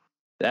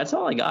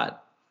all I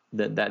got.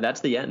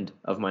 That's the end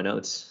of my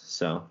notes.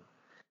 So,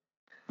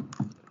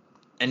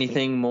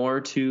 anything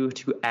more to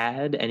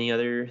add? Any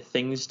other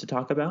things to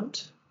talk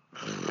about?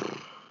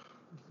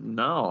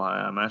 No,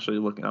 I'm actually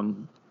looking.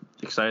 I'm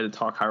excited to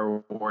talk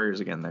Hyrule Warriors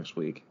again next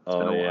week.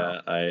 Oh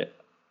yeah,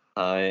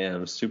 I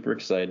am super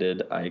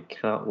excited. I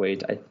cannot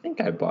wait. I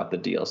think I bought the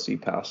DLC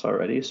pass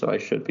already, so I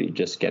should be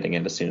just getting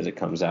it as soon as it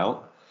comes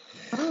out.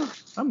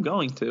 I'm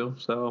going to.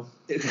 So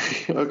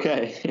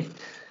okay.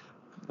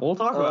 We'll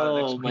talk about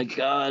it next week. Oh my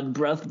God,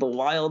 Breath of the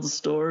Wild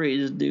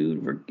stories,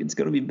 dude. It's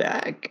gonna be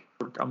back.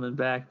 We're coming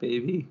back,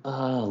 baby.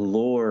 Oh,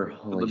 lore.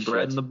 Holy the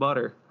bread shit. and the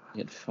butter.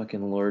 Get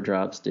fucking lore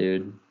drops,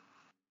 dude.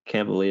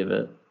 Can't believe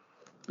it.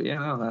 But yeah,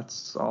 no,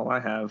 that's all I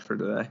have for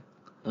today.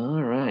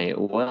 All right.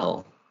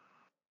 Well,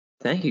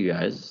 thank you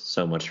guys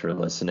so much for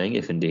listening,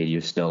 if indeed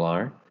you still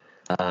are.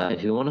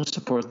 If you want to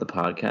support the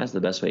podcast,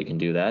 the best way you can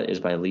do that is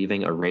by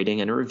leaving a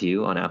rating and a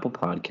review on Apple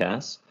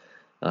Podcasts.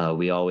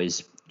 We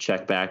always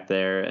check back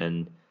there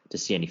and to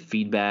see any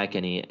feedback,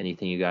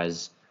 anything you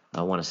guys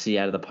want to see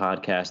out of the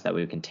podcast, that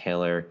way we can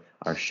tailor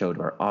our show to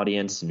our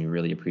audience, and we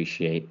really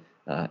appreciate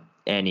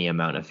any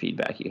amount of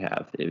feedback you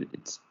have.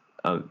 It's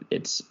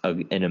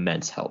an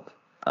immense help.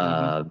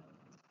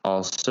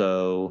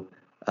 Also,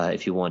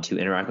 if you want to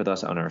interact with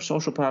us on our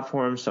social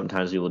platforms,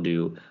 sometimes we will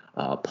do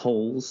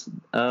polls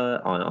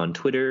on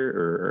Twitter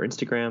or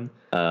Instagram,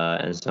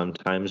 and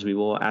sometimes we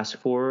will ask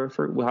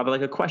we'll have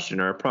like a question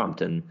or a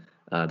prompt, and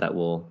that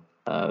will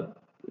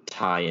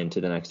tie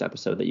into the next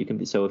episode that you can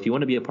be. So if you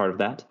want to be a part of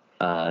that,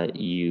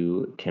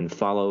 you can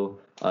follow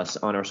us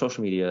on our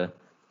social media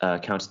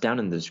accounts down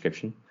in the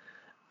description.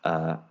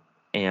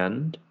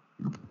 And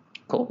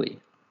Colby,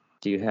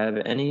 do you have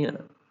any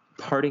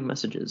parting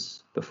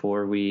messages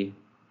before we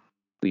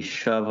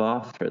shove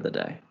off for the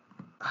day?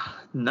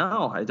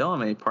 No, I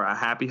don't. A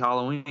happy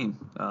Halloween.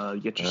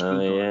 Get your spook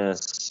on.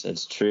 Yes,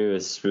 it's true.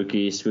 It's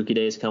spooky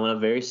day is coming up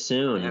very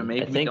soon. Yeah,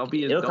 maybe I think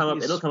it'll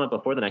come up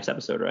before the next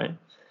episode, right?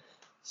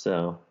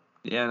 So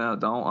yeah,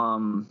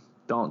 no,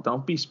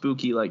 don't be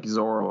spooky like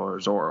Zoro or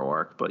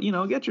Zoroark, but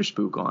get your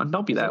spook on.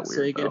 Don't be that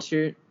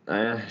weird.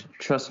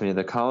 Trust me,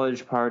 the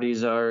college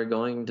parties are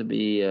going to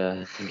be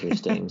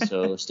interesting.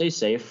 So stay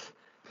safe.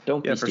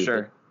 Don't be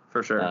stupid.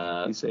 For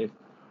sure. Be safe.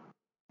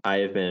 I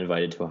have been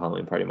invited to a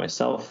Halloween party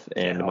myself,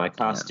 and my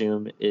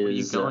costume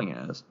is. What are you going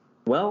as?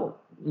 Well,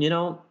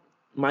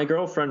 my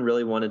girlfriend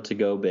really wanted to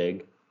go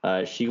big.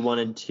 She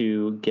wanted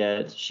to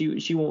get.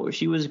 She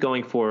was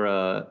going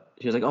for.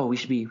 She was like, "Oh, we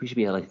should be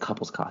like a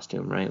couple's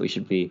costume, right? We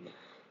should be."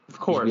 Of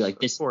course. Be like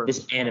this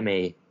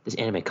anime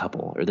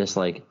couple, or this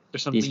like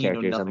these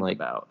characters. I'm like,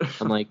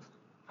 I'm like,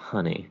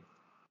 honey,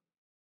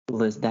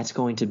 Liz, that's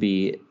going to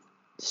be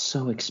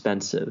so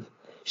expensive.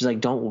 She's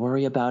like, don't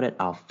worry about it.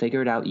 I'll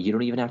figure it out. You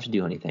don't even have to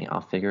do anything. I'll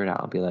figure it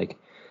out. I'll be like,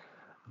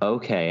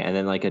 okay. And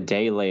then like a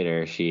day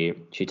later, she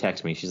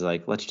texts me. She's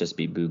like, let's just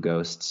be Boo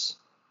Ghosts.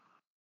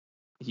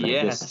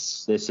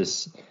 Yes. This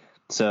is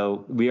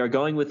so we are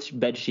going with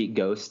bedsheet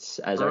ghosts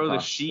as our throw the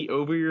sheet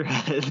over your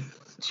head.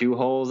 2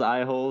 holes,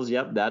 eye holes.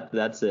 Yep,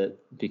 that's it.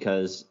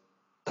 Because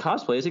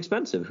cosplay is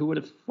expensive. Who would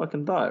have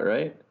fucking thought,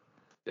 right?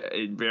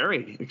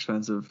 Very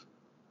expensive.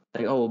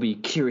 Like, we'll be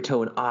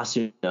Kirito and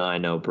Asuna. I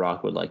know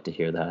Brock would like to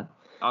hear that.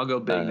 I'll go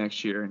big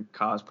next year and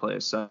cosplay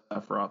as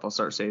Sephiroth. I'll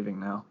start saving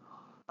now.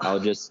 I'll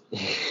just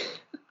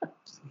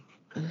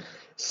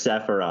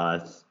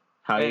Sephiroth.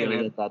 How are you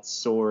gonna get that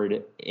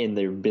sword in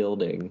their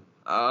building?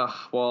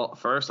 Well,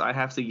 first I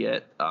have to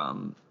get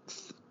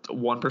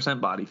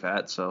 1% body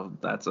fat, so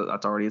that's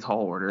already a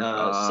tall order.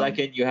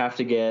 Second, you have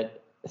to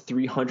get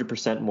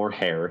 300% more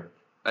hair.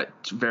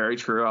 Very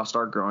true. I'll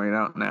start growing it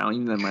out now.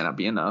 Even that might not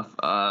be enough.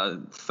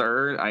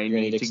 Third, I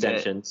need to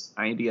get a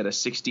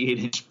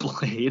 68-inch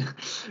blade.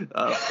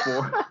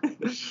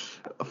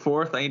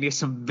 Fourth, I need to get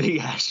some big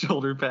ass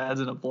shoulder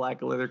pads and a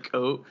black leather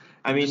coat.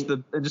 I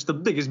mean, just the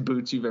biggest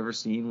boots you've ever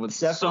seen with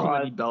so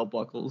many belt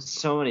buckles.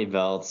 So many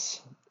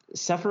belts.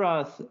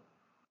 Sephiroth,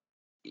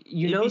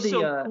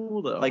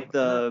 cool, like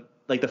the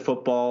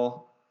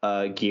football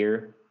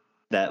gear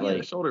that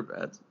the shoulder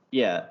pads.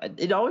 Yeah,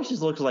 it always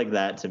just looks like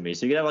that to me.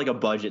 So you could have like a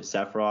budget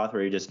Sephiroth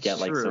where you just get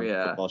some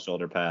football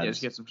shoulder pads. Yeah,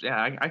 just get some.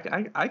 Yeah,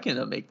 I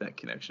can make that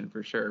connection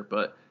for sure.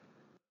 But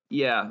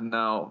yeah,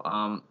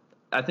 no.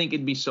 I think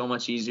it'd be so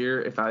much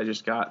easier if I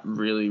just got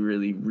really,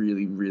 really,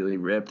 really, really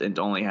ripped and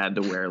only had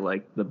to wear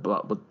like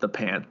the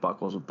pant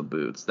buckles with the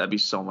boots. That'd be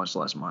so much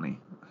less money.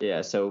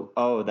 Yeah. So,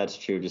 that's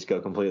true. Just go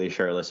completely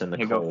shirtless in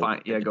the cold.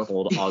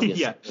 Cold August.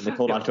 Yeah. In the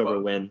cold October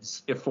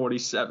winds. Yeah,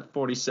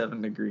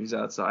 47 degrees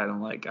outside.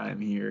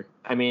 I'm here.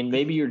 I mean,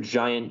 maybe you're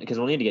giant because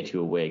we'll need to get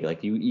you a wig.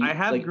 Like you I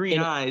have like, green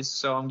eyes,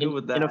 so I'm good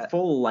with that. In a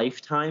full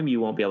lifetime,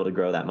 you won't be able to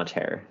grow that much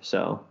hair.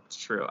 So it's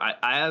true.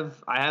 I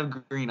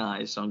have green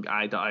eyes, so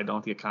I don't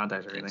have to get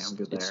contacts or anything. I'm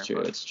good there. It's true.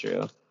 It's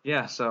true.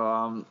 Yeah.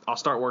 So I'll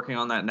start working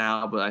on that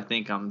now, but I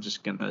think I'm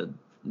just gonna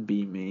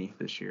be me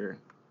this year.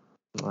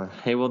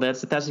 Hey, well,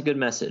 that's a good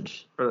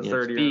message. For the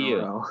third year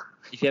in a row.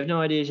 If you have no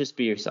ideas, just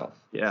be yourself.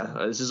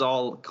 Yeah, this is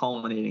all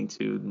culminating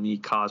to me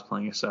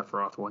cosplaying as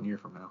Sephiroth 1 year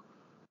from now.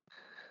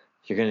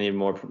 You're going to need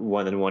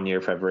more than 1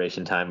 year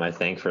preparation time, I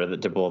think,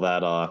 to pull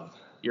that off.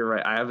 You're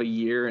right. I have a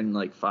year and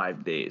like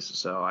 5 days,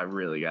 so I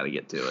really got to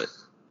get to it.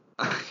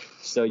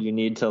 So you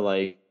need to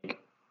like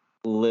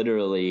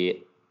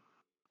literally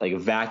like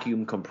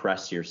vacuum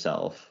compress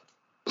yourself.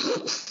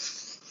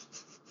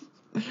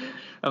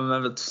 I'm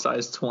gonna have a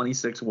size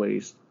 26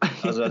 waist. I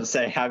was about to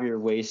say, have your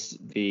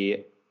waist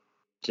be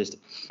just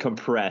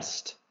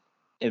compressed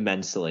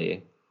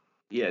immensely.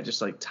 Yeah,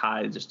 just like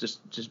tied.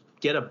 Just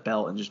get a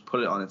belt and just put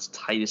it on its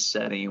tightest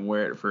setting and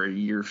wear it for a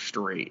year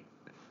straight.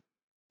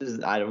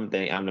 I'm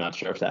not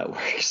sure if that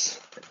works.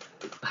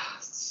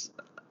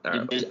 I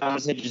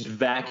would say just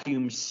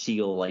vacuum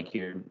seal like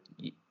your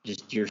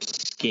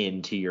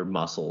skin to your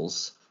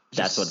muscles.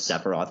 That's what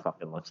Sephiroth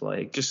fucking looks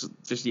like. Just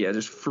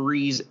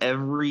freeze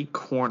every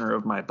corner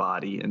of my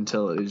body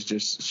until it is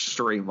just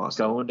straight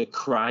muscle. Go into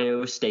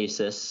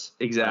cryostasis.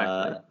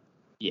 Exactly.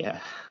 Yeah.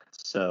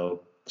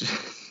 So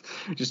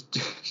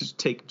just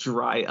take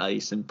dry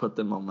ice and put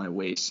them on my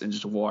waist and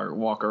just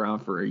walk around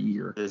for a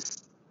year.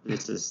 This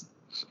is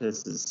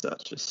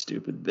such a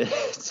stupid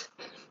bit.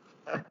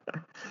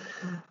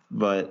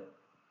 But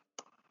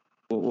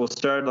we'll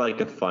start like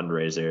a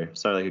fundraiser.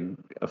 Start like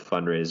a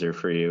fundraiser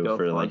for you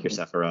like your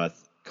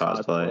Sephiroth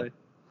cosplay.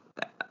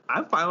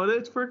 I'm fine with it.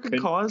 It's for a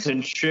good cause.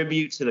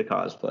 Contribute to the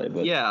cosplay.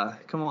 But yeah,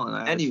 come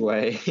on.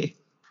 Anyway,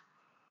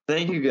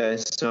 thank you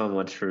guys so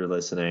much for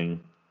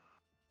listening.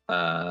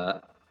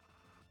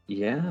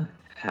 Yeah,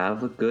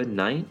 have a good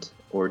night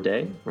or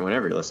day or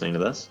whenever you're listening to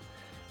this.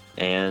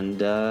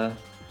 And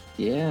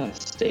yeah,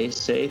 stay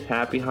safe.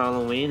 Happy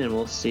Halloween, and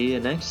we'll see you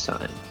next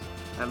time.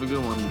 Have a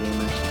good one,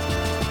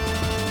 gamers.